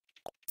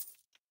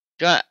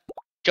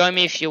 join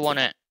me if you want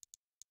it.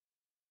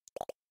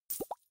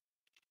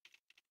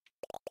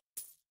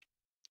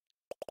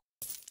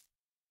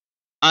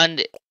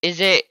 And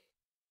is it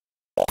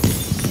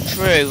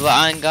true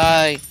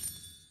that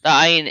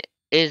I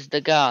is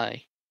the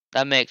guy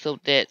that makes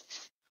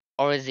updates,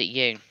 or is it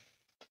you?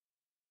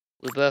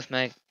 We both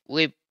make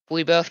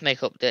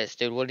updates,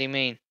 dude. What do you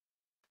mean?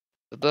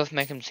 We both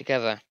make them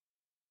together.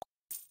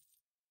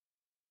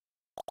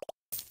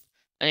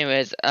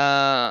 Anyways,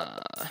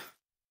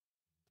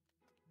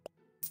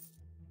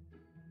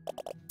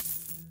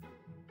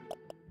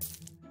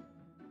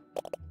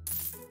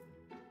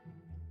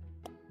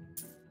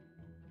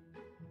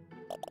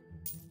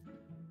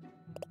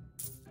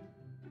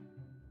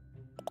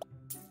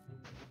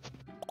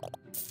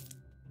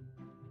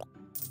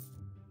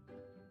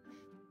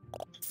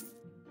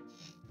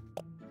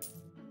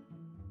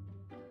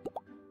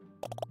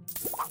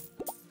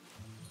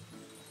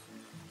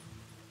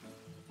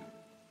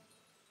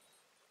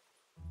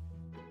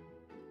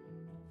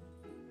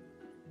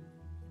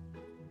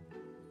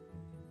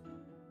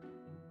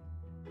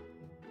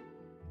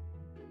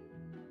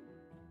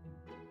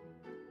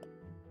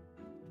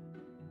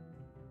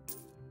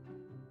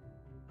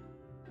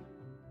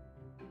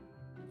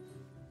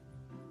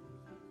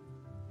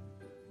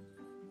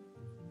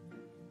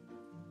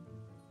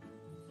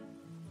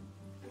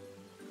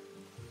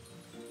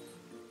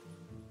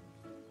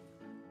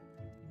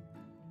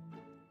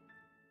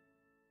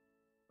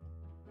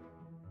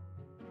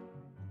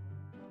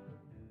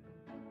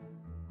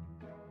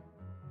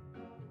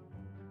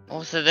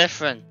 what's the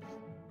difference?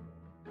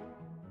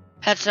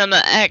 Pet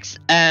Summer X,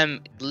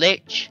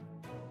 glitch.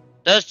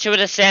 Those two are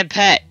the same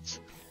pets.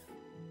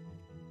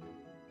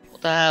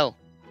 What the hell?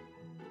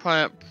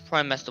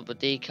 Probably messed up the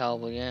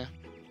decal, but yeah.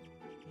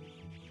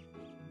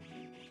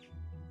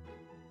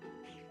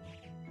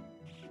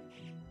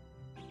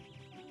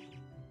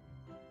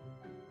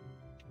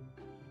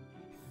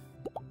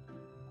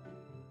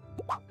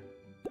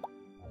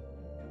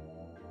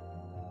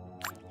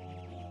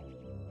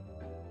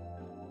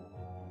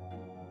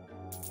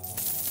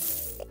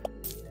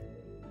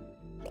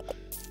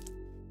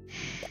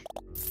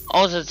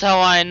 Also, tell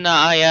Ryan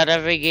that I had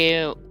every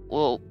game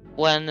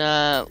when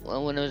it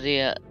was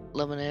the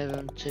Lemonade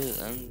and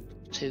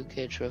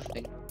 2K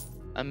trophy.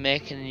 I'm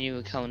making a new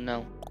account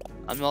now.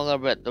 I'm not gonna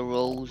break the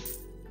rules.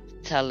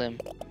 Tell him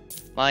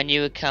my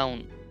new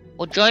account.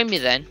 Well, join me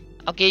then.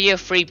 I'll give you a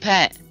free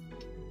pet.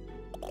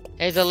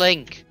 Here's a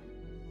link.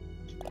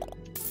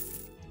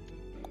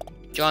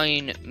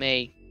 Join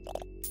me.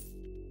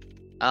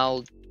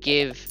 I'll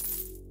give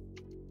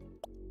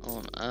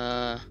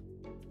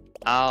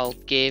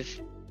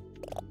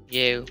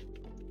you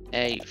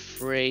a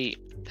free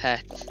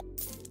pet.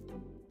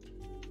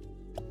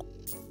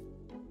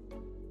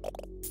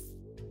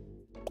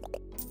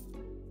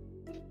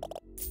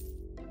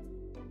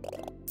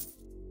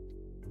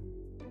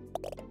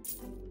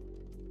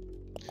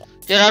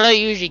 Dude, I don't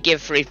usually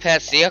give free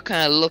pets, so you're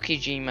kinda lucky,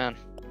 G-Man.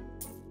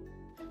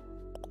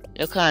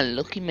 You're kinda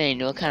lucky, man.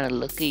 You're kinda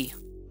lucky.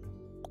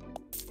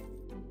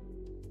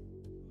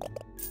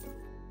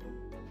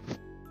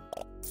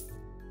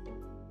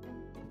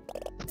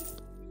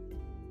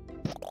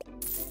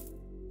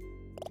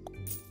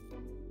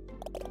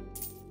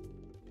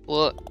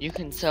 Well, you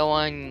can tell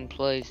I'm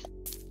please.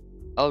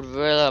 I would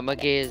really like my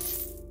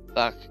gears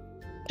back.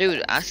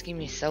 Dude, asking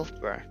myself,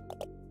 bro.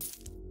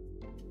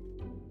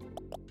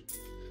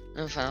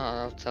 I'm fine,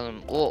 I'll tell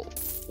him.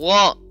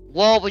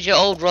 What was your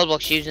old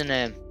Roblox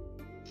username?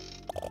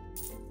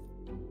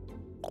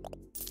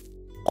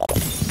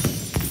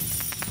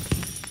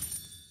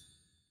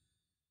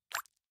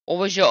 What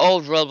was your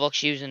old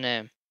Roblox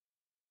username?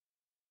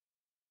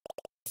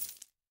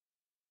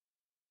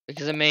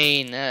 Because I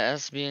mean,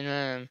 has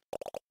been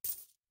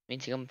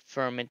need to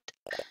confirm it.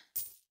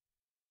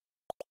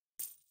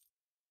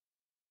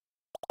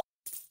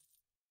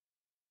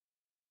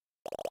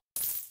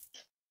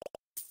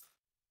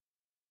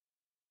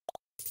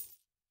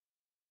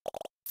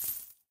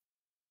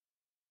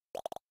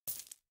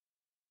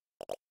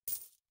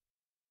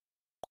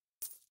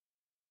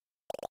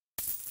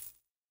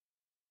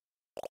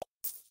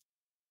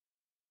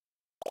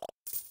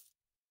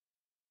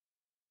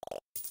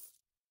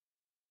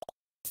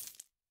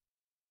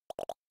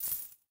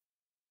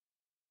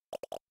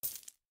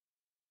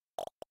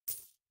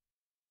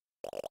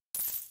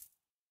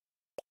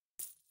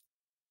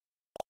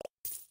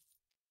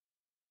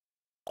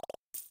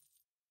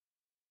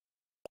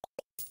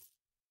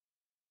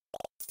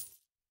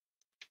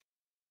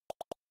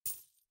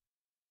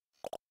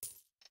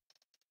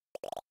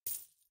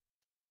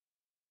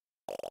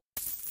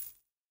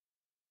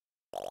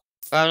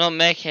 But I'm not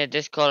making a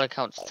Discord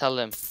account to tell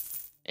them.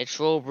 It's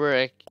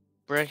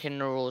breaking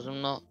the rules.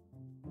 I'm not.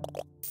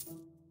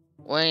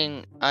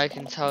 When I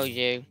can tell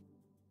you.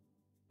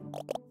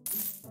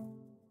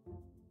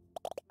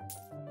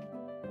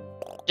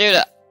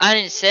 Dude, I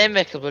didn't say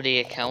make a bloody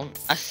account.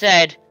 I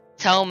said,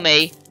 tell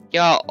me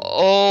your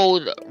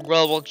old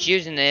Roblox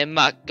username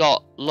that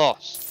got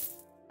lost.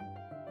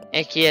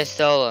 AKA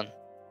stolen.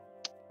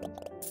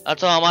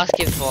 That's all I'm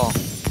asking for.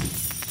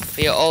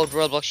 For your old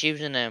Roblox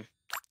username.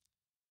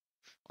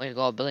 We've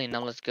got a billion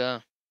now, let's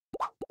go.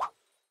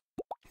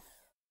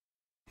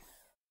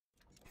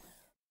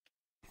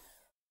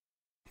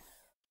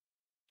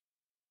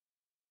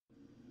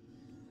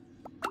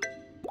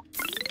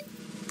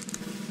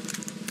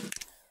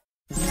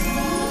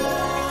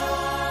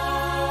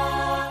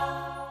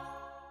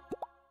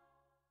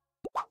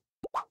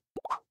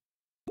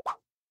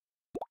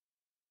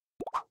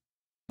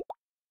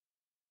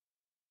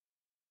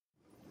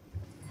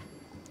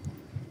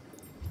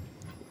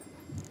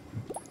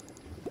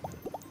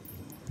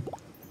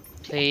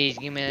 Please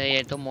give me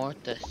the Don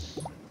Mortis.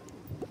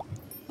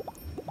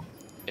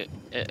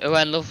 It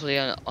went lovely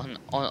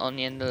on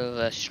the end of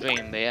the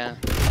stream, but yeah.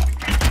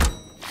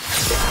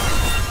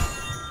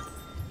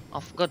 I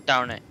forgot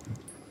down it.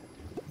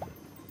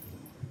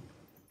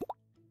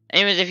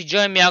 Anyways, if you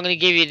join me, I'm gonna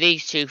give you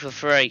these two for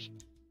free.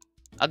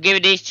 I'll give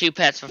you these two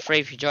pets for free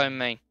if you join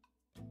me.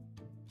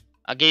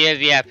 I'll give you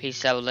a VIP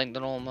server link,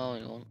 the normal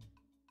one.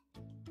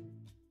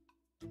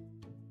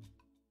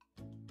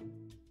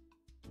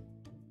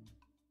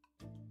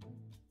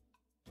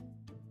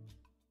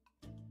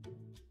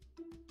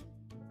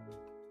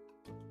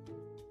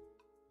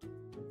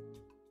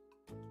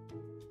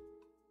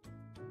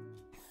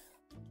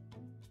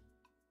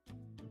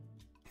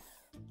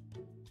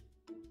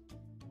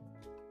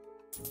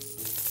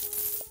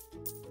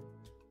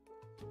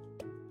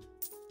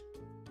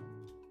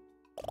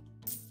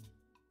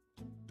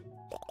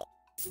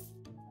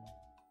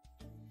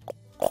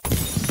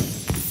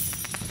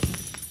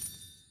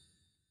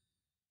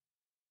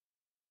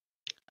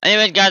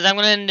 Anyways, guys, I'm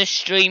gonna end the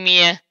stream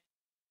here.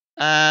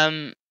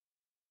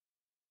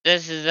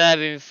 This has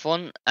been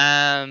fun.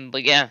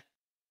 But yeah.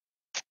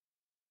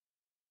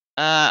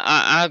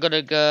 I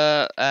gotta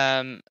go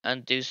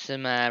and do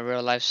some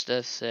real life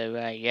stuff. So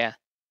yeah.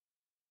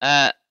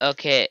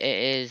 Okay, it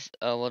is.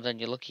 Oh well, then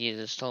you're lucky you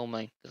just told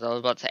me because I was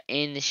about to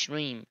end the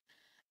stream.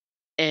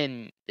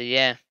 But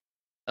yeah.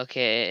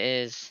 Okay, it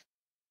is.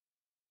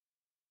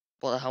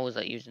 What the hell was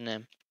that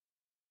username?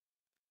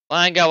 Well,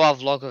 I ain't got a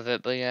vlog of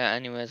it, but yeah.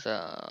 Anyways,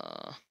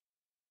 so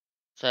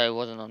it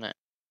wasn't on it.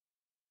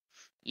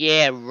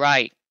 Yeah,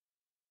 right.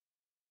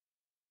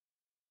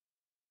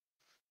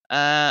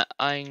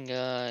 I'm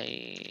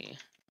going.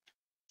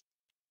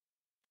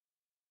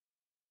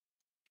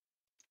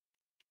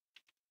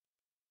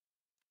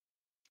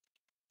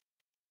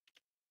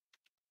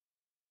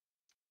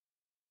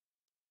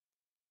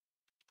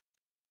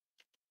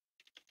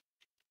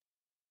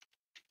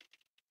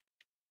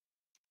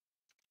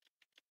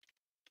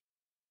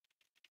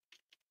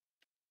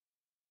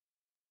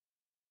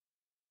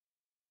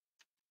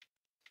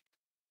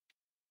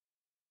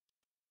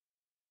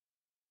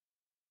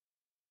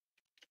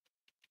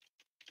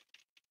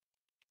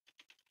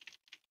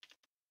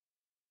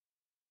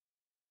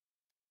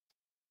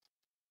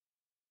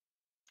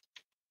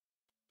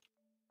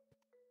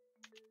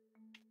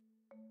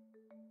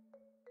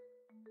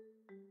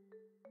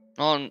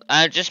 On,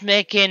 just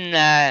making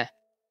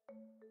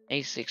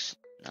A690.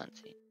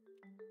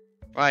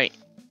 Right.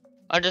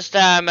 I'm just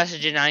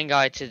messaging Nine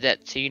Guy to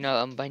that to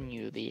I'm buying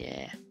you a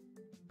beer.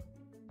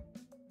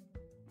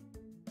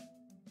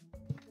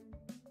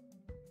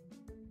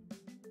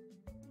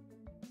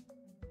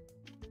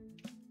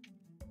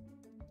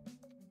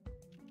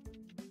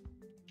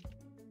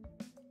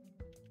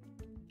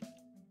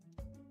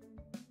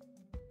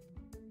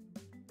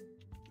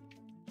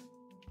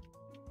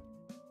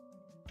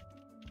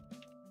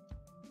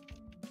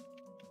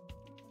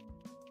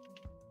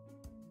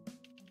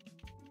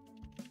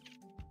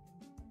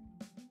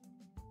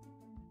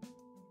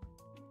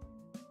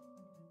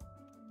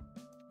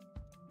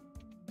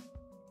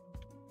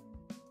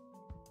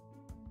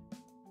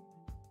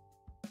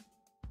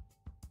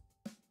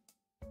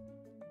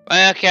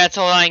 Alright, okay, that's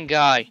all right,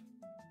 guy.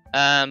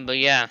 But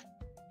yeah.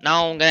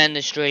 Now I'm gonna end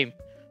the stream.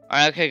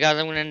 Alright, okay, guys,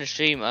 I'm gonna end the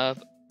stream. I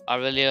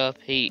really hope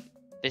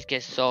this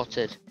gets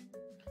sorted.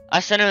 I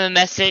sent him a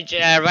message.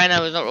 Right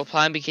now he's not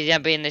replying because he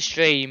hadn't been in the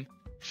stream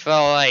for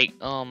like.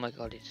 Oh my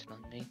god, it's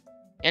not me.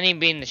 He hadn't even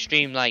been in the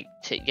stream like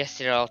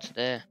yesterday or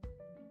today.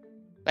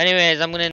 But anyways, I'm gonna.